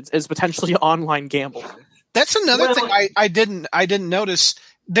fact that it's potentially online gambling. That's another thing I didn't notice.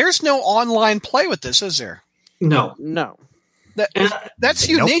 There's no online play with this, is there? No. That's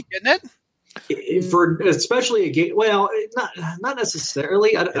unique, isn't it? For especially a game, well, not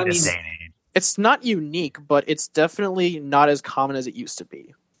necessarily. I mean, it's not unique, but it's definitely not as common as it used to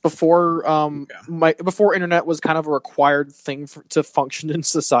be. Before, before internet was kind of a required thing to function in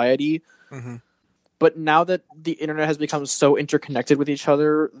society. Mm-hmm. But now that the internet has become so interconnected with each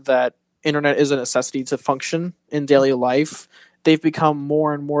other that internet is a necessity to function in daily life, they've become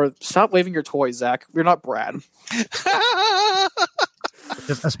more and more. Stop waving your toys, Zach. You're not Brad.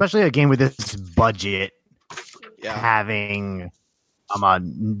 Especially a game with this budget, having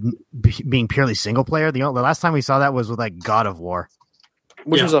being purely single player. The last time we saw that was with like God of War,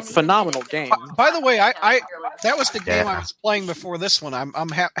 which was a phenomenal game. By the way, I that was the game I was playing before this one. I'm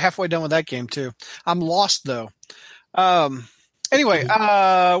halfway done with that game too. I'm lost though. Anyway,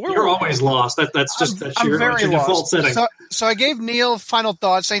 you're always lost. That's your default setting. So I gave Neil final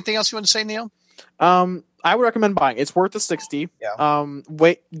thoughts. Anything else you want to say, Neil? I would recommend buying. It's worth the $60. Yeah.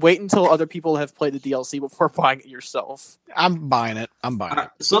 Wait until other people have played the DLC before buying it yourself. I'm buying it.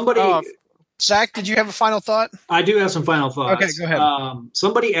 Zach, did you have a final thought? I do have some final thoughts. Okay, go ahead.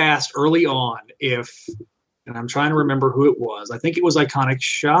 Somebody asked early on and I'm trying to remember who it was. I think it was Iconic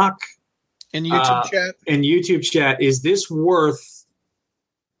Shock. In YouTube chat? In YouTube chat, is this worth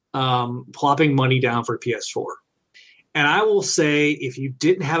plopping money down for PS4? And I will say, if you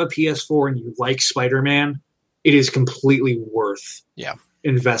didn't have a PS4 and you like Spider-Man, it is completely worth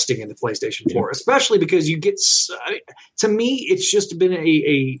investing in the PlayStation 4, especially because you get, to me, it's just been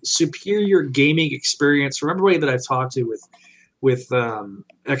a superior gaming experience from everybody that I've talked to with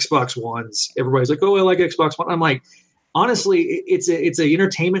Xbox Ones. Everybody's like, oh, I like Xbox One. I'm like, honestly, it's a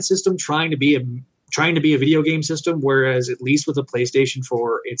entertainment system trying to be a video game system, whereas at least with the PlayStation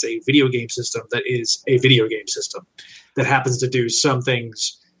 4, it's a video game system that is a video game system that happens to do some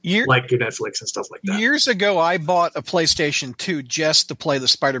things like your Netflix and stuff like that. Years ago, I bought a PlayStation 2 just to play the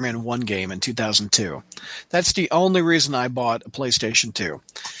Spider-Man 1 game in 2002. That's the only reason I bought a PlayStation 2.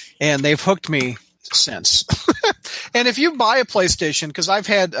 And they've hooked me since. And if you buy a PlayStation, because I've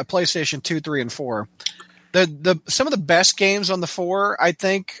had a PlayStation 2, 3, and 4, some of the best games on the 4, I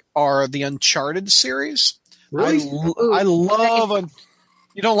think, are the Uncharted series. Really? I love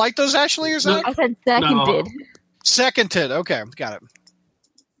You don't like those, Ashley, or Zach? I said seconded. No. Seconded. Okay, got it.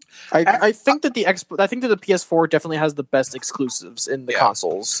 I think that the PS4 definitely has the best exclusives in the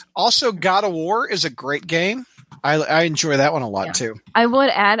consoles. Also, God of War is a great game. I enjoy that one a lot too. I would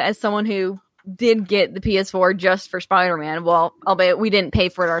add, as someone who did get the PS4 just for Spider-Man, well, albeit we didn't pay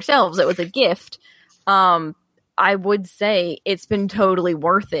for it ourselves, it was a gift. I would say it's been totally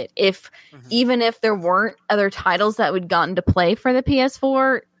worth it. Even if there weren't other titles that would gotten to play for the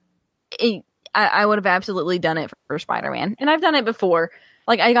PS4, I would have absolutely done it for Spider-Man. And I've done it before.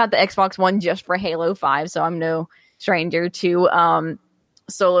 Like, I got the Xbox One just for Halo 5, so I'm no stranger to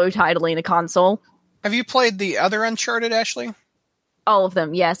solo titling a console. Have you played the other Uncharted, Ashley? All of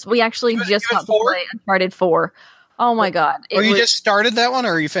them, yes. We actually just got to play Uncharted 4. Oh my god. You just started that one,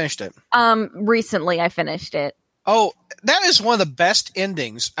 or you finished it? Recently I finished it. Oh, that is one of the best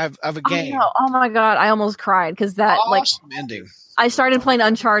endings of a game. Oh my god, I almost cried because that awesome ending. I started playing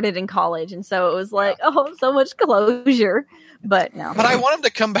Uncharted in college, and so it was like, so much closure. But no. But I want him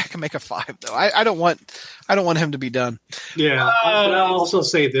to come back and make a 5, though. I don't want him to be done. Yeah. But I'll also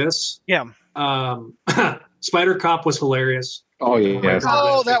say this. Yeah. Spider Cop was hilarious. Oh yeah.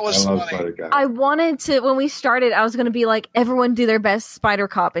 Oh, that was funny. I wanted to, when we started, I was going to be like, everyone do their best Spider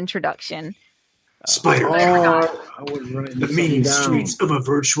Cop introduction. Spider-Man. The mean streets of a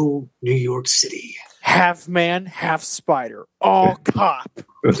virtual New York City. Half man, half spider. All cop.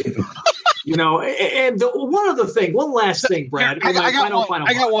 And one last thing, Brad. I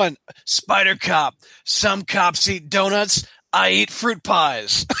got one. Spider Cop. Some cops eat donuts. I eat fruit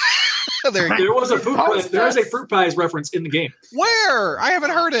pies. There was a fruit pies reference in the game. Where? I haven't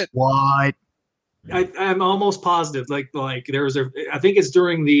heard it. What? I'm almost positive. Like there was I think it's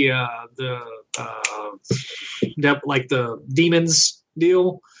during the demons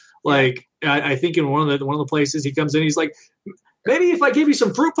deal. Like I think in one of the places he comes in, he's like, maybe if I give you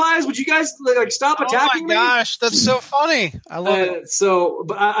some fruit pies, would you guys stop attacking me? Oh my gosh, that's so funny! I love it. So,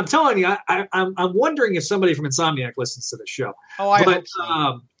 but I'm telling you, I'm wondering if somebody from Insomniac listens to this show. Oh, I hope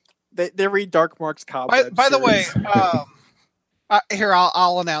so. They read Dark Mark's cobweb. By the way, here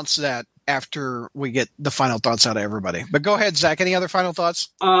I'll announce that after we get the final thoughts out of everybody. But go ahead, Zach. Any other final thoughts?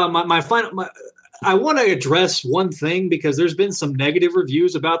 I want to address one thing because there's been some negative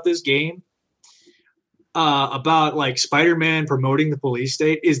reviews about this game. About Spider-Man promoting the police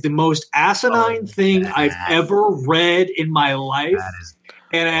state is the most asinine thing I've ever read in my life.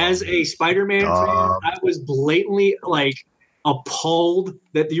 And as a Spider-Man fan, I was blatantly appalled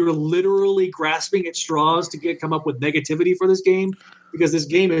that you're literally grasping at straws to come up with negativity for this game, because this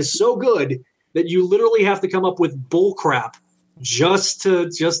game is so good that you literally have to come up with bull crap just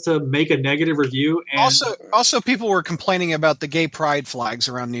to make a negative review. And also people were complaining about the gay pride flags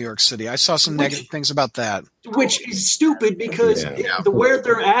around New York City. I saw some negative things about that, which is stupid because where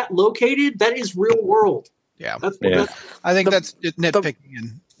they're located, that is real world. Yeah, I think that's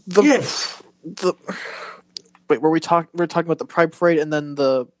nitpicking. Wait, we're talking about the Pride Parade and then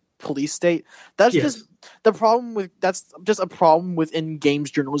the police state. That's just the problem with. That's just a problem within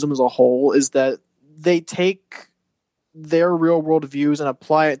games journalism as a whole, is that they take their real world views and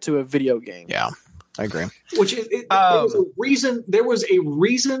apply it to a video game. Yeah, I agree. Which there was a reason. There was a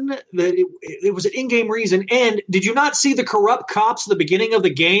reason that it was an in-game reason. And did you not see the corrupt cops at the beginning of the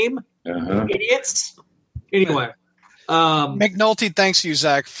game? Idiots. Anyway. McNulty, thanks you,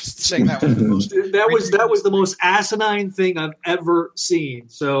 Zach, for saying that. That was the most asinine thing I've ever seen.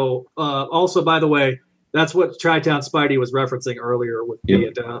 So, also, by the way, that's what Tri-Town Spidey was referencing earlier with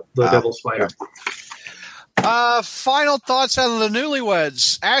the Devil Spider. Final thoughts out of the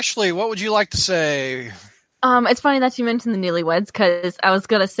Newlyweds. Ashley, what would you like to say? It's funny that you mentioned the Newlyweds, because I was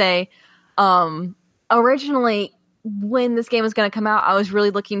going to say, originally, when this game was going to come out, I was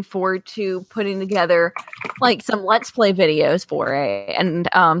really looking forward to putting together some Let's Play videos for it. And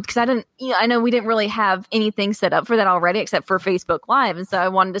because I know we didn't really have anything set up for that already except for Facebook Live. And so I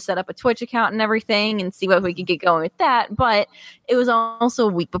wanted to set up a Twitch account and everything and see what we could get going with that. But it was also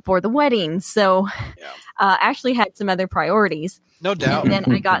a week before the wedding. So actually had some other priorities. No doubt. And then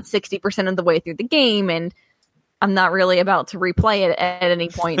I got 60% of the way through the game, and I'm not really about to replay it at any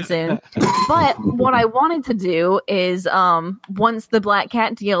point soon. But what I wanted to do is, once the Black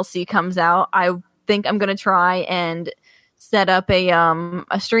Cat DLC comes out, I think I'm going to try and set up a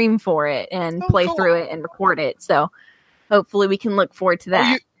stream for it and play through it and record it. So hopefully we can look forward to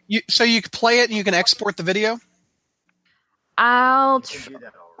that. So you can play it and you can export the video? Or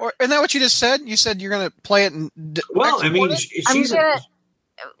isn't that what you just said? You said you're going to play it and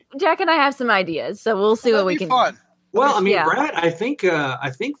Jack and I have some ideas, so we'll see what we can do. Well, I mean, Brad, I think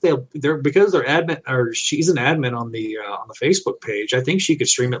they're because they're admin, or she's an admin on the Facebook page. I think she could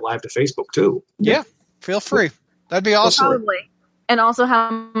stream it live to Facebook too. Yeah, feel free. That'd be awesome. Probably. And also how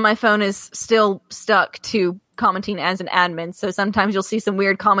my phone is still stuck to commenting as an admin, so sometimes you'll see some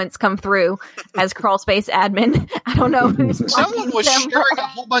weird comments come through as Crawlspace admin. I don't know who's someone was sharing a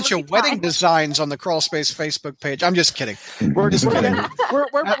whole bunch of wedding designs on the Crawlspace Facebook page. I'm just kidding. We're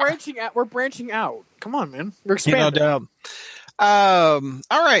branching out. We're branching out. Come on, man. We're expanding. All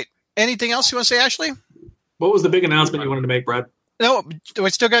right. Anything else you want to say, Ashley? What was the big announcement you wanted to make, Brad? No, I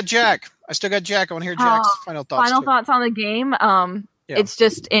still got Jack. I want to hear Jack's final thoughts. Final thoughts on the game. It's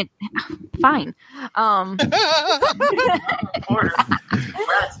just fine. Brad's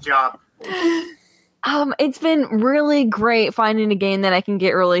job. It's been really great finding a game that I can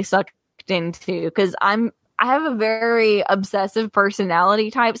get really sucked into because I have a very obsessive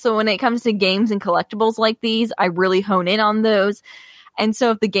personality type. So when it comes to games and collectibles like these, I really hone in on those. And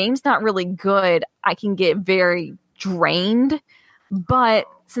so if the game's not really good, I can get very drained. But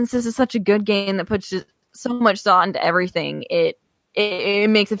since this is such a good game that puts so much thought into everything, it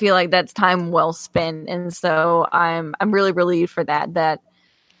makes it feel like that's time well spent. And so I'm really relieved for that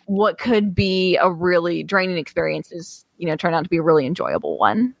what could be a really draining experience is, turned out to be a really enjoyable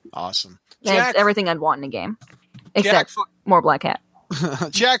one. Awesome. Jack, it's everything I'd want in a game, except more Black Hat.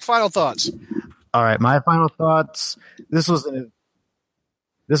 Jack, final thoughts. All right, my final thoughts. This was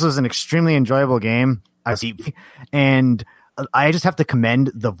an extremely enjoyable game. And I just have to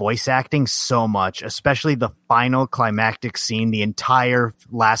commend the voice acting so much, especially the final climactic scene, the entire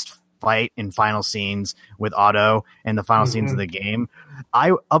last fight and final scenes with Otto and the final scenes of the game.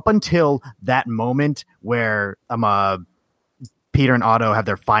 Up until that moment where Peter and Otto have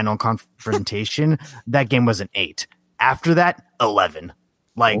their final confrontation, that game was an 8. After that, 11.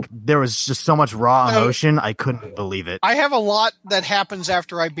 There was just so much raw emotion, I couldn't believe it. I have a lot that happens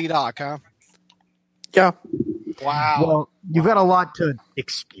after I beat Ock, huh? Yeah. Wow. Well, you've got a lot to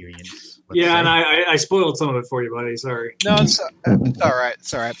experience. Yeah, and I spoiled some of it for you, buddy. Sorry. No, it's all right.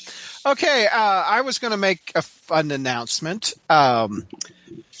 It's all right. Okay, I was going to make a fun announcement.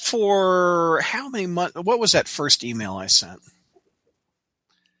 For how many months? What was that first email I sent?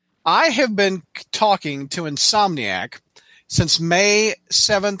 I have been talking to Insomniac since May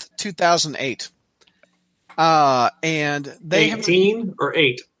 7th, 2008. And they 18 or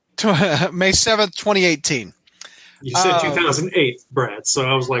 8? May 7th, 2018. You said 2008, Brad, so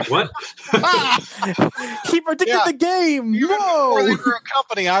I was like, what? He predicted the game. Before they were a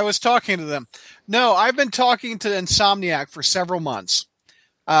company, I was talking to them. No, I've been talking to Insomniac for several months,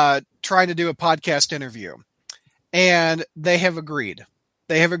 trying to do a podcast interview. And they have agreed.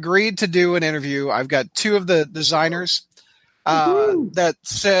 They have agreed to do an interview. I've got 2 of the designers that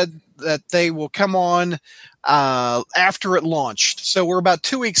said that they will come on after it launched. So we're about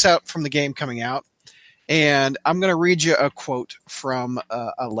 2 weeks out from the game coming out. And I'm going to read you a quote from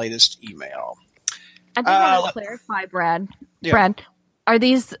a latest email. I do want to clarify, Brad. Yeah. Brad, are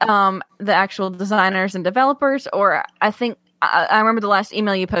these the actual designers and developers? Or I think I remember the last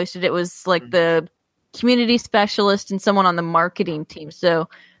email you posted, it was like the community specialist and someone on the marketing team. So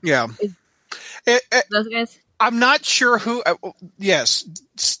yeah. Those guys? I'm not sure who. Yes,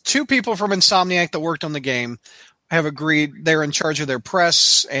 2 people from Insomniac that worked on the game have agreed. They're in charge of their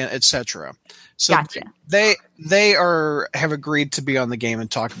press and etc. So gotcha. They have agreed to be on the game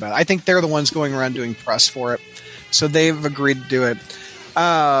and talk about it. I think they're the ones going around doing press for it. So they've agreed to do it.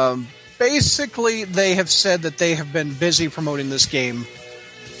 Basically, they have said that they have been busy promoting this game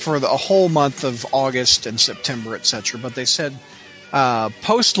for a whole month of August and September, etc. But they said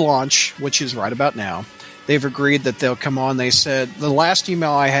post-launch, which is right about now, they've agreed that they'll come on. They said, the last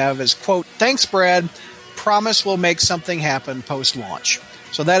email I have is, quote, "Thanks, Brad. Promise we'll make something happen post-launch."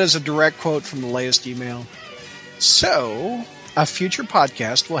 So that is a direct quote from the latest email. So a future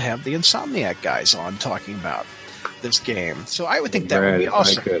podcast will have the Insomniac guys on talking about this game. So I would think that would be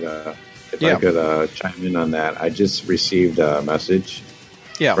awesome. If I could chime in on that, I just received a message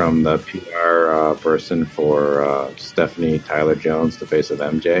from the PR person for Stephanie Tyler Jones, the face of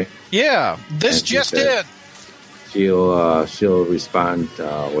MJ. Yeah, this just in. She'll respond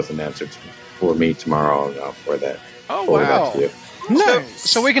with an answer for me tomorrow for that. Oh, wow. Nice.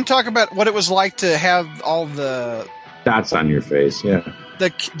 So we can talk about what it was like to have all the dots on your face. Yeah,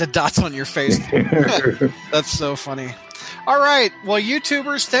 the dots on your face. That's so funny. All right. Well,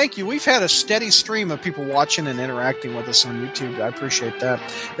 YouTubers, thank you. We've had a steady stream of people watching and interacting with us on YouTube. I appreciate that.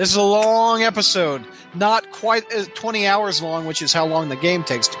 This is a long episode. Not quite 20 hours long, which is how long the game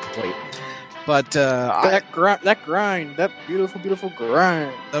takes to complete. But that grind, that beautiful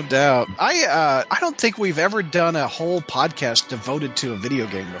grind. No doubt. I don't think we've ever done a whole podcast devoted to a video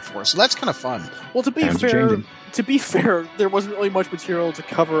game before, so that's kind of fun. Well, to be fair, there wasn't really much material to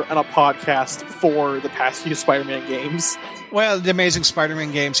cover on a podcast for the past few Spider-Man games. Well, the Amazing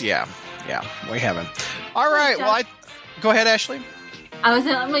Spider-Man games, yeah, we haven't. All right, well, go ahead, Ashley. I was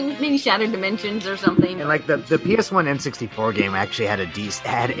maybe Shattered Dimensions or something. And like the PS1 N64 game actually had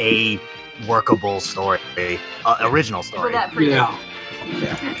a workable story, original story. Yeah.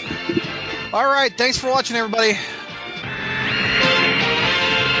 All right, thanks for watching, everybody.